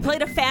rogue? He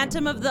played a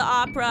Phantom of the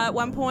Opera at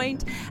one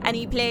point, and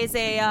he plays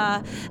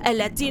a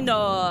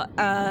Latino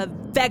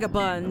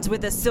vagabond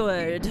with a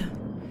sword.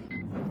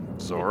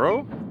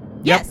 Zorro?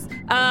 Yes.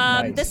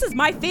 Nice. This is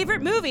my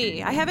favorite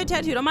movie. I have it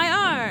tattooed on my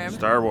arm.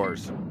 Star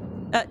Wars.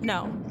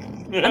 No.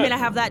 I mean, I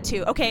have that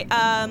too. Okay.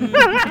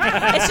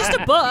 It's just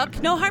a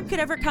book. No harm could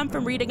ever come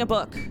from reading a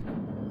book.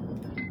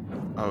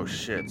 Oh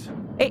shit.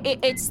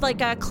 It's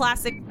like a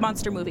classic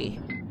monster movie.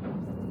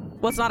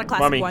 Well, it's not a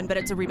classic Mummy. one, but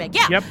it's a remake.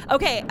 Yeah. Yep.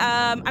 Okay.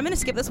 I'm gonna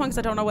skip this one because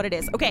I don't know what it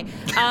is. Okay.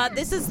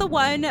 This is the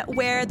one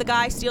where the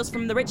guy steals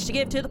from the rich to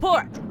give to the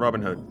poor.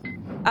 Robin Hood.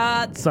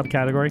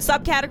 Subcategory.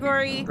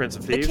 Subcategory. Prince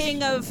of The Thieves?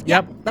 king of.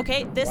 Yep.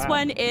 Okay. This Wow.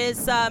 one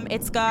is.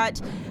 It's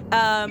got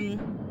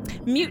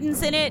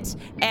mutants in it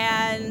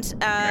and.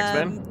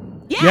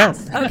 X-Men? Yeah.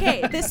 Yes.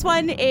 Okay. This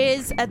one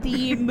is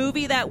the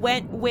movie that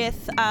went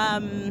with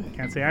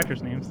Can't say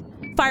actors' names.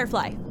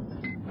 Firefly.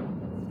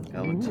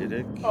 Alan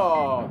Tudyk.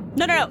 Oh.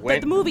 No. The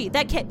Wait. movie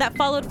that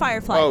followed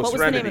Firefly. Oh, What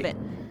was Serenity. the name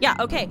of it? Yeah.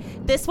 Okay.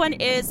 This one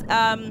is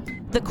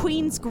the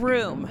Queen's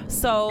Groom.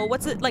 So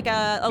what's it like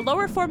a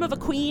lower form of a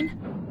queen?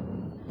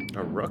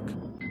 A rook?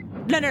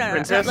 No.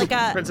 Princess? Like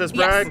a Princess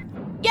yes. Bride?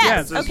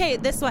 Yes. Yes. Okay.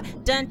 This one.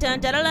 Dun dun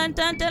dun dun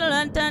dun dun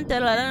dun dun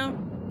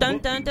dun dun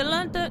dun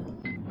dun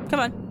dun. Come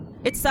on.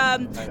 It's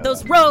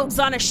those rogues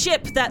on a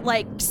ship that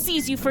like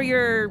sees you for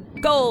your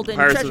gold and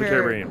Pirates treasure. of the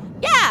Caribbean.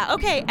 Yeah,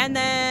 okay. And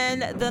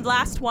then the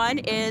last one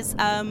is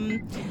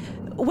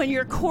when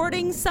you're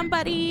courting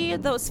somebody,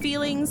 those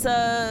feelings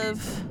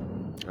of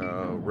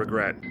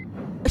Regret.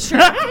 sure.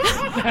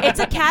 It's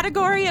a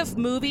category of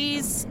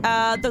movies,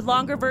 the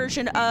longer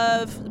version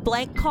of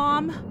Blank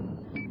Com.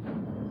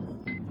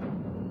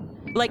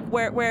 Like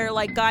where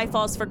like guy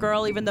falls for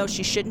girl even though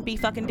she shouldn't be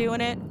fucking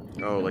doing it.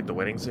 Oh, like The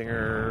Wedding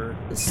Singer?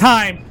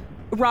 Time.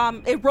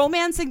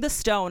 Romancing the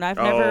Stone. I've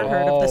never Oh.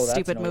 heard of this Oh, that's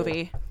stupid another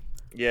movie.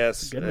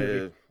 Yes. Good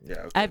movie. Yeah.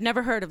 Okay. I've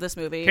never heard of this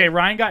movie. Okay,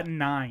 Ryan got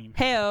 9.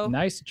 Heyo.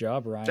 Nice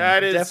job, Ryan.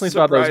 That is Definitely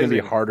thought that was going to be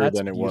surprising. harder That's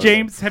than it was.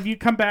 James, have you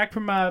come back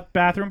from a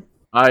bathroom?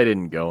 I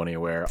didn't go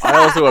anywhere. I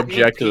also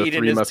object to He the peed in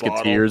Three his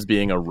Musketeers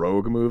being a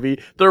rogue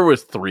movie. There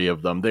was 3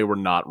 of them. They were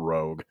not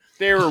rogue.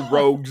 They were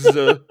rogues.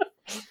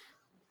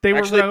 They were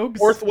Actually, rogues. the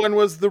fourth one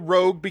was the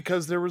rogue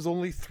because there was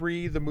only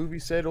 3. The movie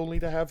said only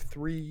to have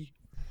 3.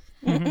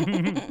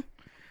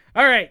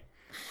 All right.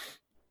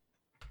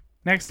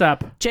 Next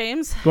up,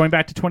 James. going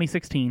back to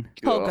 2016.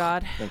 Oh Ugh,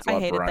 God, thanks a I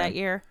lot, hated Brian. that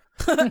year.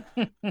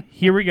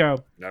 Here we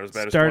go. Not as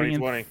bad as Starting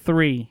 2020. in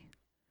 3,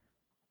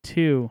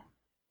 2,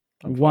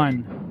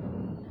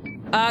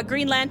 1.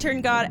 Green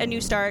Lantern got a new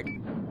start.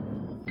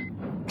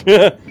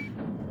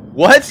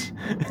 What?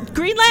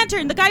 Green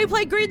Lantern, the guy who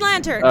played Green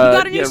Lantern, he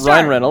got a new yeah, start.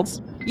 Ryan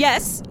Reynolds.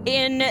 Yes,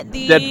 in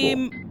the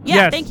Deadpool. Yeah,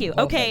 Yes. thank you.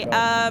 Oh, Okay,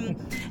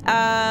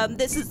 thank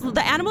this is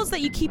the animals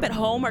that you keep at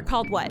home are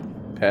called what?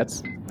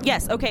 Pets.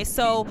 Yes. Okay,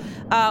 so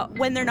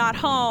when they're not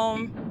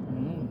home,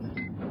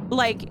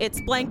 like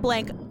it's blank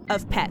blank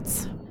of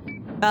pets.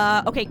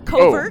 Okay,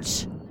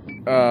 covert.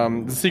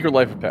 The Secret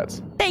Life of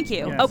Pets. Thank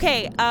you. Yes.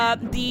 Okay,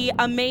 the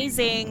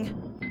Amazing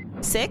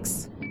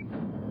 6.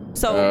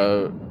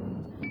 So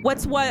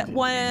what's what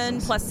 1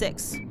 plus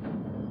 6?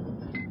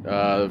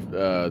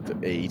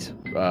 8.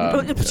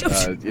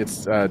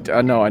 It's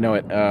no, I know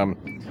it.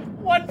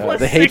 1 plus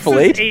The 6 Hateful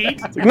is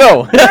Eight? 8.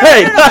 No.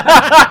 Hey.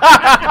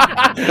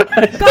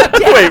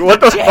 Wait,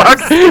 what the fuck?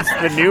 It's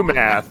the new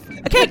math.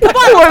 Okay, come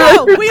on, let's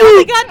go. We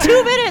only got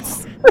 2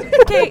 minutes.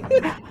 Okay.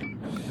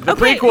 The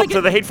Okay, prequel like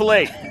to The Hateful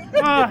Eight.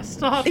 Ah,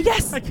 stop.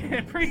 Yes. I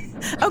can't breathe.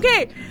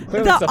 Okay.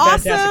 Clearly The it's a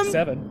Fantastic awesome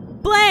Seven.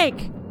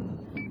 blank.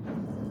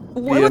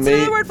 What's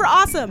another word for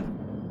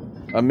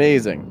awesome?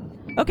 Amazing.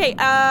 Okay,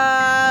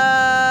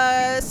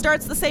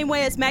 starts the same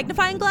way as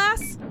magnifying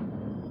glass?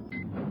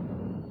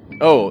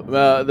 Oh,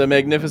 the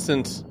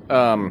Magnificent.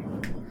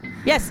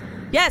 Yes.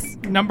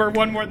 Number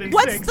 1 more than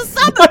What's 6. the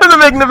sum? The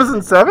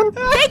Magnificent Seven.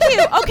 Thank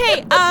you.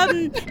 Okay,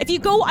 if you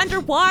go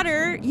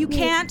underwater, you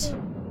can't.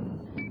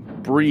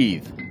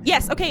 Breathe.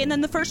 Yes, okay, and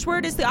then the first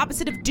word is the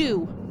opposite of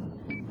do.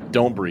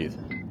 Don't breathe.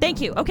 Thank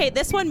you. Okay,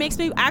 this one makes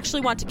me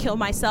actually want to kill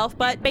myself,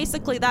 but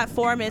basically that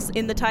form is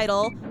in the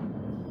title.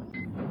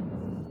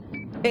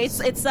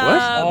 It's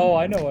Oh,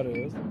 I know what it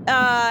is.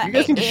 You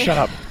guys need to shut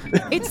up.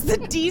 It's the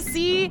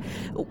DC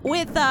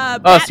with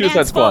Suicide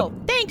Batman's Squad. Foe.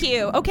 Thank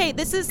you. Okay,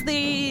 this is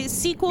the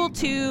sequel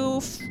to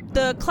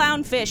the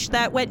clownfish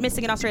that went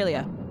missing in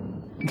Australia.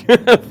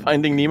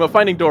 Finding Nemo,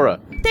 Finding Dora.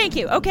 Thank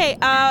you. Okay,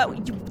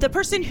 the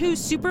person who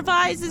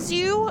supervises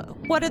you,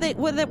 what are they?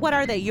 What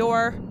are they?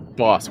 Your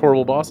Boss.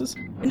 Horrible bosses.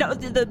 no,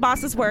 the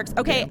bosses works.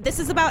 Okay, this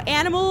is about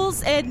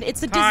animals, and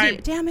it's a Time.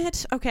 Disney. Damn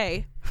it.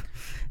 Okay,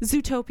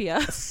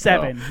 Zootopia.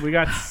 7. We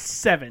got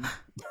 7.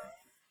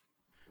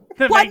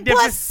 The 1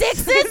 plus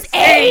 6 is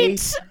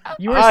 8.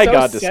 You were I so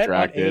got set on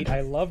distracted. 8.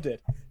 I loved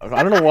it.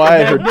 I don't know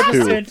why I heard 2.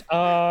 Magnificent.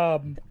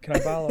 Can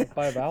I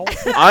buy a vowel?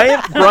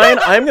 Brian,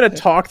 I'm going to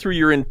talk through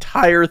your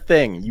entire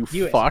thing, you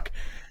Do it. fuck.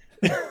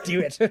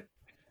 Do it.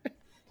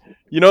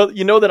 You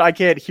know that I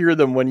can't hear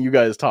them when you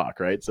guys talk,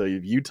 right? So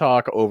if you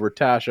talk over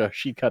Tasha,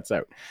 she cuts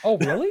out. Oh,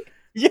 really?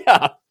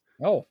 Yeah.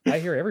 Oh, I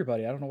hear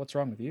everybody. I don't know what's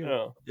wrong with you.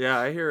 Oh. Yeah,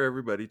 I hear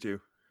everybody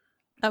too.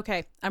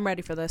 Okay, I'm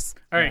ready for this.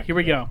 All right, here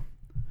we go.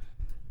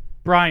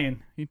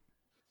 Brian,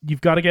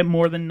 you've got to get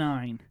more than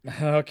 9.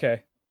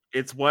 Okay.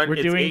 It's one. We're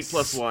it's doing 8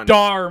 plus 1.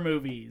 Star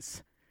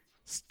movies.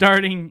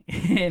 Starting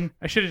in...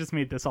 I should have just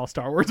made this all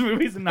Star Wars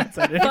movies and not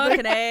said anything.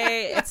 Fucking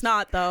A. It's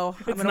not, though. I'm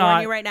It's going to not.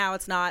 warn you right now,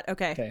 it's not.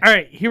 Okay. All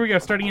right, here we go.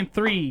 Starting in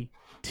 3,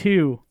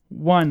 2,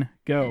 1,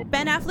 go.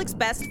 Ben Affleck's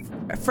best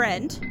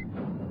friend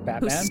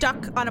Batman. who's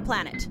stuck on a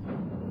planet.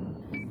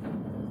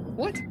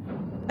 What?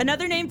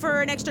 Another name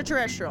for an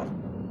extraterrestrial.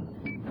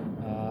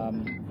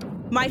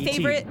 My E.T..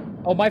 favorite,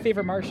 Oh, My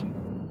Favorite Martian.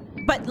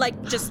 but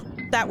like just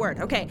that word.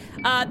 Okay.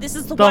 This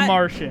is the The one.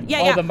 Martian. Yeah,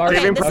 Oh, yeah. The Martian.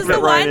 Okay, this is the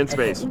Ryan one in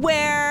space.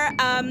 where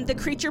the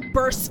creature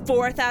bursts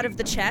forth out of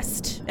the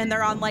chest, and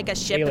they're on like a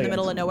ship in the Aliens.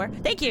 middle of nowhere.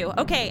 Thank you.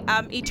 Okay.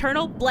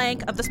 Eternal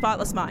blank of the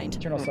spotless mind.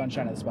 Eternal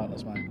Sunshine of the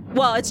Spotless Mind.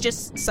 Well, it's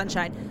just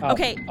sunshine. Oh.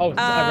 Okay. Oh,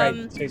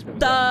 right. Space movies,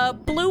 The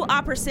blue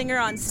opera singer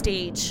on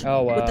stage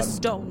Oh, with the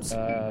stones.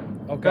 oh,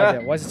 God.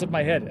 Yeah. Why is this in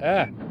my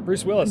head?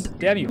 Bruce Willis.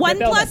 Damn you. 1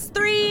 Beth Elman. plus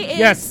 3 is...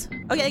 Yes.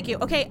 Okay, thank you.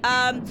 Okay,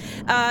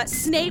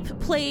 Snape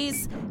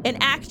plays an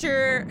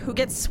actor who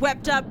gets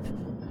swept up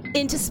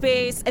into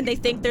space, and they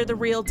think they're the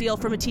real deal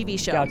from a TV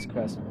show. Galaxy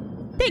Quest.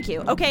 Thank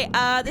you. Okay,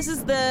 this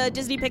is the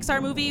Disney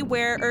Pixar movie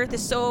where Earth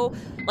is so,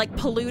 like,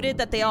 polluted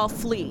that they all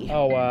flee.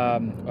 Oh,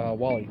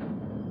 Wall-E.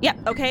 Yeah,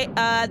 okay.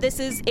 This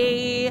is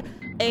a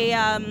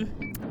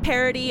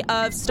parody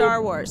of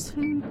Star Wars.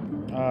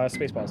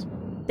 Spaceballs.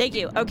 Thank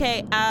you.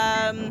 Okay,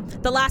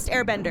 The Last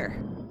Airbender.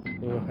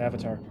 Ooh,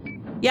 Avatar.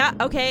 Yeah,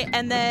 okay,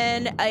 and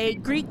then a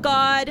Greek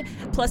god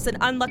plus an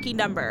unlucky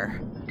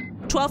number.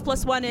 12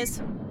 plus 1 is...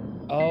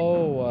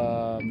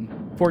 Oh,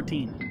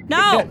 14.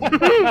 No!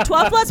 12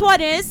 plus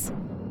 1 is...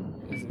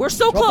 We're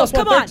so 12 close,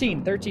 plus come 1, on!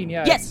 13. 13,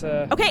 yeah. Yes.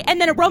 It's, Okay,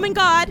 and then a Roman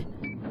god.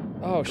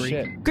 Oh,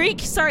 shit. Greek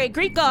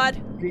god.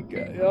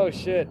 Oh,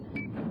 shit.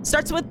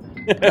 Starts with...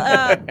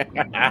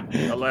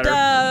 A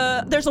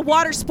letter. there's a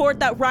water sport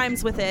that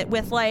rhymes with it,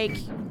 with like...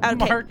 Okay.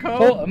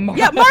 Marco.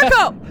 Yeah,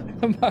 Marco!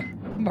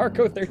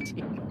 Marco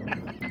 13.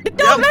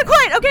 No, not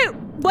quite. Okay,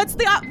 what's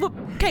the...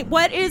 okay,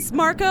 what is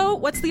Marco?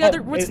 What's the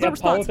other... What's the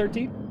Apollo response?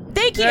 13?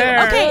 Thank you.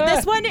 There. Okay,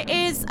 this one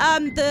is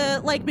the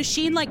like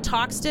machine like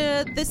talks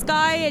to this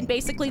guy and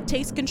basically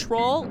takes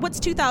control. What's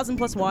 2000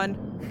 plus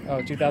 1?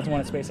 Oh,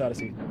 2001: A Space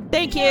Odyssey.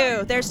 Thank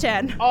you. There's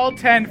 10. All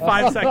 10,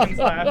 5 seconds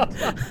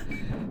left.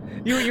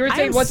 You were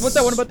saying I'm what's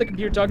that one about the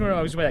computer talking about?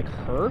 I was like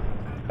her.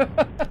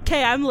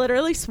 Okay, I'm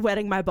literally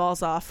sweating my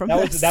balls off from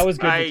this. That was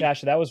good, I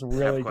Natasha. That was Have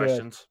really good.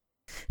 questions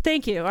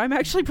Thank you. I'm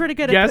actually pretty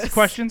good at Yes, this.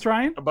 questions,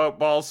 Ryan? about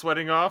balls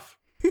sweating off.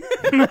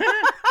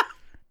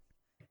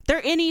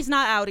 They're innies,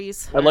 not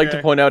outies. I'd like to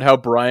Okay. point out how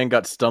Brian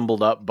got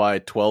stumbled up by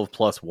 12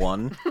 plus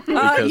 1.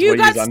 Because You when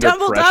got he's under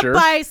stumbled pressure,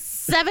 up by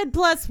 7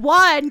 plus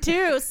 1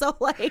 too. So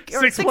like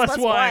or 6 plus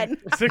 1.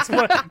 6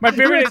 plus... My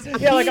favorite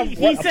is... Yeah, like he,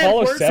 what, he said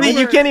Apollo words 7? See,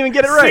 you can't even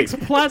get it right.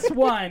 6 plus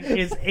 1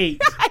 is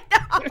 8.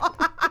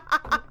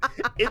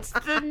 It's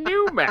the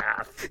new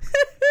math.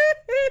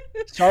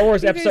 Star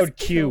Wars You guys Episode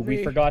Q. kill We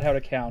me. forgot how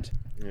to count.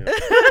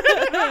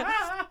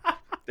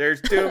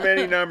 There's too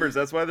many numbers.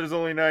 That's why there's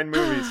only 9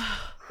 movies.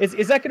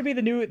 Is that going to be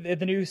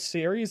the new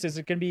series? Is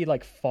it going to be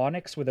like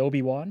Phonics with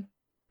Obi-Wan?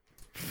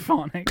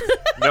 Phonics.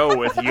 No,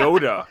 with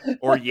Yoda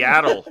or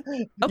Yaddle.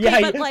 Okay,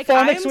 Yeah, but like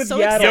Phonics I'm with so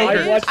Yaddle. I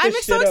excited. watched the I'm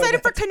shit so out of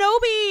excited for that.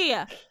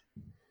 Kenobi.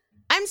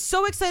 I'm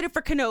so excited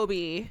for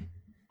Kenobi.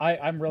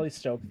 I'm really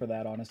stoked for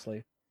that,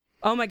 honestly.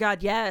 Oh my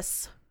god,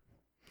 yes.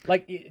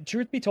 Like,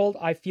 truth be told,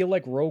 I feel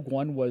like Rogue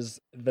One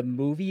was the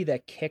movie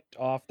that kicked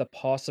off the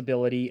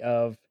possibility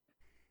of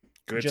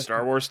Good Just-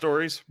 Star Wars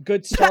stories.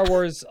 good Star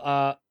Wars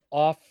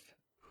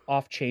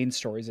off-chain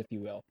stories, if you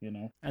will, you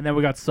know? And then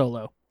we got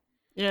Solo.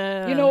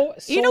 Yeah. You know,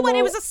 You know what? It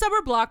Solo- was a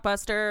summer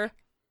blockbuster.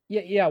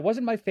 Yeah, it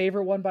wasn't my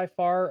favorite one by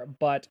far,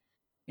 but,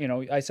 you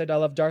know, I said I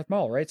love Darth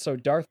Maul, right? So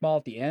Darth Maul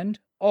at the end,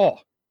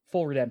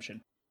 full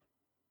redemption.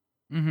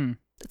 Mm-hmm.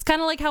 It's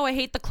kind of like how I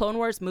hate the Clone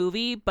Wars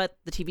movie, but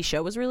the TV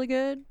show was really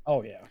good.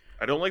 Oh yeah.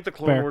 I don't like the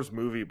Clone Wars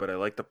movie, but I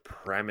like the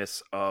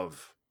premise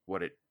of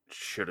what it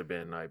should have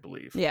been, I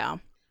believe. Yeah.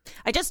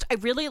 I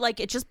really, like,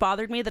 it just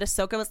bothered me that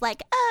Ahsoka was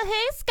like, oh,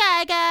 hey,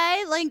 Sky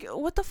Guy. Like,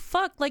 what the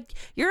fuck? Like,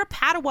 you're a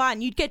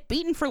Padawan. You'd get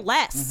beaten for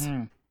less.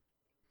 Mm-hmm.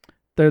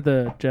 They're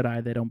the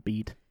Jedi they don't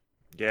beat.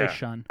 Yeah. They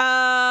shun.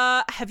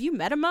 Have you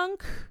met a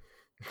monk?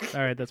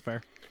 All right, that's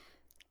fair.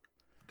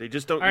 They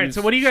just don't. All right,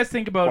 so what do you guys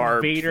think about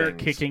barbed Vader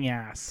things. kicking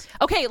ass?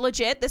 Okay,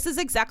 legit. This is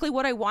exactly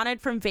what I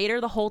wanted from Vader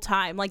the whole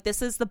time. Like,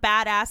 this is the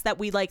badass that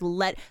we, like,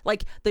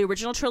 like, the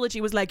original trilogy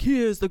was like, he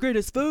is the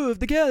greatest foe of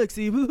the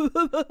galaxy.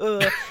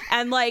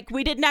 And, like,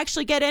 we didn't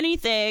actually get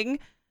anything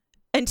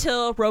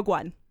until Rogue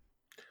One.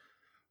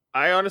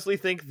 I honestly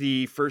think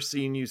the first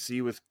scene you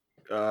see with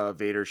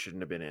Vader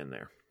shouldn't have been in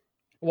there.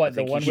 What, the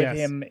think one he with should-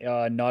 him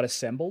not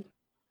assembled?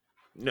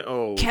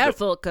 No.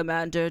 Careful,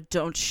 Commander.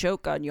 Don't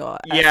choke on your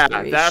Yeah,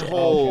 aspiration.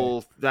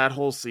 that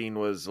whole scene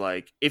was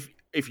like, if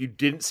you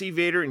didn't see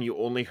Vader and you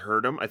only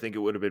heard him, I think it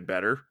would have been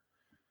better.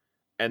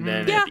 And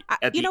then Yeah,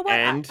 at you the know what?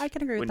 end, I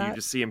can agree with when that. you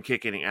just see him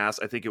kicking ass,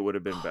 I think it would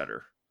have been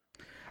better.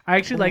 I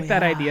actually like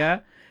that yeah.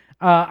 idea.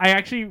 I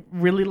actually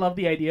really love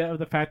the idea of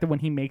the fact that when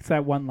he makes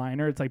that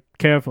one-liner, it's like,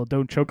 careful,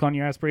 don't choke on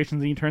your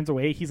aspirations, and he turns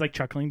away. He's like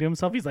chuckling to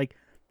himself. He's like,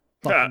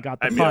 fucking got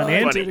the I mean, pun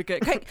in. funny.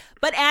 Okay,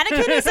 but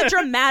Anakin is a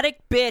dramatic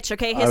bitch,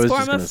 okay? I His was form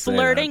just of gonna say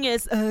flirting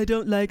is, I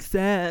don't like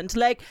sand.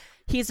 Like,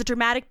 he's a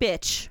dramatic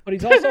bitch. But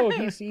he's also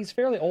he's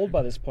fairly old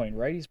by this point,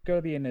 right? He's got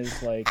to be in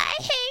his like I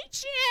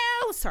hate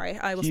you! Sorry,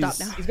 I will stop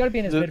now. he's got to be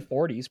in his mid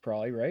 40s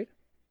probably, right?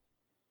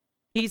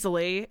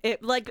 Easily.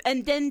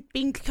 And then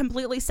being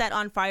completely set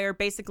on fire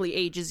basically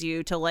ages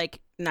you to, like,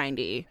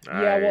 90. Yeah,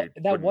 well, I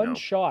that wouldn't one know.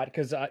 shot,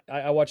 because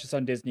I watched this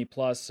on Disney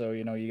Plus, so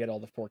you know you get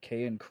all the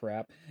 4K and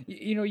crap.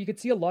 You know, you could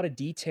see a lot of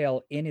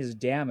detail in his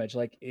damage.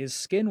 Like his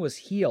skin was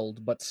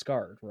healed but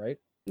scarred, right?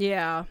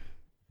 Yeah.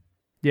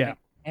 Yeah.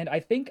 And I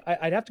think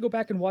I'd have to go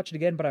back and watch it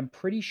again, but I'm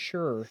pretty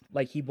sure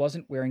like he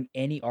wasn't wearing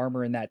any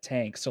armor in that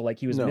tank, so like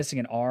he was No. missing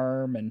an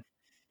arm, and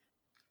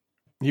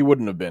He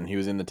wouldn't have been. He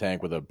was in the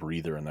tank with a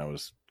breather, and that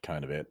was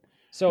kind of it.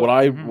 so What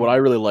I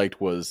really liked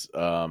was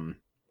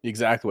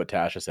exactly what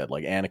Tasha said.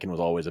 Like Anakin was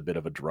always a bit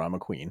of a drama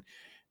queen,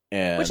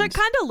 and Which I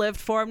kind of lived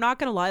for. I'm not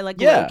going to lie.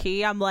 Like, Yeah.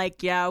 low-key, I'm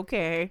like, yeah,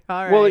 okay.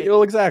 All right.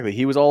 well, exactly.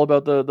 He was all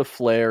about the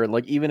flair, and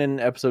like even in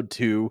episode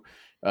 2,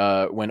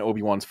 when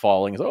Obi-Wan's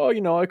falling, he's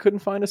I couldn't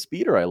find a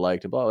speeder I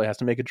liked. And blah, blah, he has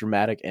to make a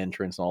dramatic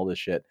entrance and all this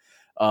shit.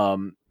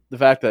 The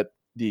fact that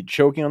the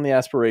choking on the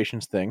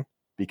aspirations thing,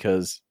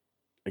 because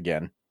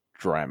again,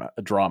 drama,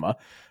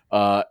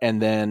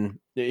 and then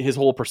his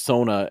whole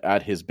persona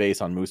at his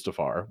base on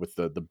Mustafar with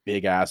the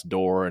big ass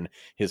door and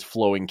his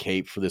flowing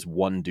cape for this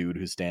one dude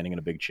who's standing in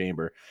a big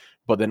chamber.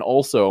 But then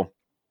also,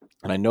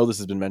 and I know this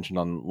has been mentioned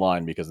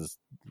online because it's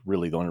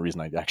really the only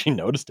reason I actually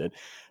noticed it,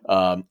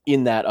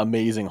 in that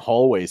amazing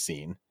hallway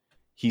scene,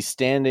 he's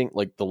standing,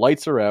 like the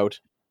lights are out,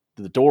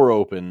 the door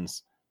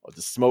opens,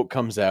 the smoke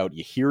comes out,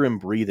 you hear him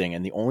breathing,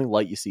 and the only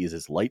light you see is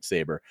his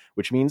lightsaber,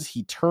 which means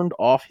he turned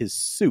off his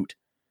suit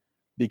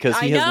because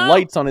he I has know.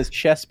 lights on his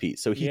chest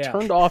piece. So he Yeah.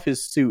 turned off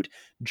his suit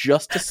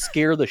just to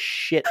scare the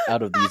shit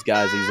out of these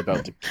guys he's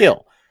about to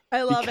kill.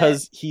 I love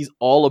Because he's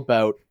all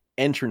about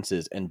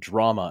entrances and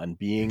drama and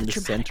being the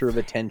Dramatic center of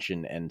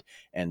attention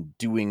and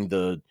doing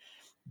the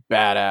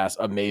badass,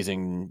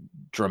 amazing,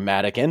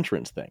 dramatic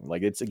entrance thing.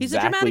 Like it's a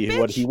exactly dramatic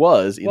what bitch. he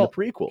was in Well, the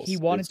prequels. he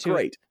wanted It's to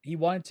great. he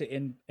wanted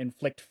to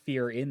inflict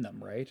fear in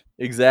them, right?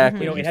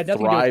 Exactly. You know, He it had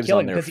nothing to do with thrives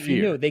killing on their because he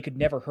knew fear. they could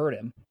never hurt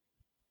him.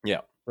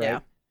 Yeah. Right? Yeah.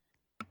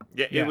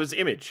 Yeah, Yeah. it was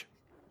image.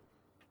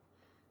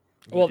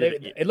 Well, He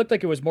did it looked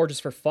like it was more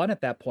just for fun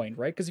at that point,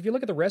 right? Because if you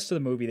look at the rest of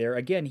the movie there,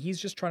 again, he's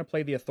just trying to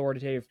play the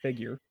authoritative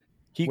figure.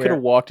 He Where- could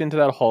have walked into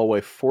that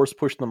hallway, force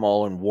pushed them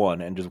all in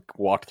one, and just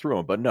walked through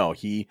them. But no,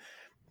 he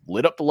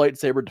lit up the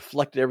lightsaber,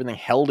 deflected everything,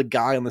 held a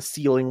guy on the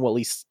ceiling while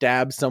he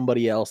stabbed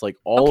somebody else. Like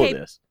all Okay, of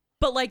this.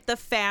 But, like, the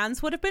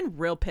fans would have been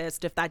real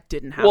pissed if that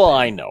didn't happen. Well,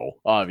 I know,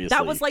 obviously.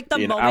 That was like the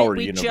in moment our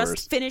we universe.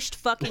 just finished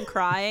fucking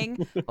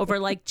crying over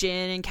like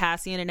Jin and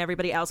Cassian and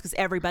everybody else because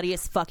everybody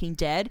is fucking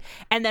dead.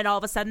 And then all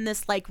of a sudden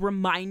this like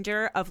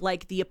reminder of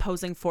like the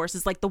opposing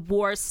forces, like the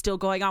war is still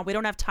going on. We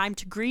don't have time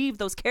to grieve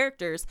those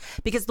characters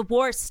because the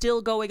war is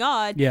still going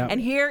on. Yeah.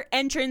 And here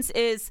entrance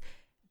is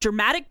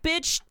dramatic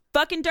bitch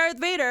fucking Darth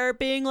Vader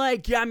being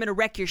like, yeah, I'm gonna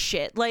wreck your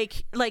shit.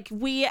 Like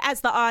we as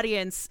the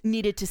audience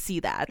needed to see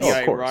that. Oh, The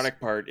of course. ironic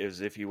part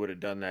is if he would have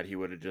done that, he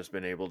would have just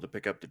been able to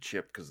pick up the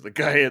chip because the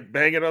guy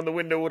banging on the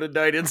window would have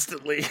died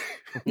instantly.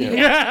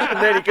 Yeah.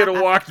 And then he could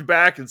have walked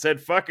back and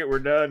said, "Fuck it, we're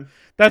done."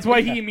 That's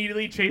why he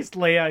immediately chased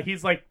Leia.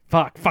 He's like,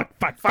 fuck.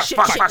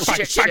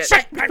 Shit.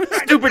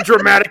 Stupid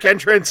dramatic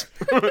entrance.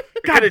 God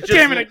Could've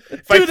damn it, I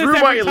If I do this threw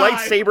my every time.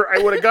 lightsaber, I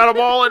would have got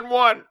them all in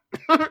one.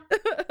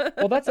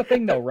 Well, that's the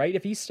thing, though, right?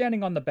 If he's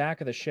standing on the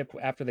back of the ship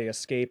after they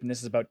escape, and this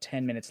is about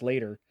 10 minutes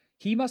later,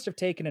 he must have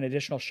taken an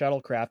additional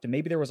shuttlecraft, and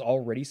maybe there was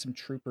already some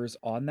troopers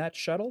on that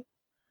shuttle.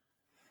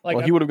 Like,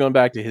 Well, he would have gone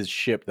back to his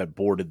ship that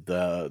boarded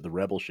the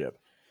rebel ship.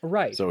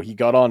 right? So he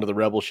got onto the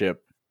rebel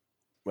ship,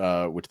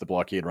 which the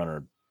blockade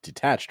runner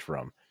detached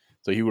from.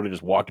 So he would have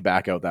just walked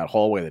back out that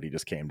hallway that he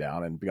just came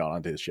down and got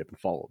onto his ship and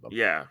followed them.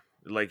 Yeah,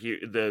 like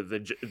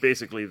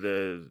basically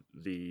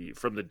the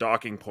from the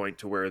docking point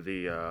to where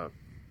the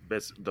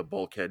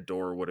bulkhead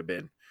door would have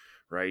been,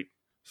 right?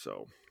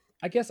 So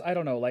I guess I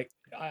don't know. Like,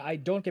 I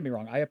don't get me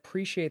wrong. I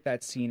appreciate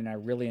that scene and I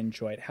really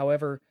enjoy it.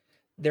 However,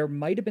 there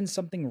might have been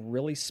something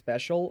really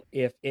special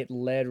if it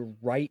led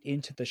right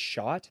into the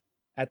shot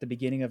at the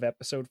beginning of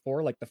episode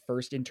 4, like the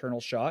first internal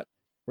shot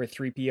where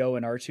 3PO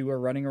and R2 are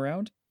running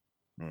around.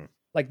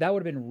 Like, that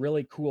would have been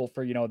really cool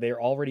for,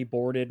 they're already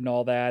boarded and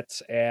all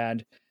that.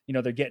 And,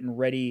 they're getting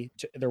ready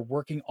they're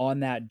working on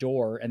that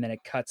door and then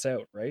it cuts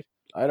out, right?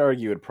 I'd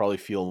argue it'd probably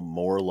feel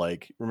more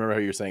like, remember how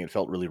you were saying it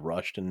felt really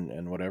rushed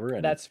and whatever?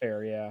 And that's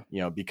fair,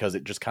 yeah. Because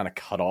it just kind of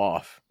cut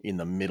off in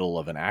the middle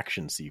of an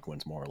action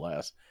sequence, more or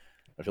less.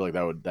 I feel like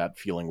that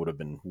feeling would have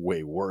been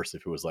way worse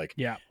if it was like,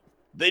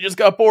 they just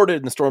got boarded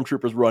and the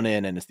stormtroopers run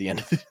in and it's the end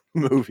of the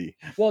movie.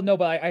 Well, no,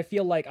 but I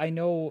feel like I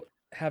know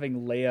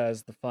having Leia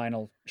as the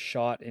final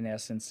shot in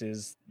essence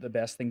is the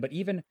best thing. But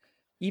even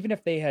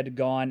if they had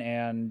gone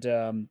and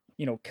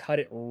cut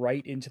it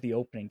right into the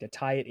opening to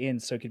tie it in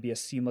so it could be a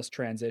seamless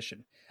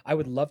transition, I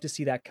would love to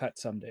see that cut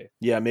someday.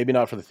 Yeah, maybe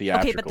not for the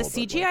theatrical. Okay, but the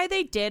CGI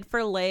they did for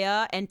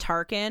Leia and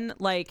Tarkin,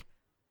 like,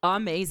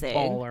 amazing.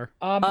 Baller.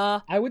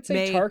 I would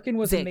say Tarkin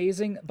was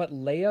amazing, but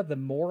Leia, the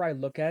more I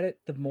look at it,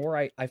 the more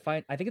I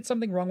think it's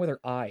something wrong with her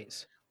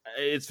eyes.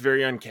 It's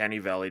very uncanny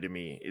valley to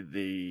me.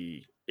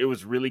 It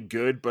was really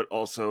good, but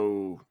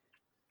also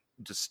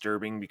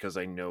disturbing because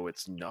I know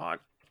it's not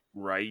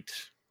right.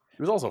 It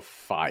was also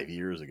 5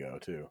 years ago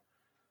too.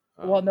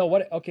 Well, no,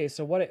 what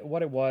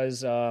it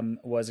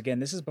was again,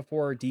 this is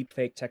before deep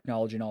fake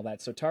technology and all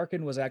that. So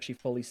Tarkin was actually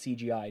fully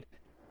CGI'd.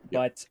 Yep.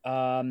 But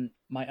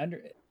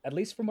at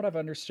least from what I've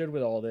understood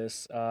with all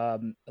this,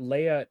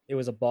 Leia, it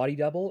was a body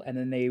double, and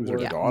then they were.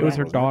 It was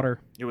her daughter.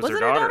 It was her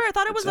daughter. I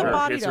thought it was a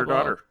body it's double. Her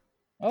daughter.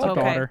 Oh,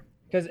 okay. Daughter.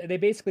 Because they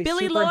basically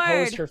Billy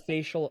superimposed Lord. her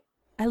facial.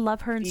 I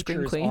love her in Scream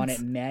features Queens. on it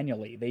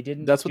manually. They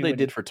didn't. That's what they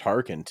did for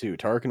Tarkin too.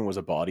 Tarkin was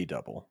a body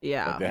double.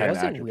 Yeah. Like they had Was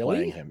an it actor really?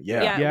 playing him.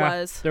 Yeah, it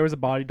was. There was a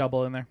body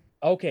double in there.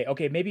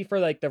 Okay, maybe for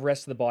like the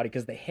rest of the body,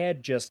 because the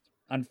head just,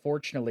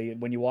 unfortunately,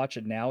 when you watch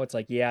it now, it's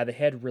like, yeah, the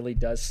head really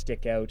does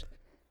stick out.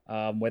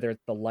 Whether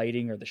it's the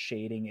lighting or the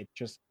shading, it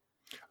just.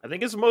 I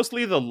think it's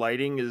mostly the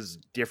lighting is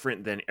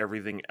different than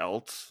everything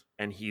else,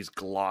 and he's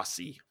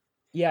glossy.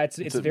 Yeah,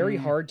 it's very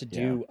hard to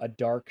do a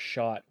dark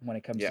shot when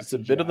it comes to CGI. It's a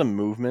bit of the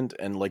movement,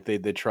 and like they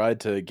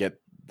tried to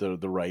get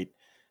the right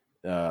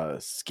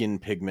skin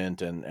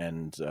pigment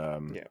and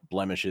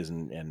blemishes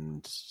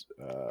and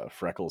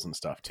freckles and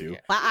stuff too.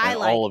 Well, I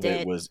liked all of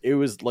it. It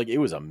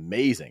was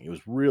amazing. It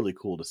was really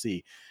cool to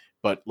see,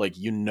 but like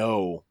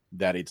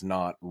that it's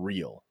not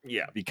real.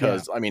 Yeah,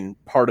 because I mean,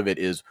 part of it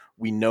is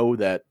we know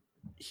that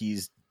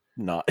he's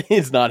not.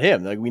 It's not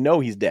him. Like we know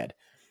he's dead.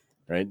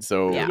 Right,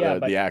 so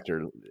the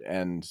actor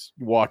and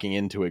walking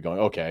into it, going,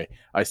 "Okay,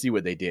 I see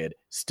what they did."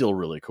 Still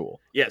really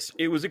cool. Yes,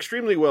 it was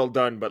extremely well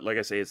done, but like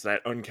I say, it's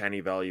that uncanny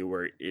value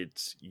where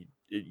it's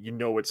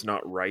it's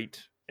not right,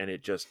 and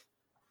it just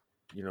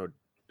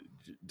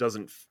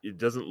doesn't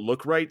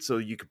look right. So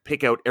you could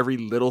pick out every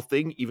little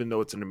thing, even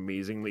though it's an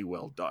amazingly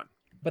well done.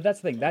 But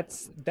that's the thing.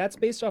 That's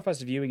based off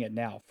us viewing it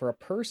now. For a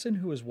person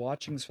who is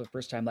watching this for the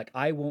first time, like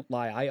I won't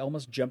lie, I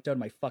almost jumped out of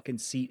my fucking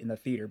seat in the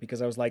theater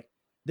because I was like,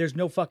 there's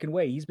no fucking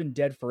way. He's been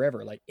dead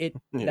forever. Like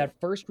that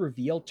first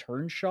reveal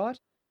turn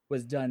shot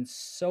was done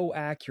so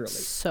accurately.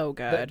 So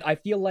good. But I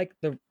feel like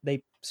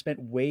they spent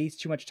way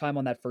too much time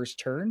on that first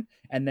turn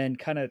and then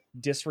kind of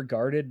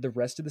disregarded the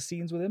rest of the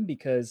scenes with him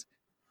because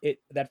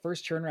that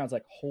first turnaround's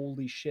like,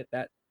 holy shit,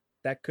 that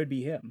could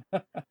be him.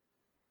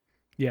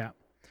 Yeah.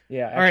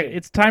 Yeah. All right.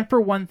 It's time for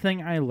one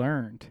thing I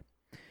learned.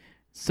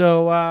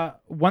 So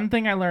one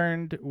thing I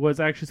learned was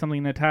actually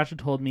something Natasha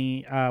told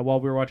me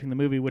while we were watching the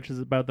movie, which is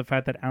about the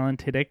fact that Alan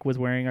Tudyk was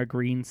wearing a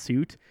green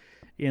suit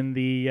in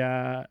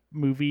the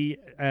movie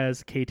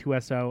as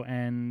K2SO,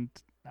 and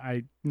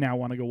I now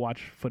want to go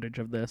watch footage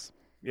of this.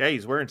 Yeah,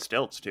 he's wearing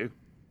stilts too.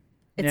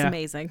 It's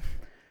amazing.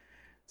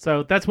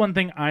 So that's one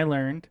thing I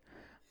learned.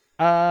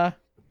 How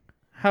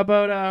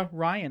about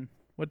Ryan?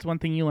 What's one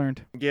thing you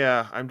learned?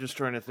 Yeah, I'm just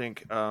trying to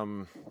think.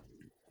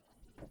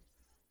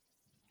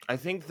 I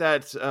think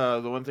that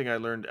the one thing I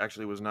learned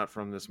actually was not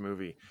from this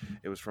movie.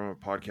 It was from a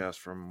podcast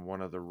from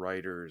one of the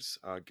writers,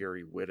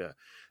 Gary Whitta,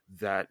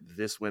 that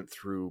this went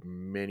through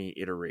many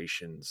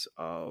iterations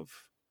of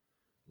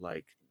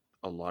like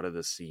a lot of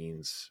the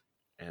scenes.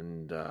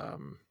 And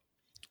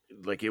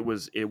like it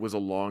was a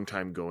long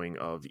time going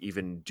of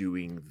even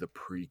doing the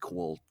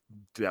prequel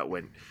that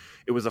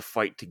it was a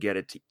fight to get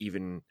it to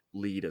even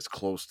lead as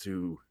close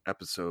to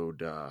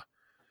episode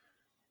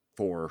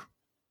 4,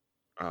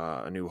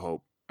 A New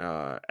Hope.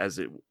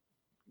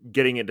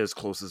 Getting it as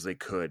close as they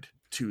could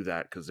to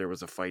that, because there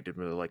was a fight and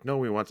they're like, no,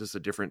 we want this a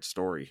different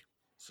story.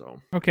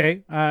 So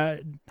okay,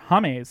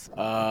 James.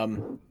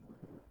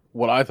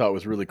 What I thought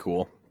was really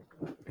cool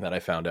that I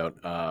found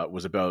out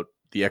was about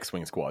the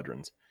X-Wing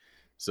squadrons.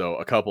 So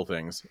a couple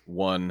things.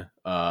 One,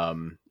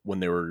 when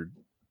they were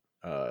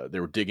they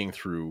were digging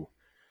through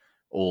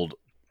old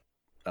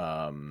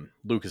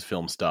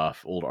Lucasfilm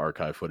stuff, old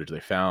archive footage. They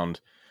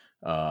found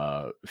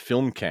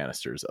film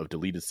canisters of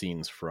deleted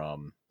scenes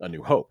from A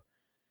New Hope,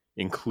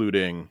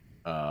 including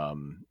a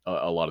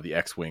lot of the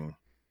X-Wing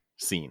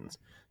scenes.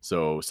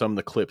 So some of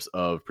the clips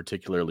of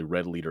particularly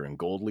Red Leader and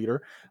Gold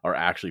Leader are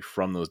actually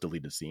from those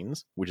deleted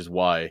scenes, which is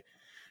why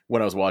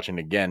when I was watching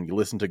again, you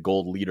listen to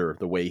Gold Leader,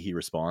 the way he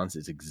responds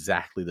is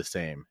exactly the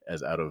same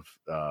as out of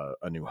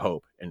A New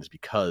Hope, and it's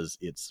because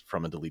it's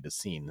from a deleted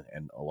scene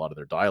and a lot of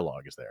their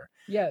dialogue is there.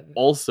 Yeah.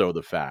 Also,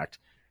 the fact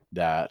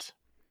that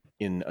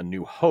in A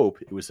New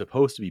Hope, it was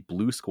supposed to be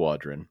Blue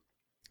Squadron.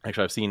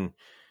 Actually, I've seen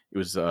it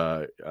was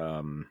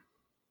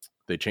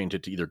they changed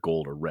it to either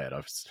gold or red.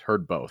 I've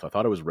heard both. I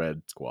thought it was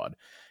Red Squad.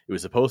 It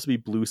was supposed to be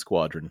Blue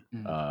Squadron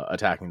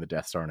attacking the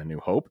Death Star in A New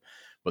Hope,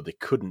 but they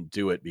couldn't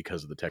do it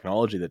because of the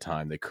technology at the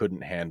time. They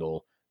couldn't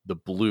handle the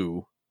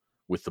blue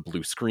with the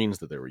blue screens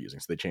that they were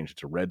using. So they changed it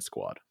to Red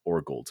Squad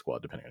or Gold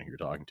Squad, depending on who you're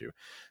talking to.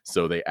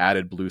 So they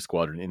added Blue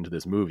Squadron into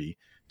this movie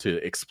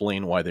to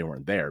explain why they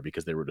weren't there,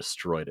 because they were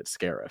destroyed at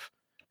Scarif.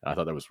 And I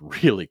thought that was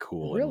really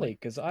cool. Really?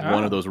 Because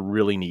one of those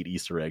really neat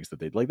Easter eggs that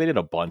they did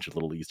a bunch of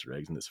little Easter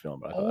eggs in this film.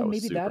 But I thought that was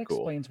maybe super that cool.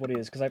 explains what it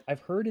is. Because I've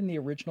heard in the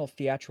original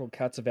theatrical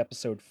cuts of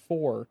Episode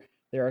 4,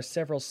 there are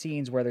several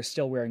scenes where they're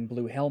still wearing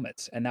blue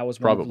helmets, and that was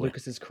one of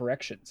Lucas's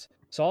corrections.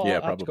 So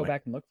I'll have to go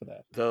back and look for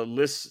that. The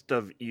list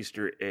of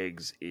Easter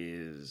eggs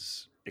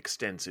is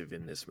extensive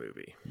in this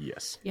movie.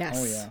 Yes. Yes.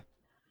 Oh yeah.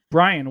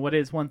 Brian, what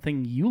is one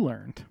thing you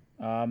learned?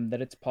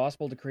 That it's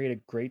possible to create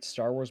a great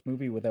Star Wars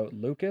movie without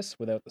Lucas,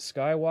 without the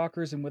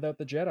Skywalkers, and without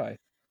the Jedi.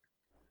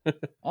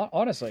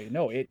 Honestly,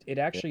 no, it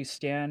actually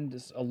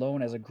stands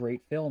alone as a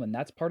great film, and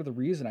that's part of the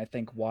reason I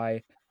think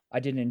why I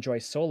didn't enjoy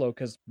Solo,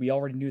 because we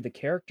already knew the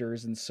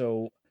characters, and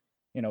so,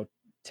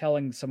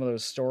 telling some of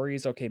those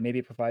stories, okay, maybe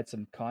it provides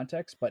some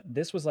context, but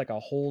this was like a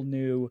whole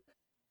new,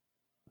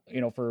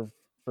 for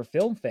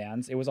film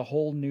fans, it was a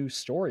whole new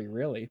story,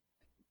 really.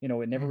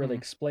 It never really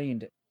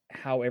explained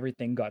how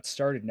everything got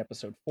started in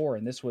Episode 4,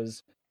 and this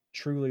was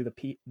truly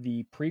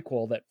the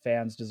prequel that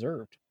fans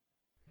deserved.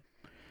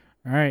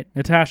 All right,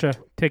 Natasha,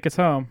 take us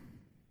home.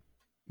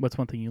 What's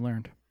one thing you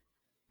learned?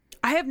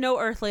 I have no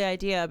earthly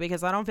idea,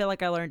 because I don't feel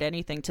like I learned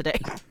anything today.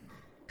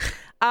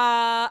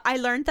 I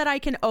learned that I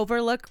can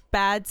overlook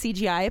bad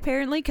CGI,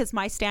 apparently, because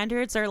my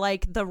standards are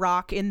like The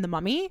Rock in The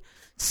Mummy.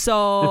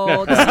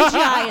 So the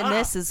CGI in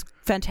this is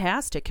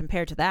fantastic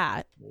compared to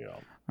that. Yeah.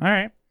 All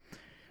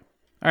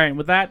right.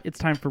 With that, it's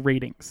time for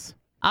ratings.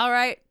 All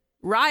right.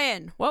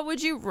 Ryan, what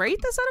would you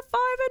rate this out of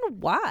 5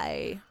 and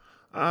why?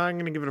 I'm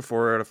going to give it a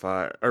 4 out of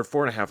 5, or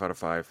 4.5 out of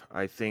 5.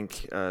 I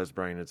think, as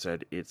Brian had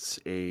said, it's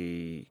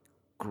a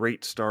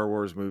great Star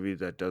Wars movie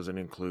that doesn't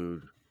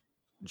include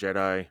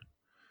Jedi,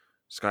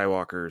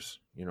 Skywalkers,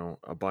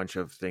 a bunch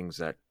of things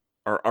that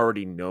are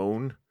already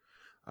known.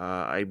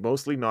 I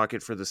mostly knock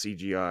it for the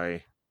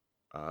CGI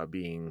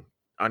being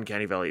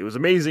Uncanny Valley. It was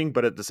amazing,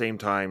 but at the same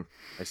time,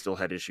 I still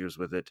had issues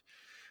with it.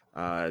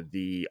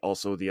 The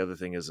other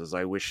thing is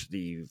I wish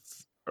the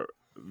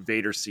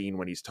Vader scene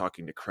when he's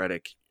talking to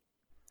Krennic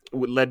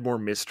led more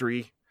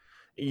mystery.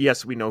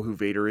 Yes, we know who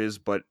Vader is,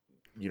 but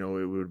it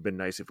would have been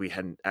nice if we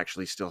hadn't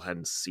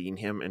seen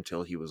him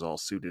until he was all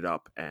suited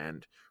up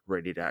and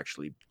ready to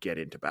actually get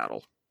into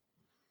battle.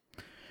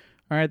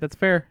 All right, that's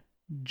fair.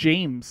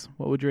 James,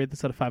 what would you rate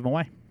this out of 5 and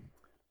why?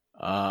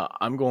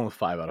 I'm going with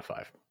 5 out of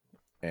 5.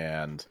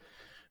 And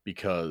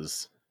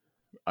because,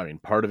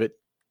 part of it,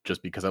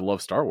 just because I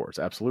love Star Wars,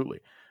 absolutely.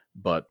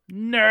 But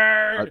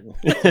nerd.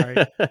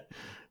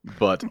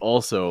 But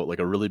also, like,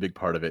 a really big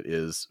part of it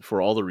is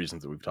for all the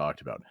reasons that we've talked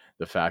about.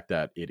 The fact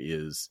that it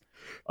is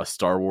a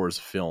Star Wars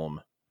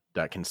film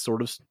that can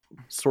sort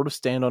of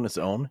stand on its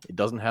own. It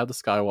doesn't have the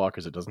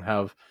Skywalkers.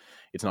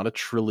 It's not a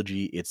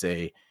trilogy.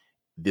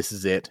 This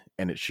is it.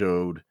 And it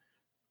showed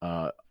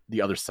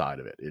the other side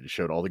of it. It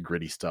showed all the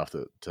gritty stuff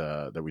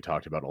that we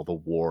talked about, all the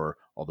war,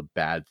 all the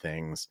bad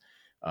things.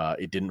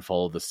 It didn't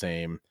follow the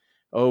same,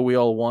 we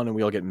all won and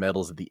we all get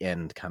medals at the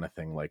end kind of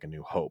thing like A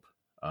New Hope.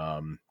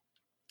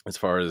 As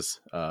far as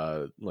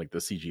like the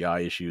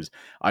CGI issues,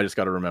 I just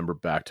got to remember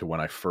back to when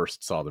I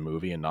first saw the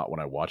movie and not when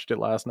I watched it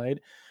last night.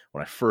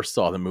 When I first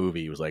saw the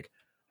movie, it was like,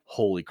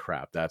 holy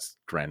crap, that's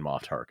Grand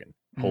Moff Tarkin.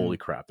 Holy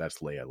crap, that's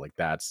Leia. Like,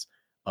 that's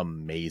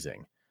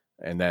amazing.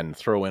 And then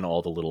throw in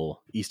all the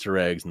little Easter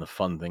eggs and the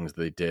fun things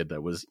they did.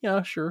 That was,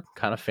 sure,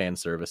 kind of fan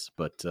service,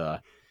 but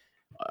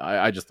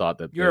I just thought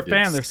that you're a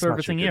fan. They're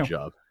servicing you.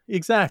 Job.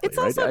 Exactly. It's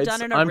also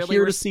done in a really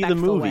here to see the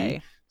movie.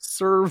 Way.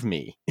 Serve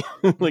me.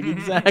 Like,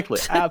 exactly.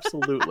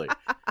 Absolutely.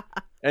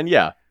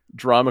 And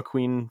drama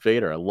queen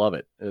Vader. I love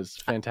it.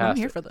 It's fantastic. I'm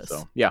here for this.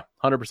 So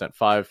 100%.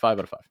 5 out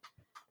of 5.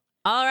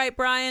 All right,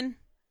 Brian,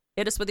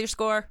 hit us with your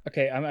score.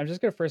 Okay, I'm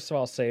just going to first of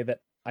all say that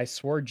I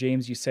swore,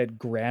 James, you said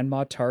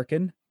Grandma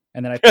Tarkin,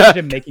 and then I pictured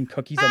him making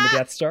cookies on the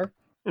Death Star.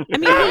 I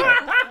mean,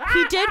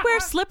 he did wear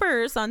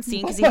slippers on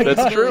scene because he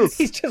That's true.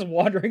 He's just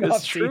wandering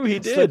off. True, he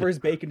did. Slippers,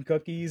 bacon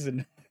cookies,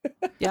 and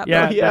Yep.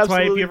 Yeah, he that's why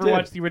if absolutely you ever did.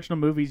 watch the original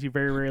movies, you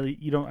very rarely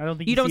I don't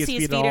think You don't see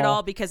his his feet at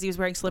all because he was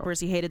wearing slippers.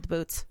 He hated the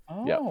boots.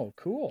 Oh,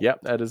 cool.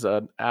 Yep, that is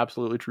an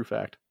absolutely true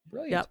fact.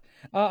 Brilliant.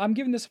 I'm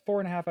giving this a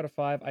 4.5 out of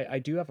 5. I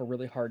do have a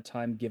really hard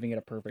time giving it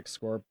a perfect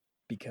score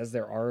because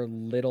there are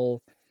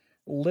little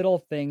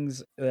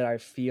things that I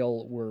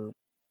feel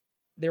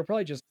they were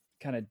probably just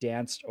kind of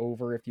danced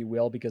over, if you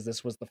will, because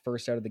this was the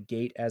first out of the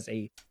gate as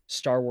a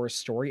Star Wars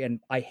story, and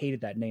I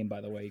hated that name,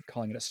 by the way,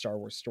 calling it a Star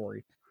Wars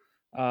story.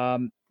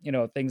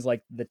 Things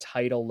like the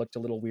title looked a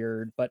little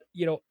weird, but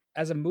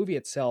as a movie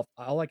itself,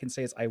 all I can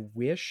say is I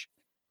wish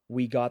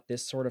we got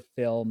this sort of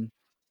film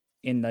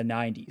in the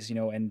 90s,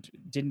 and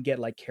didn't get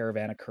like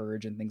Caravan of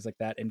Courage and things like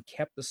that, and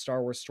kept the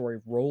Star Wars story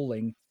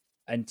rolling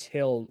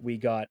until we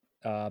got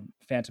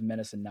Phantom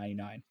Menace in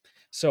 99.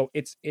 So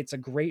it's a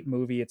great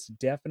movie.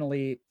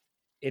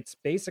 It's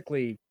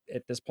basically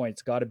at this point,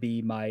 it's got to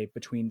be my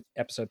between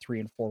episode 3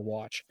 and 4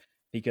 watch,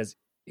 because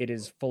it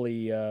is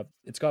fully,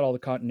 it's got all the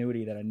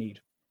continuity that I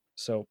need.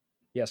 So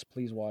yes,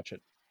 please watch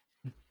it.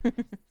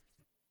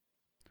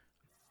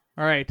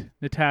 All right,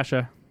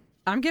 Natasha.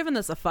 I'm giving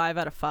this a 5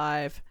 out of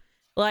 5.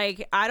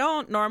 Like, I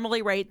don't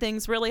normally rate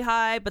things really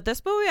high, but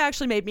this movie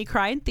actually made me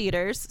cry in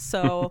theaters.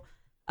 So,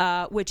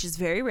 which is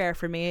very rare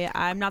for me.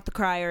 I'm not the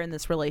crier in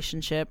this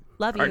relationship.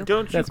 Love you.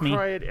 Don't you That's me.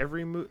 cry at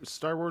every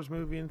Star Wars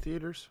movie in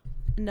theaters?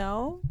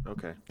 No.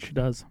 Okay. She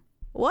does.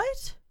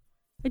 What?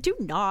 I do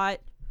not.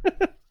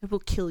 I will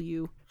kill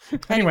you.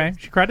 Anyway,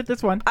 she cried at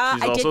this one. She's I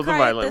did also the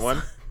cry at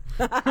violent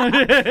this-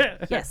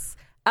 one. Yes.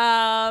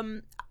 I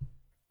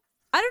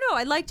don't know.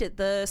 I liked it.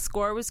 The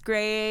score was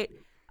great.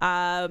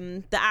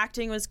 The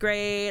acting was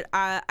great.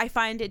 I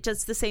find it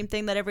just the same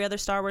thing that every other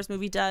Star Wars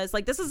movie does.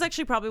 Like, this is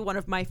actually probably one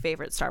of my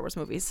favorite Star Wars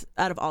movies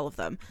out of all of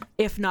them,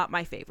 if not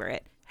my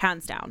favorite,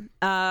 hands down.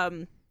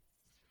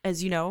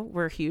 As you know,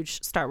 we're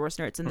huge Star Wars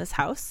nerds in this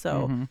house,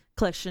 so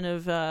collection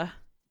of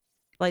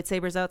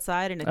lightsabers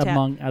outside and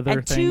Among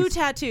other two things.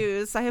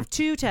 tattoos. I have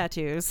 2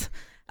 tattoos.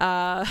 Full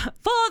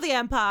of the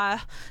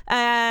Empire.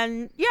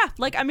 And yeah,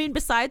 like, I mean,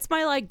 besides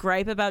my like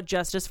gripe about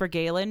Justice for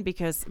Galen,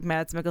 because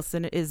Mads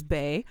Mikkelsen is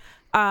bae,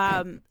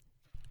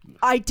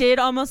 I did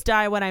almost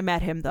die when I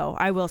met him, though.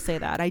 I will say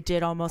that. I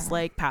did almost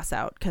like pass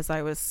out because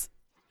I was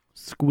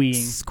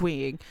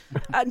squeeing.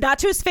 Not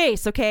to his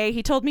face, okay?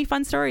 He told me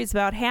fun stories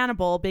about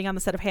Hannibal, being on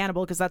the set of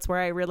Hannibal, because that's where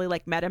I really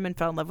like met him and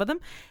fell in love with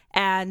him.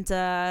 And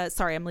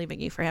sorry, I'm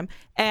leaving you for him.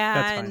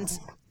 And That's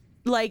fine.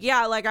 like,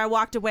 yeah, like I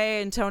walked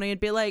away and Tony would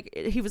be like,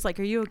 he was like,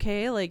 "Are you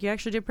okay? Like, you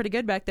actually did pretty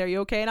good back there.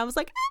 You okay?" And I was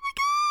like, "Oh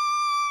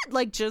my God!"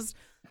 Like, just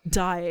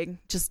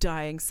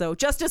dying. So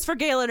Justice for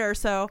Galen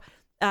Erso.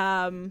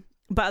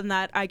 But on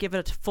that, I give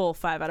it a full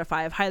 5 out of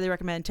 5. Highly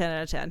recommend. 10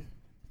 out of 10.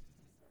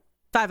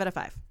 5 out of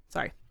 5.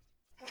 Sorry.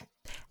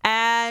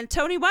 And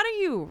Tony, why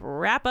don't you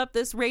wrap up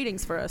this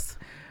ratings for us?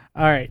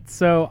 All right,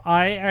 so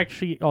I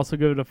actually also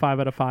go to 5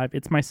 out of 5.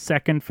 It's my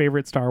second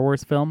favorite Star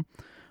Wars film.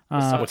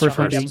 What's First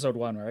one being episode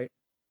 1, right?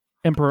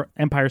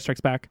 Empire Strikes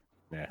Back.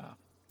 Yeah.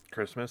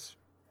 Christmas.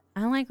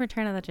 I like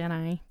Return of the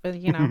Jedi, but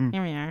you know,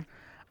 here we are.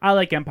 I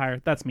like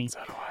Empire. That's me. So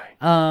do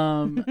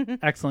I.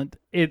 Excellent.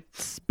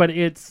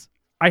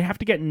 I have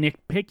to get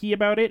nitpicky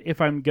about it if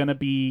I'm gonna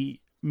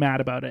be mad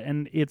about it.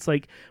 And it's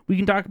like, we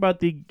can talk about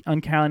the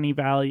uncanny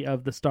valley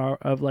of the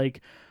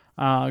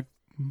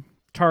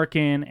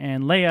Tarkin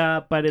and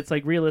Leia, but it's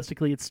like,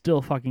 realistically, it's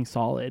still fucking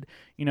solid.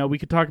 You know, we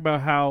could talk about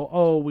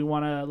how, we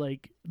want to,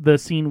 like, the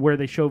scene where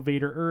they show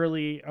Vader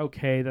early.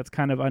 Okay, that's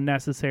kind of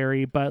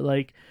unnecessary, but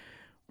like,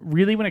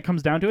 really, when it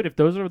comes down to it, if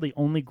those are the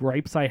only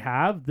gripes I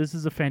have, this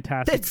is a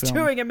fantastic It's film.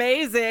 doing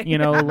amazing. You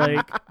know,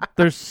 like,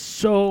 there's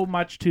so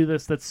much to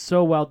this that's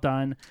so well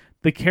done.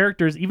 The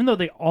characters, even though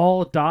they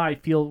all die,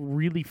 feel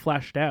really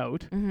fleshed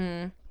out.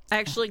 I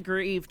actually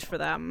grieved for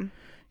them.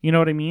 You know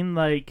what I mean?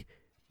 Like,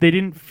 they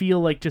didn't feel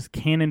like just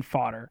cannon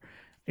fodder.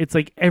 It's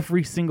like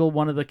every single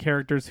one of the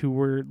characters who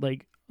were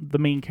like the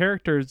main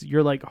characters,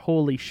 you're like,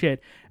 holy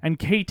shit. And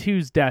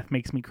K2's death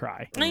makes me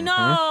cry. I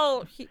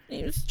know. He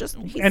was just.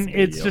 And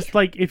it's just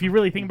like, if you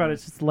really think about it,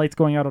 it's just lights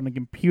going out on a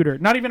computer.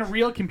 Not even a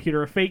real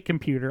computer, a fake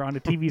computer on a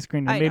TV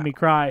screen. It I made know. me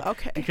cry.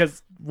 Okay.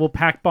 Because we'll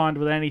pack bond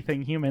with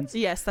anything humans.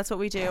 Yes, that's what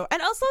we do.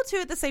 And also, too,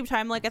 at the same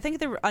time, like, I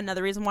think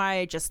another reason why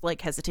I just, like,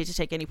 hesitate to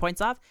take any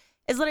points off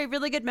is that I have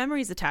really good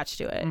memories attached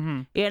to it.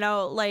 You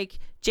know, like,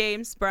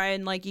 James,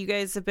 Brian, like, you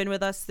guys have been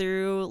with us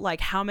through,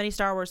 like, how many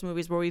Star Wars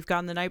movies where we've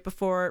gone the night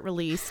before it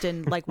released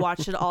and, like,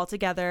 watched it all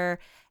together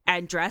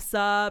and dress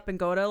up and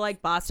go to,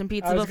 like, Boston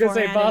Pizza I was going to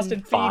say beforehand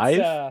Boston Five?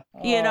 Pizza.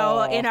 you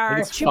know, in our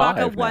it's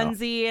Chewbacca 5 now.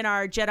 onesie and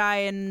our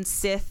Jedi and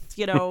Sith,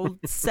 you know,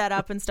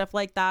 setup and stuff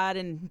like that,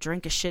 and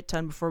drink a shit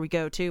ton before we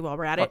go too while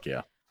we're at Fuck it.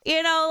 yeah.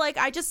 You know, like,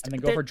 I just And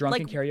then go for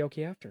drunken like,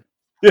 karaoke after.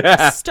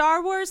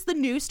 Star Wars, the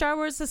new Star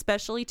Wars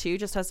especially too,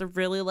 just has a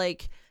really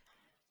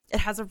it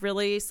has a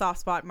really soft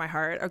spot in my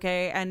heart.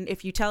 Okay, and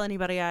if you tell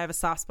anybody I have a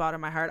soft spot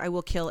in my heart, I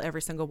will kill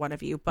every single one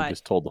of you. You But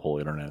just told the whole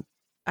internet.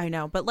 I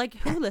know, but like,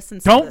 who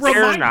listens? Don't to this?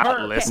 remind They're her.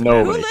 not listening.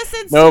 Nobody. Who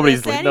listens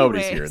Nobody's to this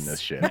nobody's anyways? hearing this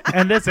shit.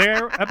 And this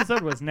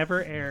episode was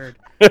never aired.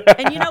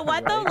 And you know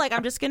what though? Like,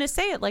 I'm just gonna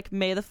say it. Like,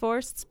 may the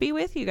force be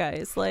with you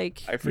guys.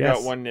 Like, I forgot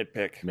Yes. one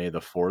nitpick. May the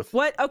 4th.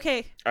 what?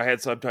 Okay. I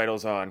had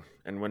subtitles on,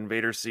 and when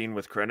Vader's scene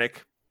with Krennic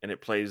and it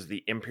plays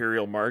the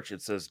Imperial March,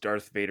 it says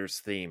Darth Vader's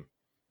theme,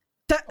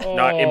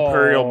 not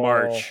Imperial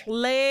March.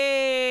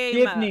 Lame.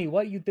 Gibney,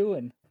 what you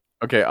doing?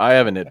 Okay, I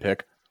have a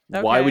nitpick.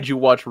 Why Okay. would you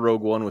watch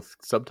Rogue One with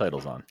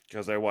subtitles on?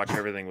 Because I watch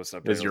everything with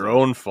subtitles. It's your on.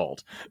 own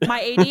fault.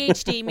 My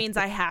ADHD means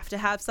I have to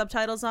have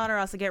subtitles on, or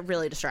else I get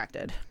really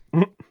distracted.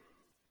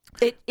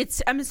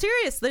 I'm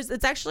serious.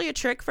 It's actually a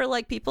trick for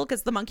like people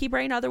because the monkey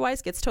brain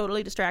otherwise gets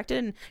totally distracted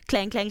and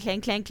clang clang clang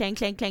clang clang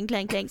clang clang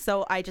clang clang.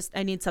 So I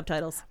need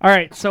subtitles. All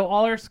right, so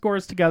all our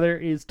scores together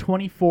is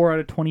 24 out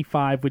of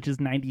 25, which is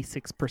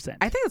 96%.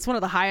 I think it's one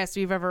of the highest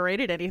we've ever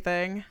rated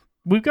anything.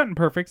 We've gotten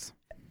perfects.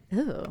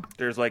 Ew.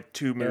 There's like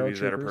 2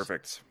 movies that are Paratroopers.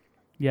 perfect.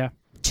 Yeah.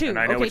 2. And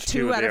I know Okay, which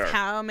 2 two out they of are.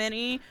 how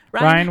many?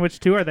 Ryan, which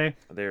two are they?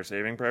 They're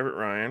Saving Private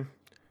Ryan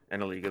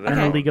and A League of Their And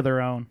Okay. A Own. League of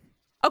Their Own.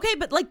 Okay,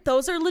 but like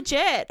those are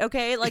legit.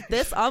 Okay, like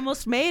this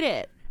almost made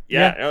it.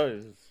 Yeah,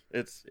 no,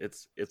 it's a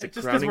Just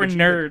because crowning we're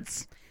achievement.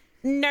 nerds.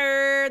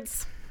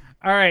 Nerds.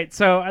 All right,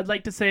 so I'd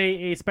like to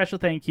say a special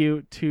thank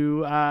you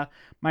to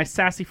my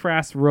sassy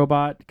frass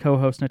robot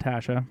co-host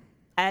Natasha.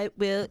 I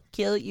will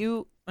kill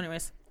you.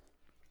 Anyways.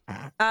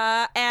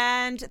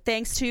 And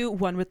thanks to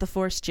One with the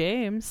Force,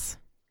 James.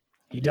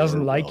 He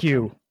doesn't like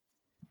you.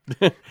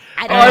 I Oh, don't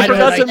I don't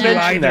forgot like to you mention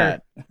either.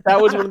 that.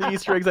 That was one of the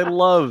Easter eggs I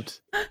loved.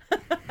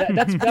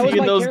 That was Seeing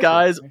my those character.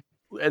 guys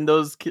and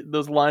those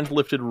lines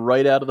lifted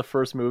right out of the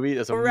first movie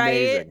is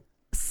amazing. Right?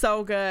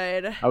 So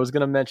good. I was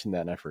going to mention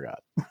that and I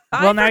forgot.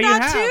 Well, now I you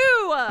forgot have. too.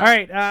 All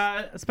right,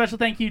 a special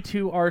thank you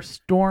to our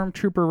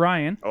Stormtrooper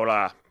Ryan.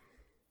 Hola.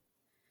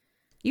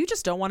 You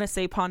just don't want to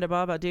say Ponda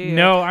Baba, do you?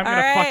 No, I'm going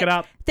to All fuck right. it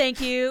up. Thank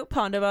you,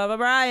 Ponda Baba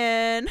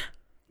Brian.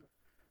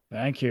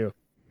 Thank you.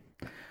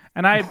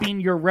 And I have been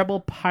your rebel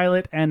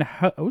pilot and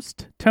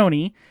host,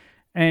 Tony.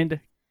 And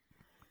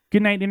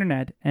good night,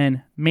 Internet,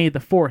 and may the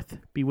 4th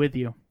be with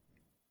you.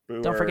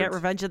 Don't forget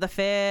Revenge of the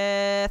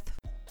 5th.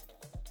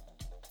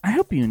 I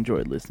hope you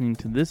enjoyed listening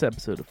to this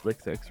episode of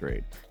Flix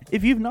X-Rayed.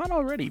 If you've not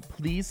already,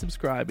 please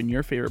subscribe in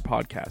your favorite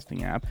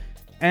podcasting app.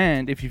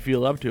 And if you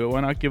feel up to it, why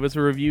not give us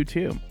a review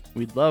too?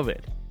 We'd love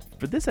it.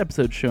 For this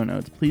episode's show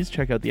notes, please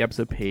check out the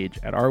episode page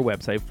at our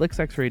website,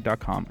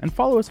 flixxrayed.com, and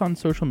follow us on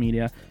social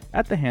media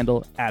at the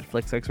handle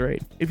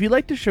 @flixxrayed. If you'd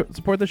like to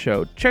support the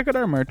show, check out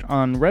our merch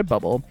on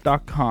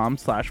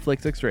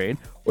redbubble.com/flixxrayed,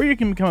 or you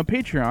can become a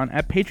Patreon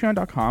at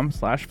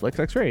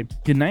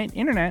patreon.com/flixxrayed. Good night,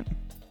 Internet.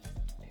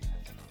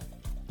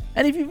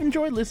 And if you've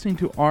enjoyed listening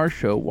to our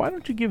show, why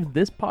don't you give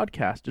this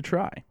podcast a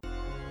try?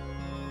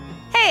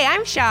 Hey,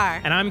 I'm Shar.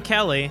 And I'm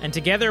Kelly, and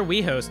together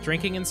we host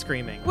Drinking and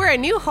Screaming. We're a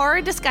new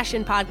horror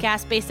discussion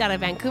podcast based out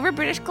of Vancouver,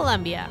 British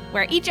Columbia,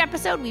 where each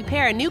episode we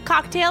pair a new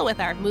cocktail with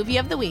our movie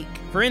of the week.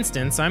 For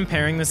instance, I'm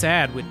pairing this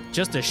ad with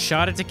just a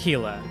shot of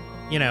tequila.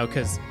 You know,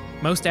 because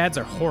most ads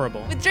are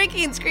horrible. With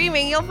Drinking and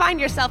Screaming, you'll find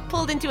yourself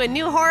pulled into a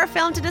new horror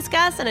film to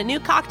discuss and a new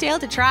cocktail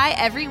to try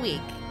every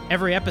week.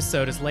 Every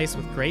episode is laced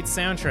with great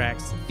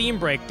soundtracks, theme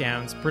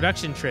breakdowns,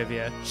 production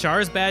trivia,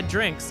 Char's bad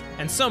drinks,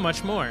 and so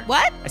much more.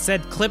 What? I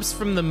said clips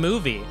from the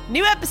movie.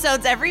 New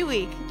episodes every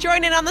week.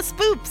 Join in on the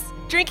spoops.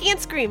 Drinking and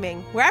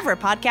Screaming, wherever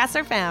podcasts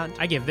are found.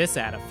 I give this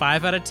ad a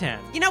 5 out of 10.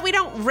 You know, we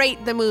don't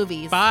rate the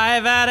movies.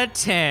 5 out of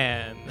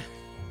 10.